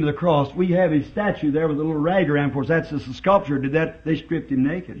shame of the cross. We have His statue there with a little rag around for us. That's just a sculpture. They stripped Him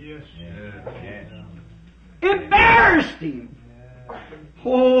naked. Yes. Embarrassed Him.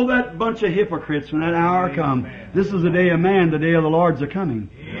 Oh, that bunch of hypocrites when that hour come. This is the day of man, the day of the Lord's a coming.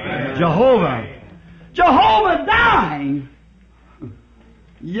 Jehovah dying.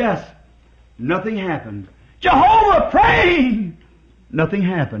 Yes. Nothing happened. Jehovah praying! Nothing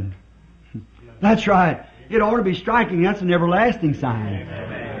happened. That's right. It ought to be striking. That's an everlasting sign.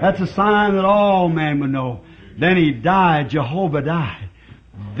 That's a sign that all man would know. Then he died. Jehovah died.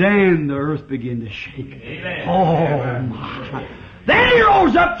 Then the earth began to shake. Oh my. Then he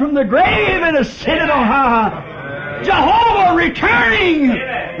rose up from the grave and ascended on high. Jehovah returning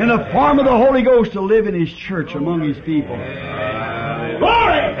in the form of the Holy Ghost to live in His church among His people.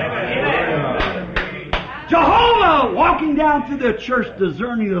 Glory! Jehovah walking down through the church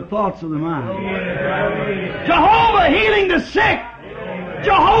discerning the thoughts of the mind. Jehovah healing the sick.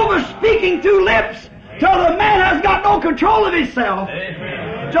 Jehovah speaking through lips till the man has got no control of himself.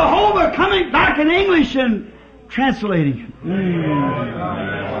 Jehovah coming back in English and translating. You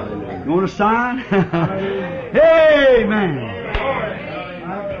want a sign? Amen.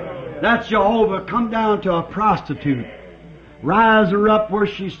 That's Jehovah come down to a prostitute. Rise her up where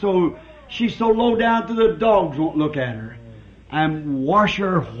she's so low down that the dogs won't look at her. And wash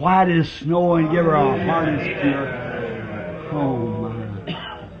her white as snow and give her a heart as pure. Oh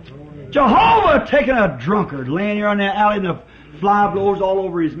my. Jehovah taking a drunkard, laying here on the alley and the fly blows all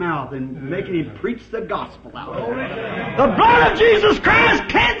over his mouth and making him preach the gospel out. The blood of Jesus Christ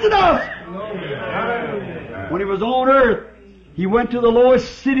cleansing us. When he was on earth, he went to the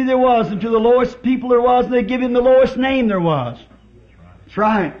lowest city there was and to the lowest people there was, and they give him the lowest name there was. That's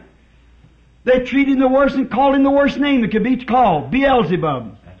right. They treated him the worst and called him the worst name that could be called.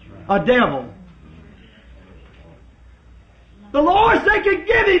 Beelzebub. A devil. The lowest they could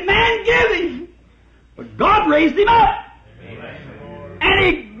give him, man give him. But God raised him up. And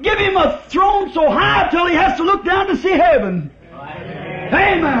He give him a throne so high till he has to look down to see heaven.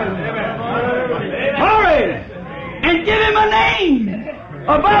 Amen. Glory. And give him a name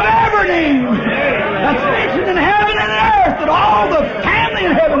above every name that's mentioned in heaven and earth, that all the family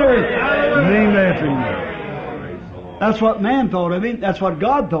in heaven and earth named after him. That's what man thought of him. That's what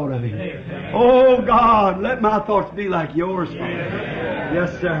God thought of him. Oh God, let my thoughts be like yours, Father.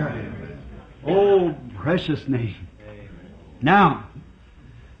 Yes, sir. Oh, precious name. Now,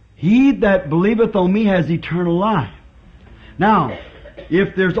 he that believeth on me has eternal life. Now,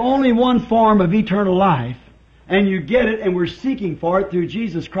 if there's only one form of eternal life, and you get it, and we're seeking for it through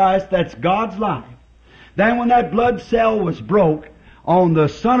Jesus Christ, that's God's life. Then when that blood cell was broke on the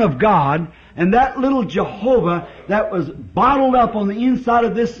Son of God, and that little Jehovah that was bottled up on the inside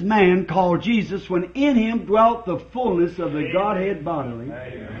of this man called Jesus, when in him dwelt the fullness of the Godhead bodily.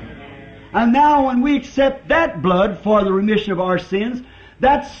 And now when we accept that blood for the remission of our sins,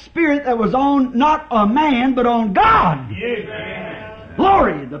 that Spirit that was on not a man, but on God.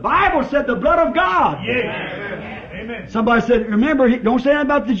 Glory! The Bible said the blood of God. Amen. Somebody said, remember, don't say that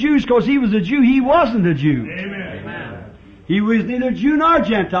about the Jews because he was a Jew. He wasn't a Jew. Amen. He was neither Jew nor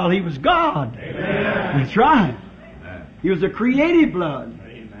Gentile. He was God. Amen. That's right. He was a creative blood.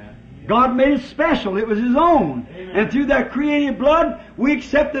 God made it special. It was His own. And through that creative blood, we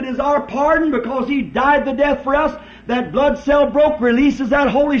accept it as our pardon because He died the death for us. That blood cell broke, releases that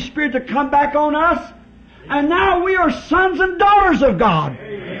Holy Spirit to come back on us. And now we are sons and daughters of God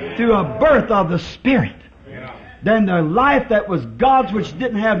through a birth of the Spirit. Then the life that was God's, which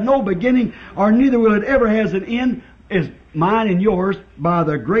didn't have no beginning, or neither will it ever has an end, is mine and yours by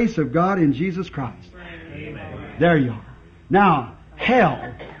the grace of God in Jesus Christ. Amen. There you are. Now,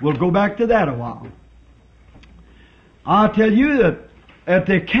 hell, we'll go back to that a while. I'll tell you that if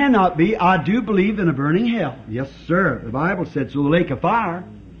there cannot be, I do believe in a burning hell. Yes, sir. The Bible said so, the lake of fire.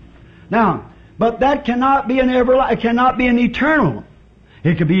 Now, but that cannot be it cannot be an eternal.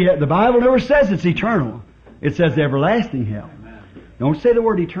 It could be, the Bible never says it's eternal. It says everlasting hell. Don't say the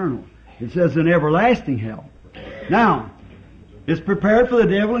word eternal. It says an everlasting hell. Now, it's prepared for the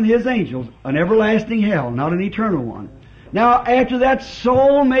devil and his angels, an everlasting hell, not an eternal one. Now, after that,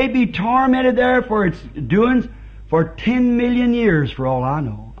 soul may be tormented there for its doings for 10 million years, for all I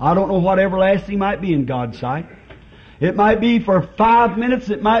know. I don't know what everlasting might be in God's sight. It might be for 5 minutes,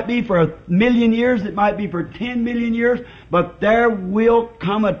 it might be for 1,000,000 years, it might be for 10 million years, but there will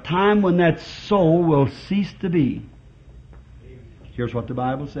come a time when that soul will cease to be. Here's what the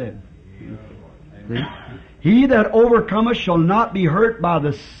Bible said. See? He that overcometh shall not be hurt by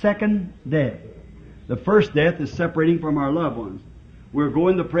the second death. The first death is separating from our loved ones. We're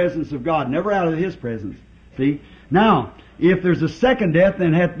going to the presence of God, never out of His presence. See? Now, if there's a second death,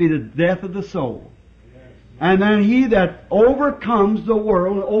 then it has to be the death of the soul. And then he that overcomes the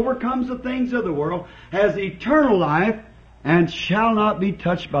world, overcomes the things of the world, has eternal life and shall not be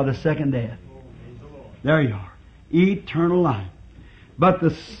touched by the second death. There you are. Eternal life. But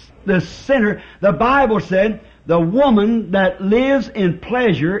the sinner, the Bible said, The woman that lives in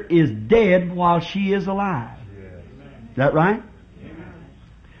pleasure is dead while she is alive. Is that right?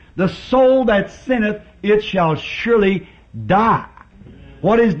 The soul that sinneth, it shall surely die.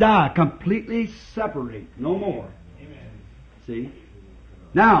 What is die? Completely separate. No more. See?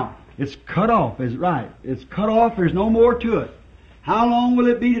 Now, it's cut off, is right. It's cut off, there's no more to it. How long will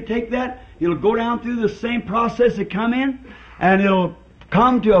it be to take that? It'll go down through the same process it come in, and it'll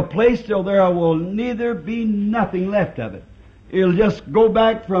come to a place till there will neither be nothing left of it. It'll just go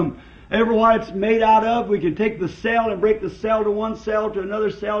back from ever what it's made out of. We can take the cell and break the cell to one cell to another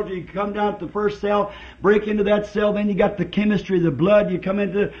cell till you come down to the first cell, break into that cell, then you got the chemistry of the blood, you come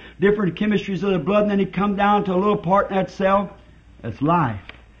into different chemistries of the blood, and then you come down to a little part in that cell. That's life.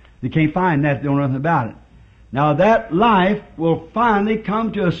 You can't find that, they don't know nothing about it. Now that life will finally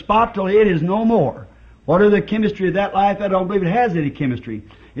come to a spot till it is no more. What are the chemistry of that life? I don't believe it has any chemistry.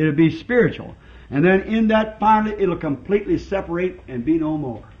 It'll be spiritual. And then in that finally it'll completely separate and be no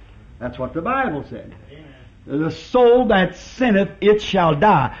more. That's what the Bible said. Amen. The soul that sinneth, it shall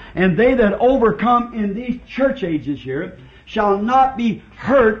die. And they that overcome in these church ages here shall not be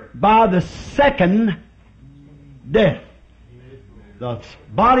hurt by the second death. The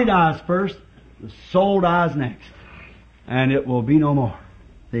body dies first, the soul dies next. And it will be no more.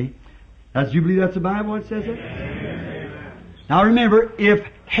 See? Do you believe that's the Bible that says it? Now remember, if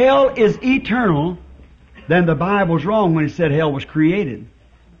hell is eternal, then the Bible's wrong when it said hell was created.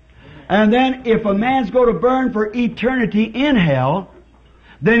 And then if a man's going to burn for eternity in hell,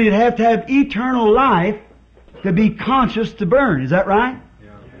 then he'd have to have eternal life to be conscious to burn. Is that right?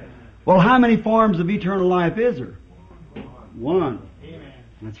 Well, how many forms of eternal life is there? One.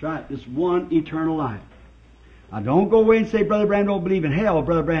 That's right. It's one eternal life. Now don't go away and say, Brother Branham don't believe in hell.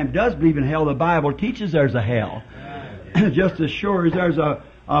 Brother Branham does believe in hell. The Bible teaches there's a hell. Just as sure as there's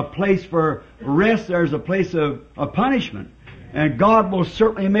a place for rest, there's a place of punishment. And God will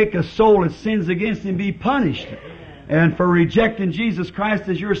certainly make a soul that sins against Him be punished. And for rejecting Jesus Christ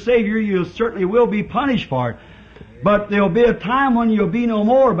as your Savior, you certainly will be punished for it. But there'll be a time when you'll be no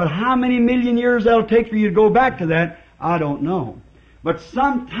more. But how many million years that'll take for you to go back to that, I don't know. But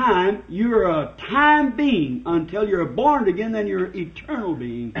sometime you're a time being until you're born again, then you're an eternal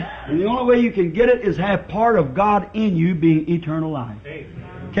being. And the only way you can get it is have part of God in you being eternal life.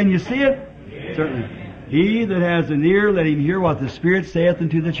 Can you see it? Certainly. He that has an ear, let him hear what the Spirit saith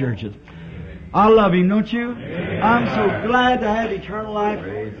unto the churches. I love Him, don't you? I'm so glad to have eternal life.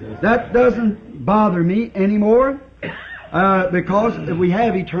 That doesn't bother me anymore because we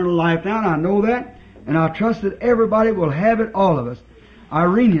have eternal life now, and I know that, and I trust that everybody will have it, all of us.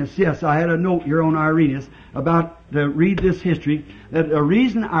 Irenaeus, yes, I had a note here on Irenaeus about to read this history, that the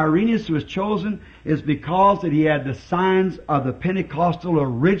reason Irenaeus was chosen is because that he had the signs of the Pentecostal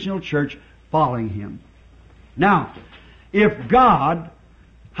original church following him. Now, if God,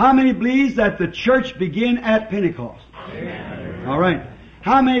 how many believes that the church began at Pentecost? Amen. All right.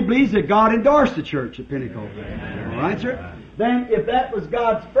 How many believes that God endorsed the church at Pentecost? Amen. All right, sir? Then if that was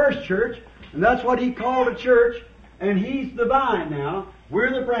God's first church, and that's what He called a church, and He's the vine now,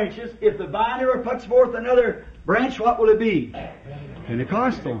 we're the branches. If the vine ever puts forth another branch, what will it be?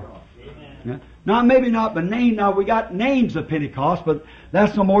 Pentecostal. Yeah. Now, maybe not the name. Now, we got names of Pentecost, but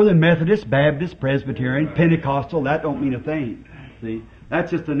that's no more than Methodist, Baptist, Presbyterian, Pentecostal. That don't mean a thing. See?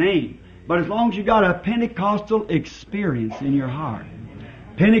 That's just a name. But as long as you got a Pentecostal experience in your heart,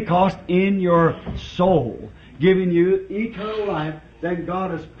 Pentecost in your soul, giving you eternal life, then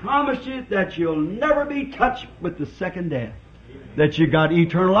God has promised you that you'll never be touched with the second death. That you got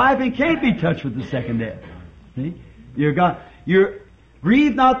eternal life and can't be touched with the second death. See?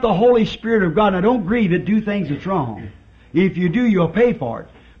 Grieve not the Holy Spirit of God. Now don't grieve it, do things that's wrong. If you do, you'll pay for it.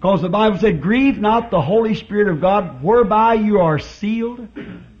 Because the Bible said, grieve not the Holy Spirit of God, whereby you are sealed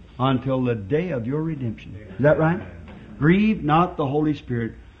until the day of your redemption. Is that right? Grieve not the Holy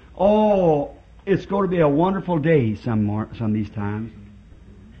Spirit. Oh, it's going to be a wonderful day some of these times.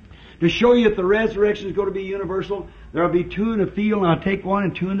 To show you that the resurrection is going to be universal, there will be two in the field and I'll take one,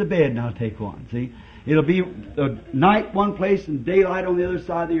 and two in the bed and I'll take one. See? It'll be night one place and daylight on the other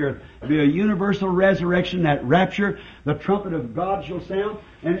side of the earth. It'll be a universal resurrection, that rapture. The trumpet of God shall sound.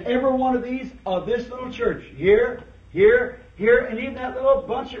 And every one of these, of this little church, here, and even that little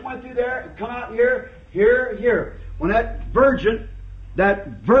bunch that went through there, and come out here. When that virgin,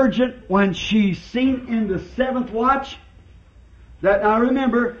 when she's seen in the seventh watch, now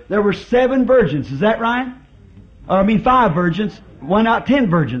remember, there were 7 virgins, is that right? 5 virgins, 10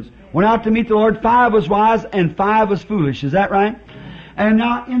 virgins. Went out to meet the Lord. 5 was wise and 5 was foolish. Is that right? And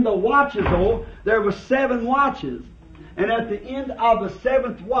now in the watches, there were 7 watches. And at the end of the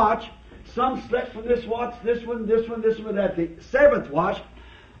 7th watch, some slept from this watch, this one. But at the seventh watch,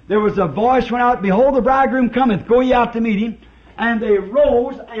 there was a voice went out, Behold, the bridegroom cometh, go ye out to meet him. And they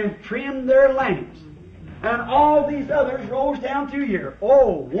rose and trimmed their lamps. And all these others rose down through here.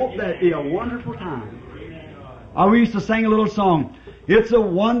 Oh, won't that be a wonderful time? We used to sing a little song. It's a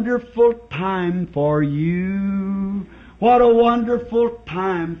wonderful time for you. What a wonderful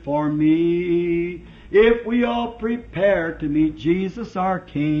time for me. If we all prepare to meet Jesus our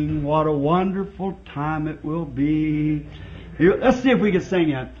King, what a wonderful time it will be. Let's see if we can sing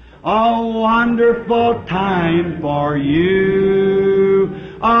it. A wonderful time for you,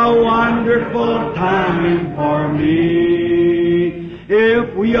 a wonderful time for me.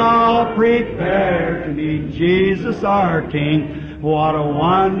 If we all prepare to meet Jesus our King, what a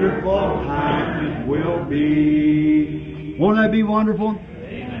wonderful time it will be. Won't that be wonderful?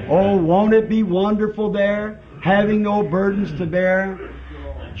 Oh, won't it be wonderful there, having no burdens to bear,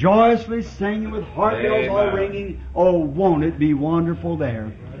 joyously singing with heart bells all ringing. Oh, won't it be wonderful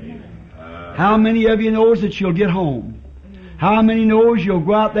there? How many of you knows that you'll get home? How many knows you'll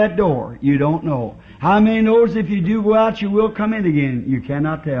go out that door? You don't know. How many knows if you do go out, you will come in again? You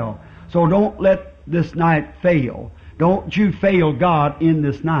cannot tell. So don't let this night fail. Don't you fail God in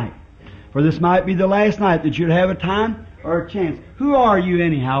this night. For this might be the last night that you'd have a time or a chance. Who are you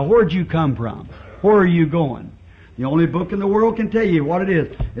anyhow? Where'd you come from? Where are you going? The only book in the world can tell you what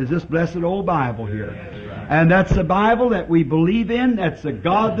it is this blessed old Bible here. And that's the Bible that we believe in. That's the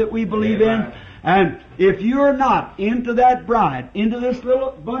God that we believe in. And if you're not into that bride, into this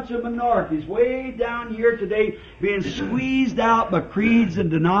little bunch of minorities way down here today, being squeezed out by creeds and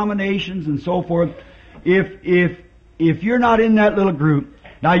denominations and so forth, if you're not in that little group,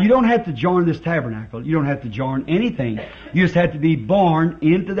 now you don't have to join this tabernacle. You don't have to join anything. You just have to be born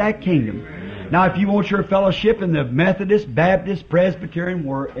into that kingdom. Now, if you want your fellowship in the Methodist, Baptist, Presbyterian,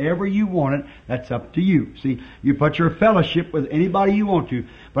 wherever you want it, that's up to you. See, you put your fellowship with anybody you want to.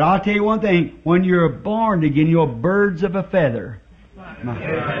 But I'll tell you one thing, when you're born again, you're birds of a feather. Amen.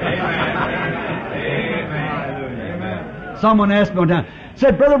 Someone asked me one time,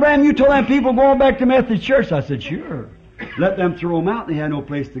 said, Brother Branham, you told them people going back to Methodist Church. I said, sure. Let them throw them out, and they had no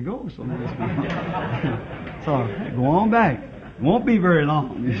place to go. So go on back. Won't be very long.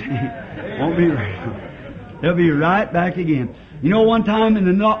 Won't be very long. They'll be right back again. You know, one time in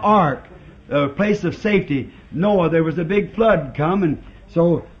the ark, a place of safety, Noah, there was a big flood come, and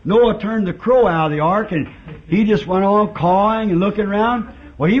so Noah turned the crow out of the ark, and he just went on cawing and looking around.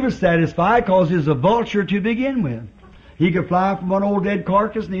 Well, he was satisfied because he was a vulture to begin with. He could fly from one old dead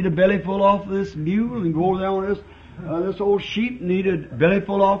carcass and eat a belly full off of this mule and go over there on this old sheep and eat a belly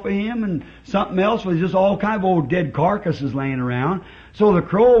full off of him, and something else was just all kind of old dead carcasses laying around. So the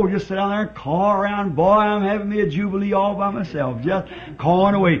crow would just sit down there and caw around. Boy, I'm having me a jubilee all by myself, just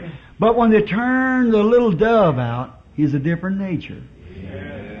cawing away. But when they turn the little dove out, he's a different nature.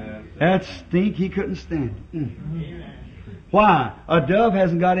 That stink, he couldn't stand it. Why? A dove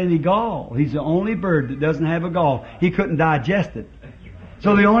hasn't got any gall. He's the only bird that doesn't have a gall. He couldn't digest it.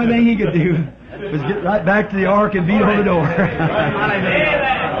 So the only thing he could do was get right back to the ark and beat on the door.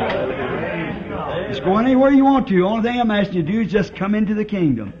 Just go anywhere you want to. The only thing I'm asking you to do is just come into the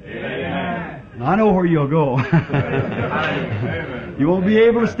kingdom. I know where you'll go. You won't be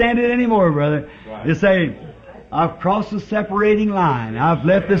able to stand it anymore, brother. You say, I've crossed the separating line. I've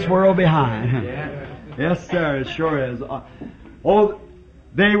left this world behind. Yes, sir, it sure is.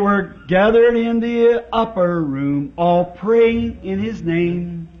 They were gathered in the upper room, all praying in His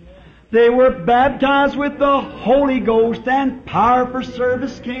name. They were baptized with the Holy Ghost, and power for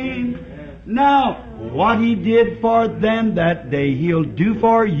service came. Now, what He did for them that day, He'll do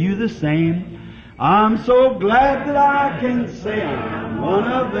for you the same. I'm so glad that I can say I'm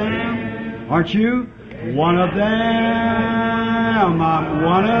one of them. Aren't you? One of them. I'm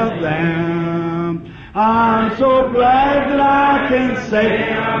one of them. I'm so glad that I can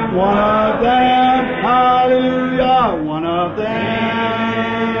say I'm one of them. Hallelujah. One of them.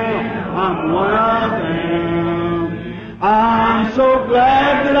 I'm one of them. I'm so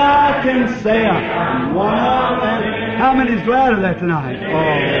glad that I can say I'm one of them. How many's glad of that tonight?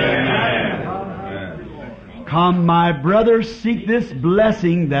 Oh, come, my brothers, seek this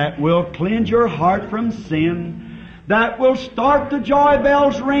blessing that will cleanse your heart from sin, that will start the joy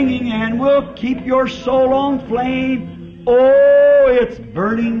bells ringing and will keep your soul on flame. Oh, it's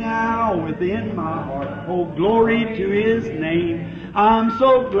burning now within my heart. Oh, glory to His name. I'm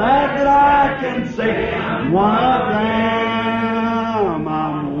so glad that I can say I'm one of them.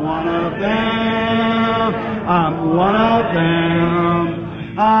 I'm one of them. I'm one of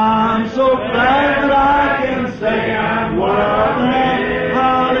them. I'm so glad that I can say I'm one of them.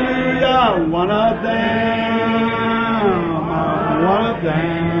 Hallelujah. one of them. I'm one of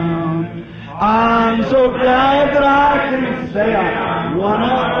them. I'm so glad that I can say I'm one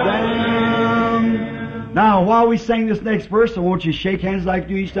of them. Now, while we sing this next verse, I want you to shake hands like you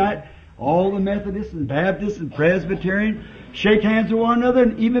do each night. All the Methodists and Baptists and Presbyterian, shake hands with one another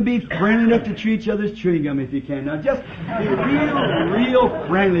and even be friendly enough to treat each other's chewing gum if you can. Now, just be real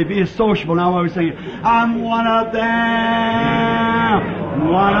friendly. Be sociable. Now, while we're singing, I'm one of them.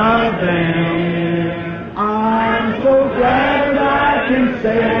 One of them. I'm so glad that I can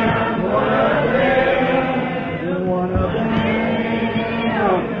say I'm one of them. One of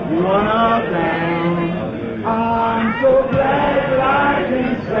them. One of them. I'm so glad that I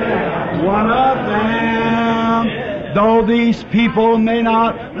can say I'm one of them. Though these people may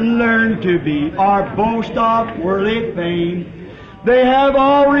not learn to be or boast of worldly fame, they have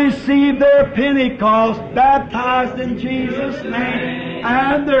all received their Pentecost, baptized in Jesus' name,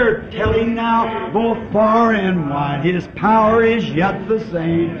 and they're telling now both far and wide His power is yet the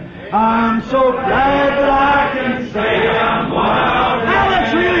same. I'm so glad that I can say I'm one of them. Now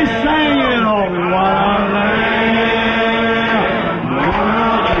let's really sing it all. One of them. One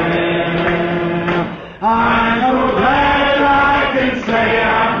of them. I'm so glad that I can say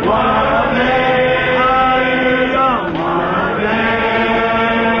I'm one of them.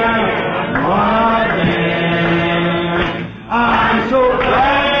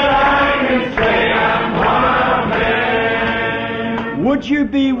 Would you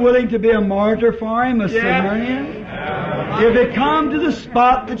be willing to be a martyr for Him, a Smyrnaean? If it come to the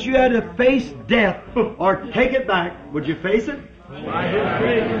spot that you had to face death or take it back, would you face it?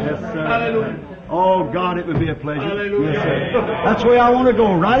 Yes, sir. Oh, God, it would be a pleasure. Yes, sir. That's the way I want to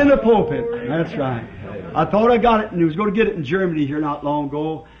go, right in the pulpit. That's right. I thought I got it, and he was going to get it in Germany here not long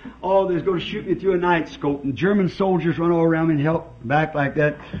ago. Oh, they was going to shoot me through a night scope, and German soldiers run all around me and help back like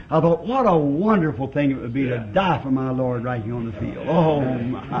that. I thought, what a wonderful thing it would be to die for my Lord right here on the field. Oh,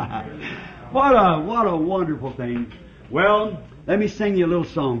 my. What a wonderful thing. Well, let me sing you a little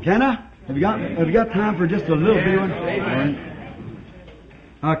song. Can I? Have you got time for just a little bit one?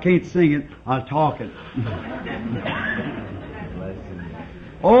 I can't sing it. I'll talk it.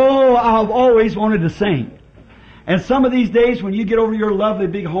 Oh, I've always wanted to sing. And some of these days when you get over your lovely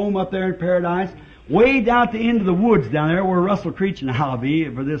big home up there in paradise, way down at the end of the woods down there where Russell Creech and I'll be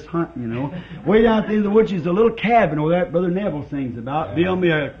for this hunt, you know, way down at the end of the woods is a little cabin over there that Brother Neville sings about. Build me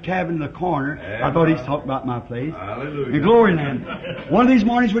a cabin in the corner. I thought he's talking about my place. Hallelujah. In Glory Land. One of these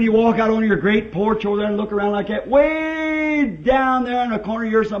mornings when you walk out on your great porch over there and look around like that, way down there in the corner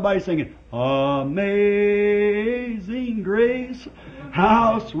you hear somebody singing, Amazing Grace,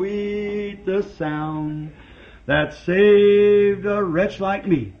 how sweet the sound that saved a wretch like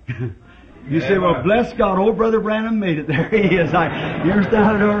me. You say, well, bless God, old Brother Branham made it. There he is. You're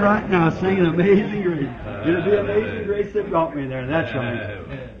standing there right now singing Amazing Grace. It'll be Amazing Grace that brought me there. That's right.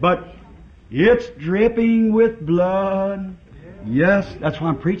 But it's dripping with blood. Yes, that's why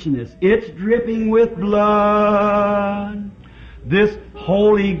I'm preaching this. It's dripping with blood. This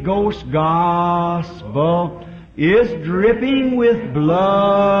Holy Ghost gospel is dripping with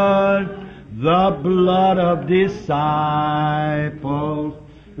blood. The blood of disciples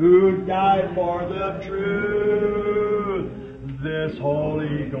who died for the truth. This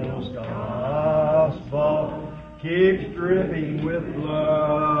Holy Ghost gospel keeps dripping with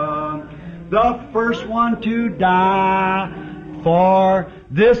blood. The first one to die for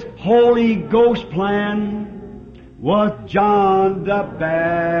this Holy Ghost plan was John the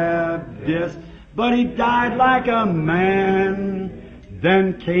Baptist, but he died like a man.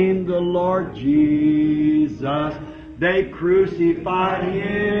 Then came the Lord Jesus. They crucified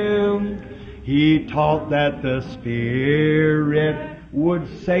Him. He taught that the Spirit would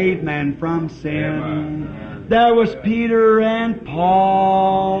save man from sin. There was Peter and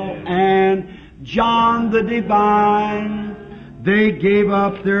Paul and John the Divine. They gave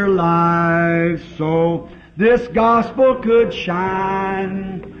up their lives so this gospel could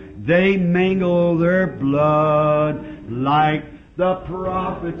shine. They mingled their blood like the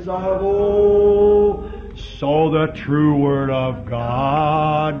prophets of old, so the true word of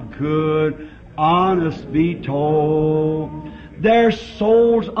God could honest be told. Their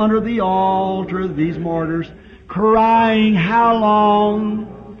souls under the altar, these martyrs, crying, how long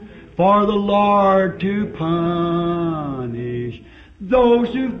for the Lord to punish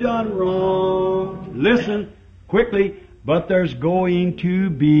those who've done wrong? Listen quickly. But there's going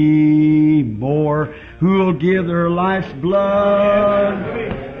to be more who'll give their life's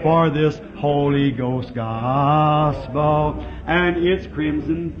blood for this Holy Ghost gospel and its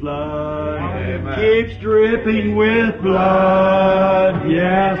crimson flood keeps dripping with blood.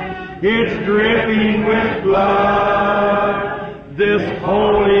 Yes, It's dripping with blood. This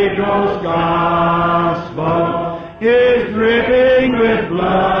Holy Ghost gospel is dripping with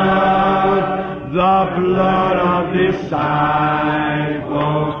blood. The blood of disciples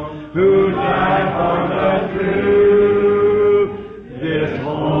who died for the truth. This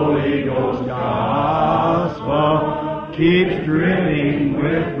Holy Ghost gospel keeps dripping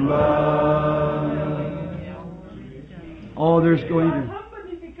with blood. Oh, there's going to...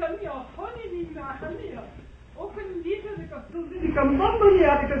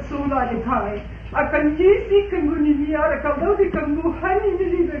 Akan jisi kembuni niar kalau di kembuhan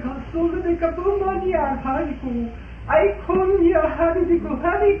ini di kasut di kebun niar hariku, ai kon niar hari di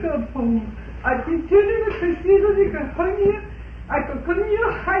hari kebun, ati tiri di kesiru di kahani, aku kon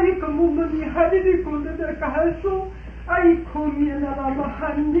niar hari kembun ni hari di kuda di kahasu, ai kon niar nama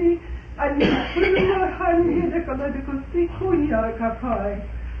handi, ani niar handi di kalau di kusiku niar kapai,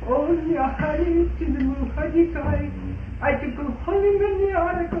 oh niar hari tiri mu hari kai, ai tu kahani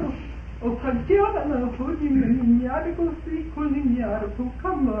niar aku. O kantiara na hodi meniara ko si kuniara ko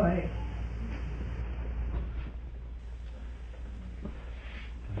kamai.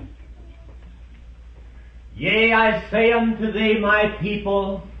 Yea, I say unto thee, my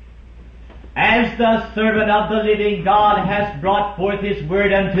people, as the servant of the living God has brought forth his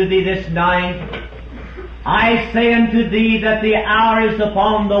word unto thee this night, I say unto thee that the hour is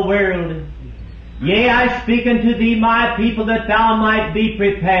upon the world. Yea, I speak unto thee, my people, that thou might be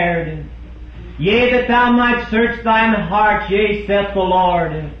prepared. Yea, that thou might search thine heart, yea, saith the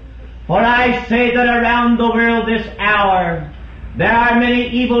Lord. For I say that around the world this hour, there are many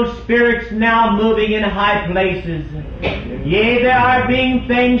evil spirits now moving in high places. Yea, there are being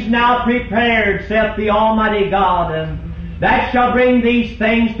things now prepared, saith the Almighty God, that shall bring these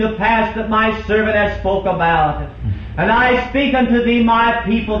things to pass that my servant has spoke about. And I speak unto thee, my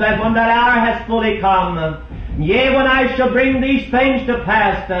people, that when that hour has fully come, yea, when I shall bring these things to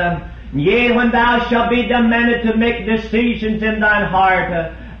pass, yea, when thou shalt be demanded to make decisions in thine heart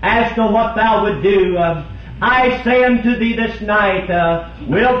as to what thou would do, I say unto thee this night,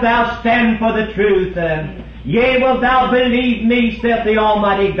 wilt thou stand for the truth? Yea, wilt thou believe me, saith the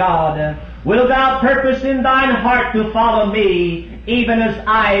Almighty God? Wilt thou purpose in thine heart to follow me, even as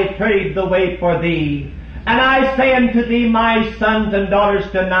I paved the way for thee? And I say unto thee, my sons and daughters,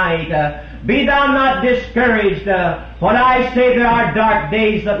 tonight, be thou not discouraged, for I say there are dark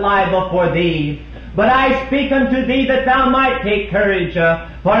days that lie before thee. But I speak unto thee that thou might take courage,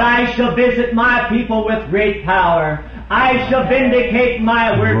 for I shall visit my people with great power. I shall vindicate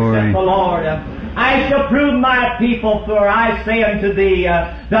my word, saith the Lord. I shall prove my people, for I say unto thee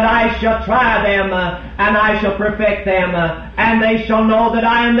that I shall try them, and I shall perfect them, and they shall know that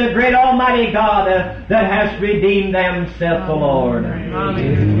I am the great Almighty God that has redeemed them, saith the Lord.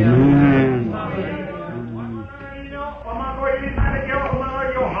 Amen.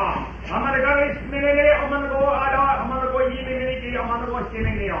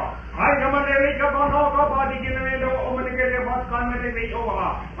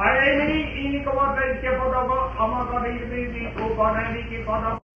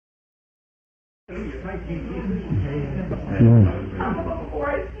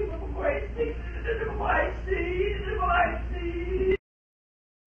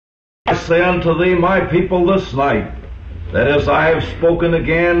 I say unto thee, my people, this night, that as I have spoken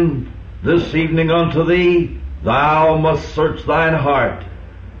again this evening unto thee, thou must search thine heart.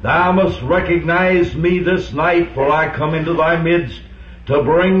 Thou must recognize me this night, for I come into thy midst to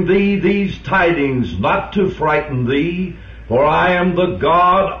bring thee these tidings, not to frighten thee, for I am the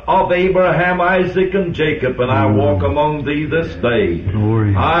God of Abraham, Isaac, and Jacob, and I walk among thee this day.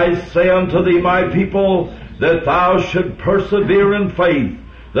 Glory. I say unto thee, my people, that thou should persevere in faith,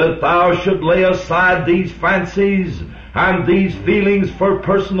 that thou should lay aside these fancies and these feelings for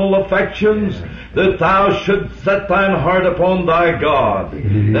personal affections, that thou should set thine heart upon thy God,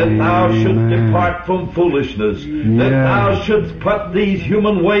 that thou should depart from foolishness, that thou shouldst put these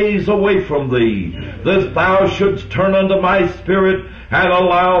human ways away from thee, that thou shouldst turn unto my Spirit and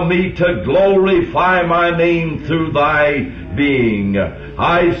allow me to glorify my name through thy being.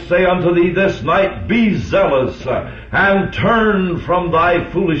 I say unto thee this night, be zealous and turn from thy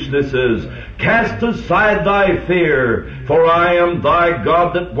foolishnesses. Cast aside thy fear, for I am thy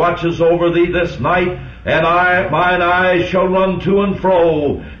God that watches over thee this night, and mine eyes shall run to and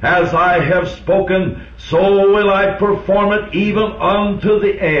fro. As I have spoken, so will I perform it even unto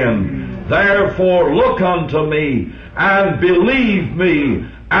the end. Therefore look unto me, and believe me,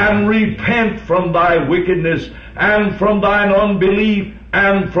 and repent from thy wickedness, and from thine unbelief,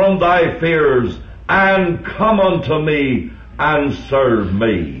 and from thy fears, and come unto me, and serve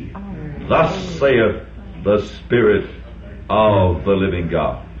me. Thus saith the Spirit of the living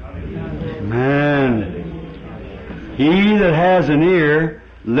God. Amen. He that has an ear,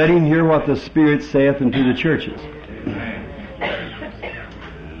 let him hear what the Spirit saith unto the churches.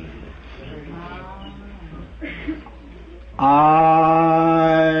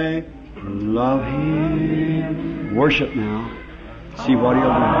 I love Him. Worship now. See what He'll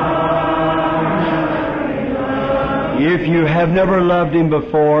do. If you have never loved Him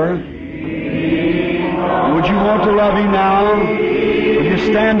before, would you want to love Him now? Would you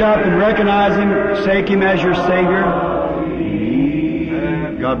stand up and recognize Him, take Him as your Savior?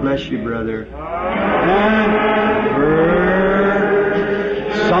 God bless you, brother. And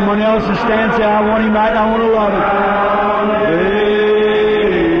someone else to stand and say, I want Him right now, I want to love Him.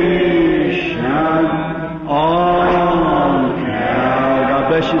 God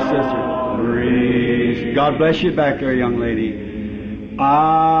bless you, sister. God bless you back there, young lady.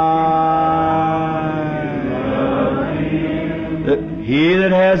 He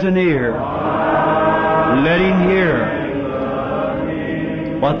that has an ear, let him hear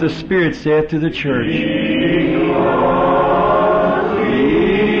what the Spirit saith to the church.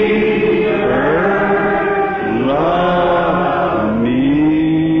 Love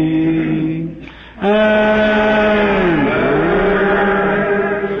me and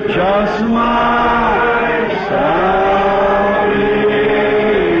just my salvation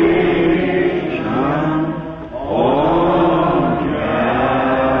on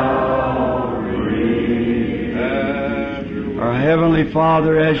Calvary. Our Heavenly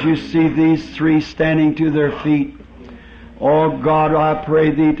Father, as you see these three standing to their feet, oh God, I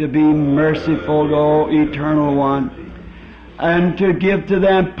pray Thee to be merciful, O Eternal One, and to give to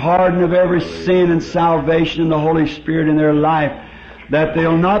them pardon of every sin and salvation in the Holy Spirit in their life, that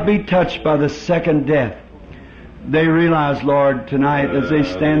they'll not be touched by the second death. They realize, Lord, tonight as they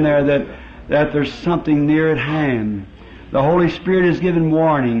stand there that there's something near at hand. The Holy Spirit is given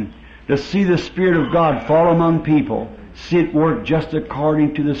warning to see the Spirit of God fall among people, see it work just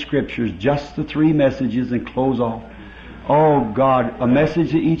according to the Scriptures, just the three messages, and close off. Oh God, a message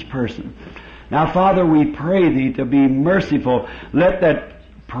to each person. Now, Father, we pray Thee to be merciful. Let that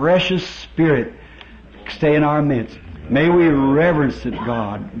precious Spirit stay in our midst. May we reverence it,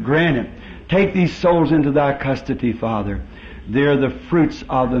 God. Grant it. Take these souls into Thy custody, Father. They're the fruits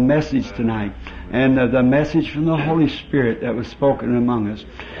of the message tonight, and the message from the Holy Spirit that was spoken among us.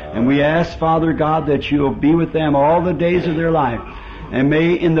 And we ask, Father God, that You'll be with them all the days of their life. And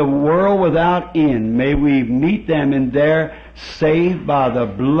may in the world without end, may we meet them in there saved by the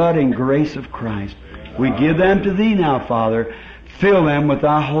blood and grace of Christ. We give them to Thee now, Father. Fill them with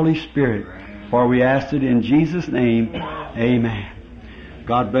Thy Holy Spirit. For we ask it in Jesus' name. Amen.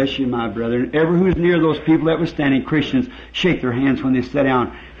 God bless you, my brethren. Ever who's near those people that were standing, Christians, shake their hands when they sit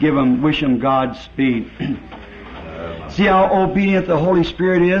down. Wish them Godspeed. See how obedient the Holy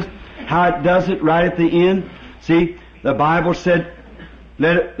Spirit is? How it does it right at the end? See, the Bible said,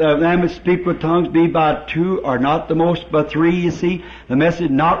 let them that speak with tongues be by two, or not the most, but three, you see. The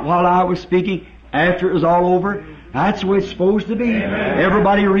message, not while I was speaking, after it was all over. That's the way it's supposed to be. Amen.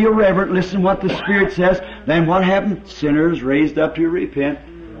 Everybody real reverent, listen what the Spirit says. Then what happened? Sinners raised up to repent.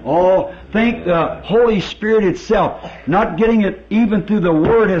 Oh, think the Holy Spirit itself, not getting it even through the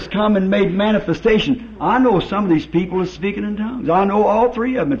Word, has come and made manifestation. I know some of these people are speaking in tongues. I know all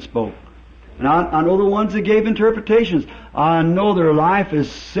three of them that spoke. And I know the ones that gave interpretations. I know their life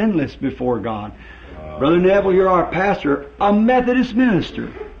is sinless before God. Brother Neville, you're our pastor, a Methodist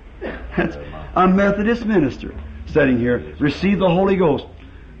minister. That's a Methodist minister sitting here. Receive the Holy Ghost.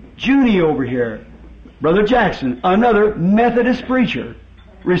 Judy over here, Brother Jackson, another Methodist preacher.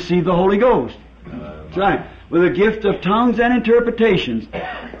 Receive the Holy Ghost. That's right. With a gift of tongues and interpretations.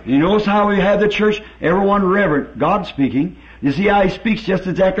 You notice how we have the church, everyone reverent, God speaking. You see how He speaks just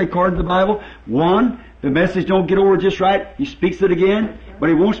exactly according to the Bible? One, the message don't get over just right, He speaks it again, but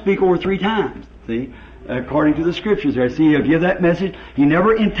He won't speak over 3 times. See? According to the Scriptures there. See, He'll give that message. He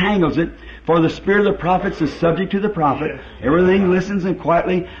never entangles it. For the spirit of the prophets is subject to the prophet. Everything listens and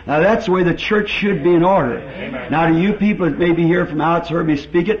quietly. Now that's the way the church should be in order. Amen. Now to you people that may be here from out, heard me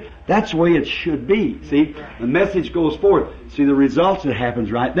speak it, that's the way it should be. See, the message goes forth. See the results that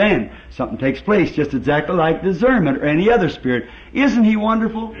happens right then. Something takes place just exactly like discernment or any other spirit. Isn't He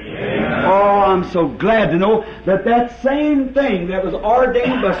wonderful? Amen. Oh, I'm so glad to know that that same thing that was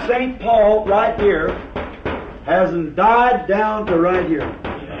ordained by St. Paul right here hasn't died down to right here.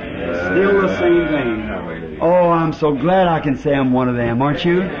 Still the same thing. Oh, I'm so glad I can say I'm one of them, aren't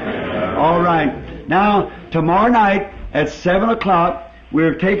you? All right. Now, tomorrow night at 7 o'clock,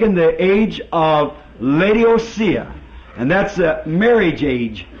 we're taking the age of Laodicea. And that's marriage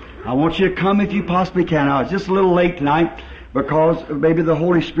age. I want you to come if you possibly can. Now, it's just a little late tonight because maybe the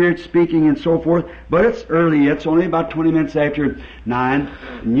Holy Spirit's speaking and so forth, but it's early. It's only about 20 minutes after 9,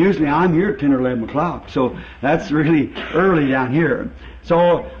 and usually I'm here at 10 or 11 o'clock, so that's really early down here.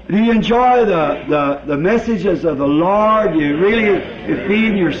 So, do you enjoy the messages of the Lord? You really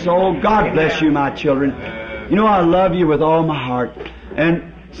feed your soul? God bless you, my children. You know, I love you with all my heart.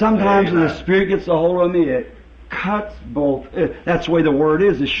 And sometimes when the Spirit gets a hold of me, it cuts both. That's the way the Word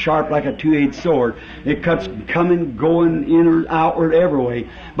is. It's sharp like a two-edged sword. It cuts coming, going, inward, outward, every way.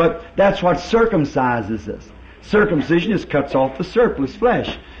 But that's what circumcises us. Circumcision just cuts off the surplus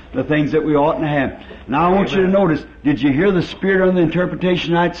flesh, the things that we oughtn't to have. Now I want you to notice, did you hear the Spirit on the interpretation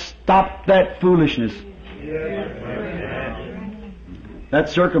tonight? Stop that foolishness. That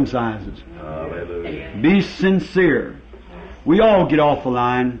circumcises. Be sincere. We all get off the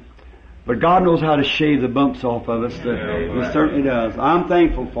line, but God knows how to shave the bumps off of us. He certainly does. I'm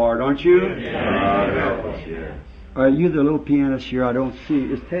thankful for it, aren't you? Are you the little pianist here? I don't see.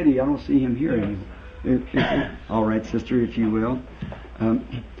 It's Teddy. I don't see him here anymore. All right, sister, if you will.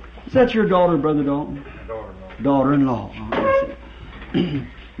 Is that your daughter, Brother Dalton? Daughter-in-law.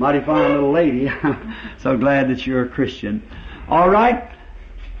 Mighty fine little lady. So glad that you're a Christian. All right.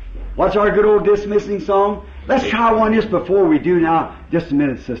 What's our good old dismissing song? Let's try one just before we do now. Just a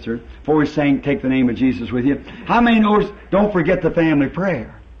minute, sister. Before we sing, take the name of Jesus with you. How many knows, don't forget the family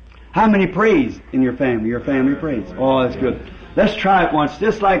prayer? How many prays in your family? Your family prays. Oh, that's good. Let's try it once,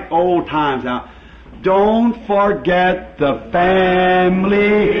 just like old times now. Don't forget the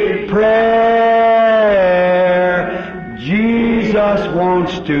family prayer. Jesus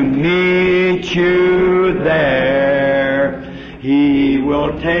wants to meet you there. He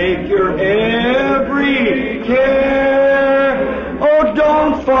will take your every care. Oh,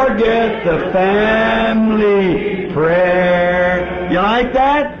 don't forget the family prayer. You like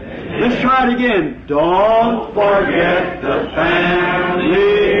that? Let's try it again. Don't forget the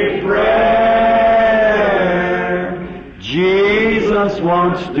family prayer. Jesus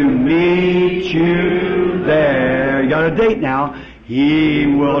wants to meet you there. You got a date now. He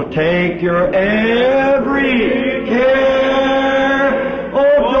will take your every care.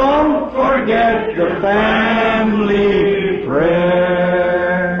 Oh, don't forget the family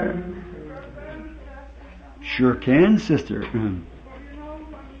prayer. Sure can, sister.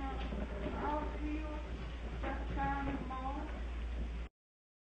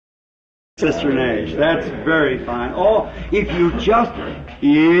 Sister Nash, that's very fine. Oh, if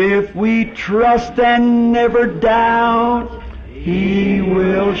we trust and never doubt, He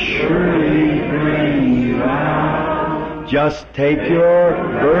will surely bring you out. Just take your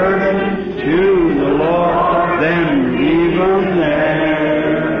burden to the Lord, then leave them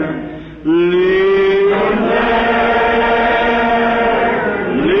there. Leave them there.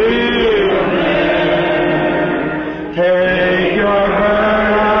 Leave them there. Take your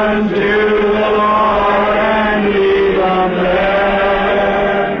burden to the Lord and leave them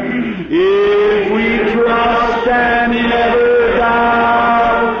there. If we trust and never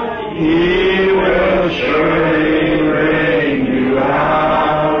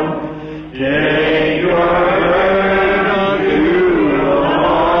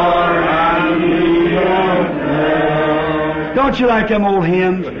don't you like them old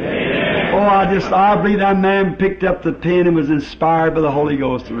hymns? Oh, I believe that man picked up the pen and was inspired by the Holy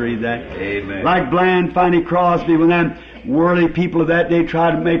Ghost to read that. Amen. Like blind Fanny Crosby, when them worldly people of that day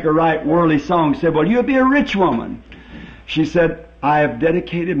tried to make her write worldly songs, said, well, you'll be a rich woman. She said, I have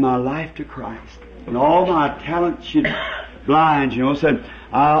dedicated my life to Christ. And all my talent, she blind, said,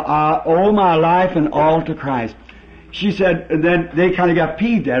 I owe my life and all to Christ. She said, and then they kind of got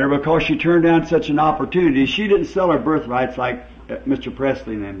peeved at her because she turned down such an opportunity. She didn't sell her birthrights like Mr.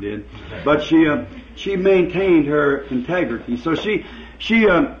 Presley and them did, but she maintained her integrity. So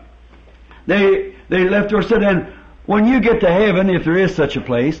they left her. Said, and when you get to heaven, if there is such a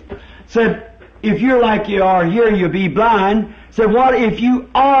place, said, if you're like you are here, you'll be blind. Said, what if you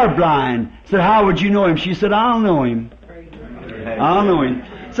are blind? Said, how would you know Him? She said, I don't know Him. I don't know Him.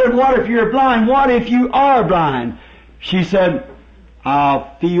 Said, what if you're blind? What if you are blind? She said,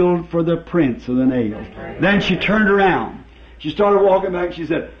 I'll feel for the prints of the nails. Then she turned around. She started walking back. She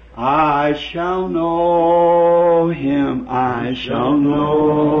said, I shall know Him. I shall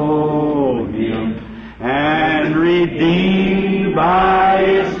know Him. And redeemed by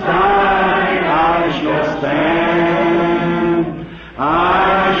His side I shall stand.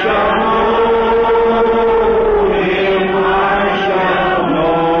 I shall know Him. I shall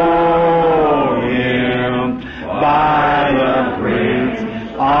know Him by the prints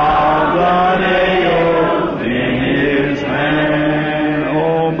of the nails in His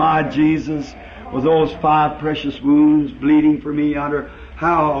Lord Jesus, with those 5 precious wounds bleeding for me yonder,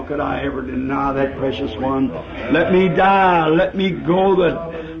 how could I ever deny that precious one? Let me die, let me go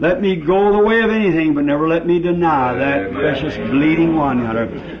the way of anything, but never let me deny that precious bleeding one yonder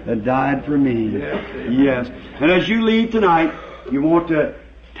that died for me. Yes. And as you leave tonight, you want to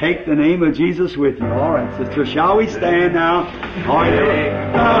take the name of Jesus with you. All right, sister, shall we stand now? All right,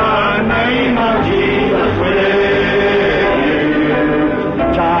 the name of Jesus with you.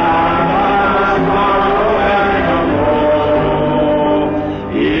 Child of sorrow and woe,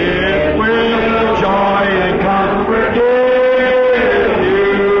 it will joy and comfort give you.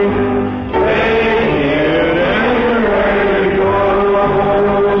 Take it everywhere you go.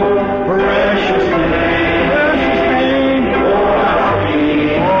 Precious name, precious name. Oh, how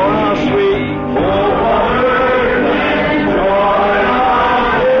sweet, oh, how sweet. Oh, what earth and joy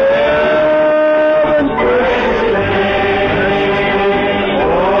of heaven. Precious name.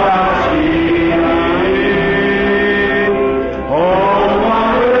 Oh, how sweet. Oh,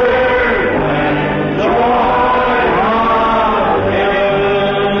 what earth and joy of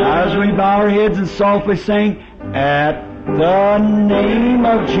heaven. As we bow our heads and softly sing, at the name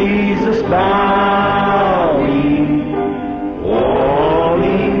of Jesus bowing,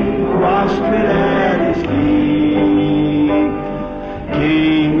 falling prostrate at His feet.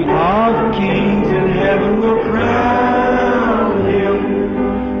 King of kings in heaven will crown Him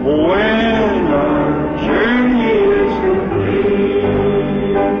when our journey is complete.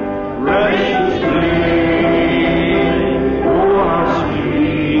 Precious name, oh how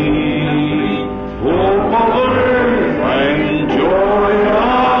sweet, hope of earth and joy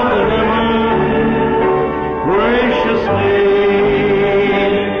of heaven. Precious name,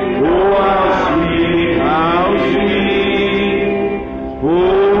 oh how sweet,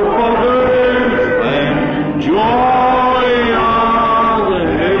 hope of earth and joy of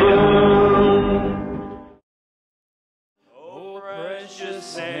heaven. Oh,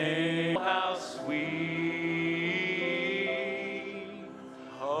 precious name, how sweet,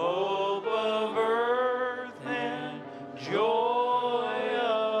 hope of earth and joy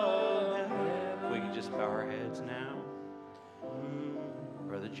of heaven. We can just bow our heads now.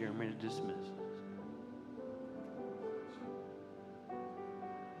 Brother Jeremy to dismiss us.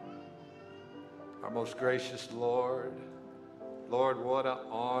 Our most gracious Lord, Lord, what an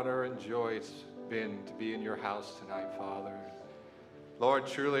honor and joy it's been to be in your house tonight, Father. Lord,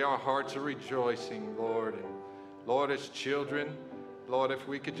 truly our hearts are rejoicing, Lord. And Lord, as children, Lord, if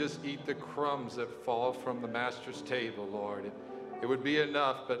we could just eat the crumbs that fall from the Master's table, Lord, it would be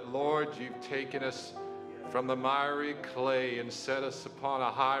enough. But Lord, you've taken us from the miry clay and set us upon a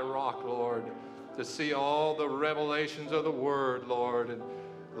high rock, Lord, to see all the revelations of the Word, Lord. And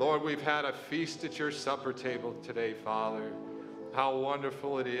Lord, we've had a feast at your supper table today, Father. How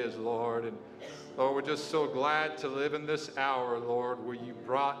wonderful it is, Lord. And Lord, we're just so glad to live in this hour, Lord, where you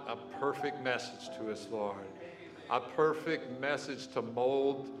brought a perfect message to us, Lord. A perfect message to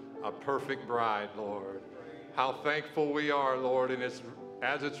mold a perfect bride, Lord. How thankful we are, Lord. And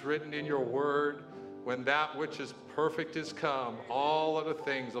as it's written in your word, when that which is perfect is come, all other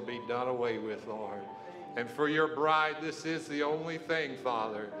things will be done away with, Lord. And for your bride, this is the only thing,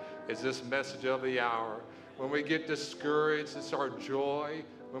 Father, is this message of the hour. When we get discouraged, it's our joy.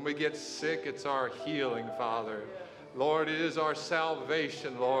 When we get sick, it's our healing, Father. Lord, it is our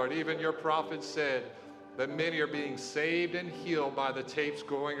salvation, Lord. Even your prophet said that many are being saved and healed by the tapes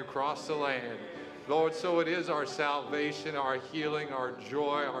going across the land. Lord, so it is our salvation, our healing, our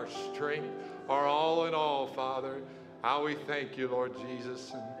joy, our strength, our all in all, Father. How we thank you, Lord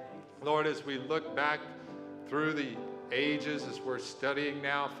Jesus. And Lord, as we look back through the ages, as we're studying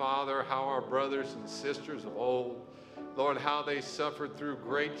now, Father, how our brothers and sisters of old, Lord, how they suffered through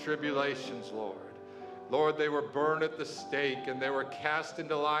great tribulations, Lord. Lord, they were burned at the stake and they were cast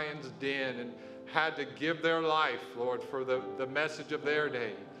into lion's den and had to give their life, Lord, for the message of their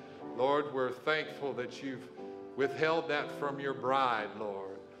day. Lord, we're thankful that you've withheld that from your bride,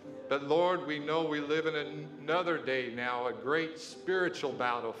 Lord. But Lord, we know we live in another day now, a great spiritual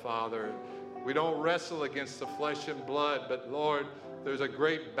battle, Father. We don't wrestle against the flesh and blood, but Lord, there's a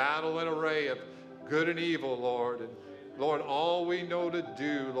great battle and array of good and evil, Lord. And Lord, all we know to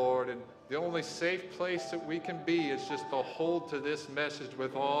do, Lord, and the only safe place that we can be is just to hold to this message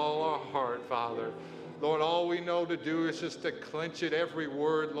with all our heart, Father. Lord, all we know to do is just to clench it, every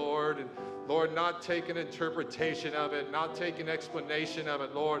word, Lord, and Lord, not take an interpretation of it, not take an explanation of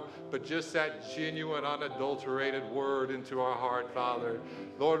it, Lord, but just that genuine, unadulterated word into our heart, Father.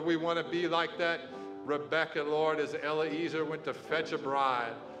 Lord, we want to be like that Rebecca, Lord, as Eliezer went to fetch a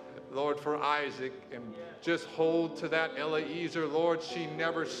bride. Lord, for Isaac, and just hold to that Eliezer, Lord. She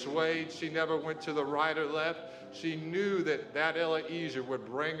never swayed. She never went to the right or left. She knew that that Eliezer would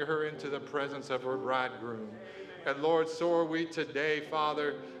bring her into the presence of her bridegroom. And Lord, so are we today,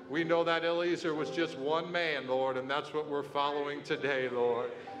 Father. We know that Eliezer was just one man, Lord, and that's what we're following today, Lord.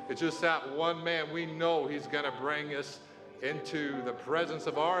 It's just that one man. We know he's going to bring us into the presence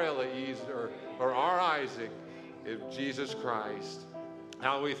of our Eliezer or our Isaac, Jesus Christ.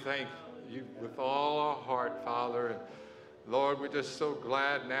 How we thank you with all our heart, Father. And Lord, we're just so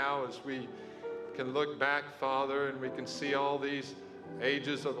glad now as we can look back, Father, and we can see all these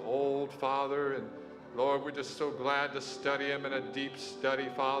ages of old, Father. And Lord, we're just so glad to study them in a deep study,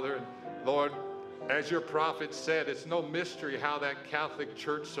 Father. And Lord, as your prophet said, it's no mystery how that Catholic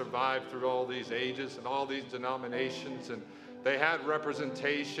Church survived through all these ages and all these denominations. And they had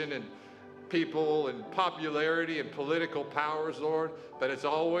representation and people and popularity and political powers, Lord, but it's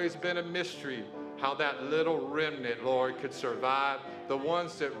always been a mystery how that little remnant, Lord, could survive, the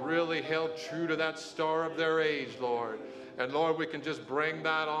ones that really held true to that star of their age, Lord. And Lord, we can just bring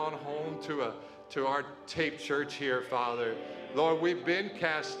that on home to our tape church here, Father. Lord, we've been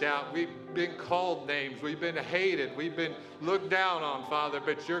cast out. We've been called names. We've been hated. We've been looked down on, Father.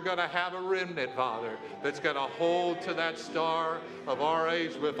 But you're going to have a remnant, Father, that's going to hold to that star of our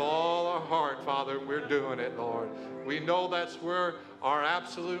age with all our heart, Father. We're doing it, Lord. We know that's where our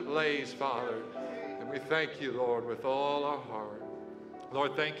absolute lays, Father. And we thank you, Lord, with all our heart.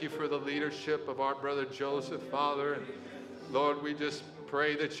 Lord, thank you for the leadership of our brother Joseph, Father. And Lord, we just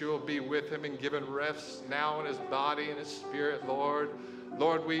pray that you will be with him and give him rest now in his body and his spirit, Lord.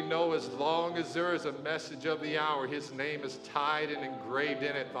 Lord, we know as long as there is a message of the hour, his name is tied and engraved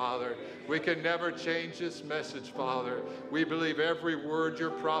in it, Father. We can never change this message, Father. We believe every word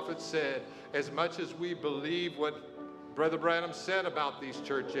your prophet said, as much as we believe what Brother Branham said about these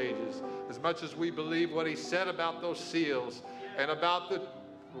church ages, as much as we believe what he said about those seals and about the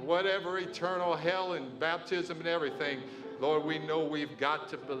whatever eternal hell and baptism and everything. Lord, we know we've got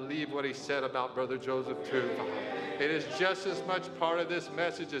to believe what he said about Brother Joseph too, Father. It is just as much part of this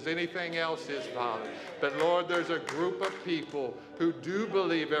message as anything else is, Father. But Lord, there's a group of people who do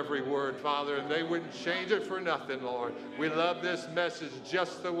believe every word, Father, and they wouldn't change it for nothing, Lord. We love this message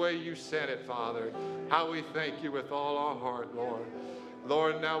just the way you sent it, Father. How we thank you with all our heart, Lord.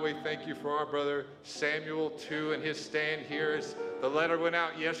 Lord, now we thank you for our brother Samuel, too, and his stand here. As the letter went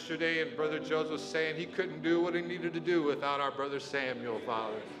out yesterday, and Brother Joseph saying he couldn't do what he needed to do without our brother Samuel,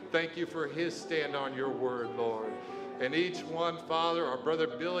 Father. Thank you for his stand on your word, Lord. And each one, Father, our brother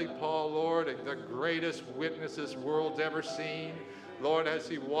Billy Paul, Lord, the greatest witness this world's ever seen. Lord, as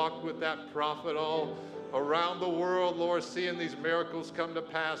he walked with that prophet all around the world, Lord, seeing these miracles come to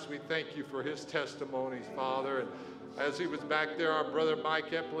pass, we thank you for his testimonies, Father. And as he was back there, our brother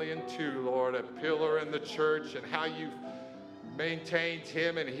Mike Eplian too, Lord, a pillar in the church, and how you've maintained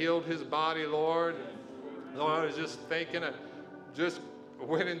him and healed his body, Lord. Lord, I was just thinking, just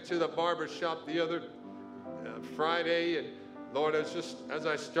went into the barber shop the other Friday, and Lord, as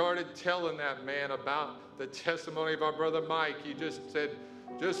I started telling that man about the testimony of our brother Mike, he just said,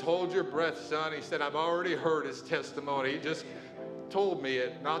 just hold your breath, son. He said, I've already heard his testimony. He just told me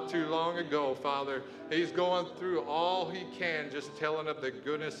it not too long ago, Father. He's going through all he can, just telling of the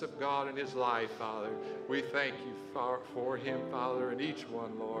goodness of God in his life, Father. We thank you for him, Father, and each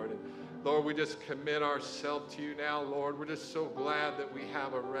one, Lord. And Lord, we just commit ourselves to you now, Lord. We're just so glad that we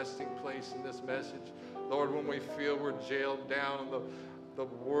have a resting place in this message. Lord, when we feel we're jailed down on the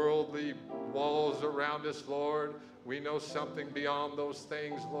worldly walls around us, Lord, we know something beyond those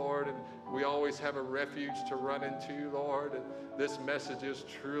things, Lord, and we always have a refuge to run into, Lord. And this message is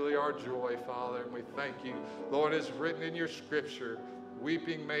truly our joy, Father, and we thank you. Lord, as written in your scripture,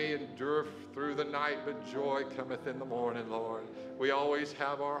 weeping may endure through the night, but joy cometh in the morning, Lord. We always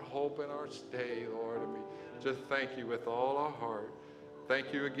have our hope and our stay, Lord, and we just thank you with all our heart.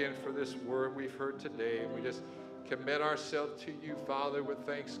 Thank you again for this word we've heard today, and we just commit ourselves to you, Father, with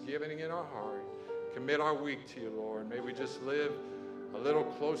thanksgiving in our heart. Commit our week to you, Lord. May we just live a little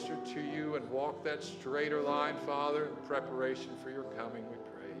closer to you and walk that straighter line, Father, in preparation for your coming, we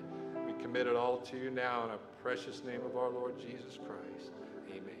pray. We commit it all to you now in a precious name of our Lord Jesus Christ.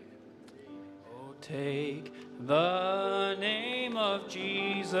 Amen. Oh, take the name of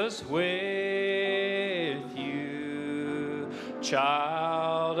Jesus with you,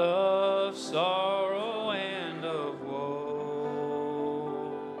 child of sorrow and of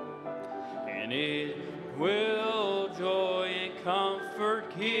woe, and it will joy and comfort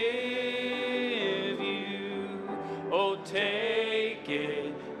give you. Oh, take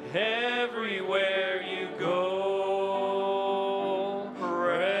it everywhere you go.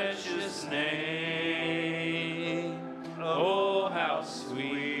 Pray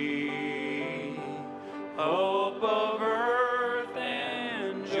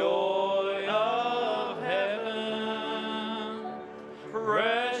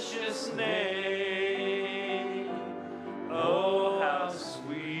precious name. Oh, how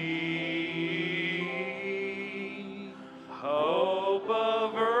sweet, hope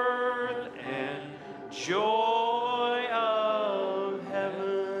of earth and joy of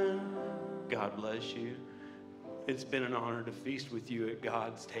heaven. God bless you. It's been an honor to feast with you at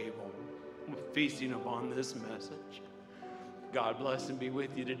God's table, feasting upon this message. God bless and be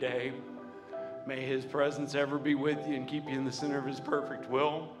with you today. May His presence ever be with you and keep you in the center of His perfect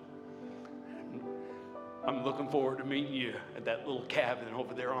will. I'm looking forward to meeting you at that little cabin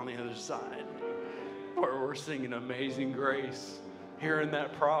over there on the other side, where we're singing Amazing Grace, hearing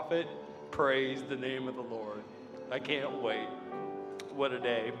that prophet praise the name of the Lord. I can't wait. What a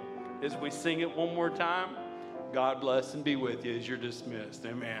day. As we sing it one more time, God bless and be with you as you're dismissed.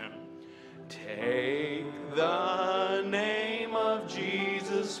 Amen. Take the name of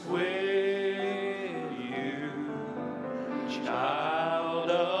Jesus with you, child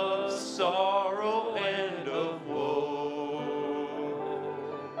of sorrow and of woe.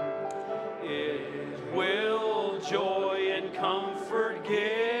 It will joy and comfort give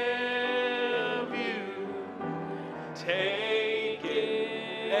you. Take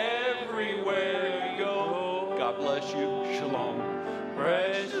it everywhere you go. God bless you. Shalom.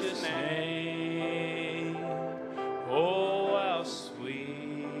 Precious name. Oh, how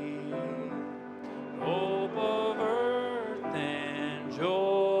sweet. Hope of earth and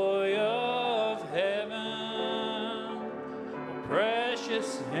joy of heaven. Oh,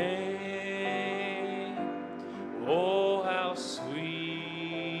 precious name. Oh, how sweet.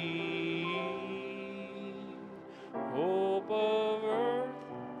 Hope of earth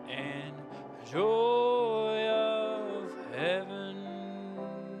and joy of heaven.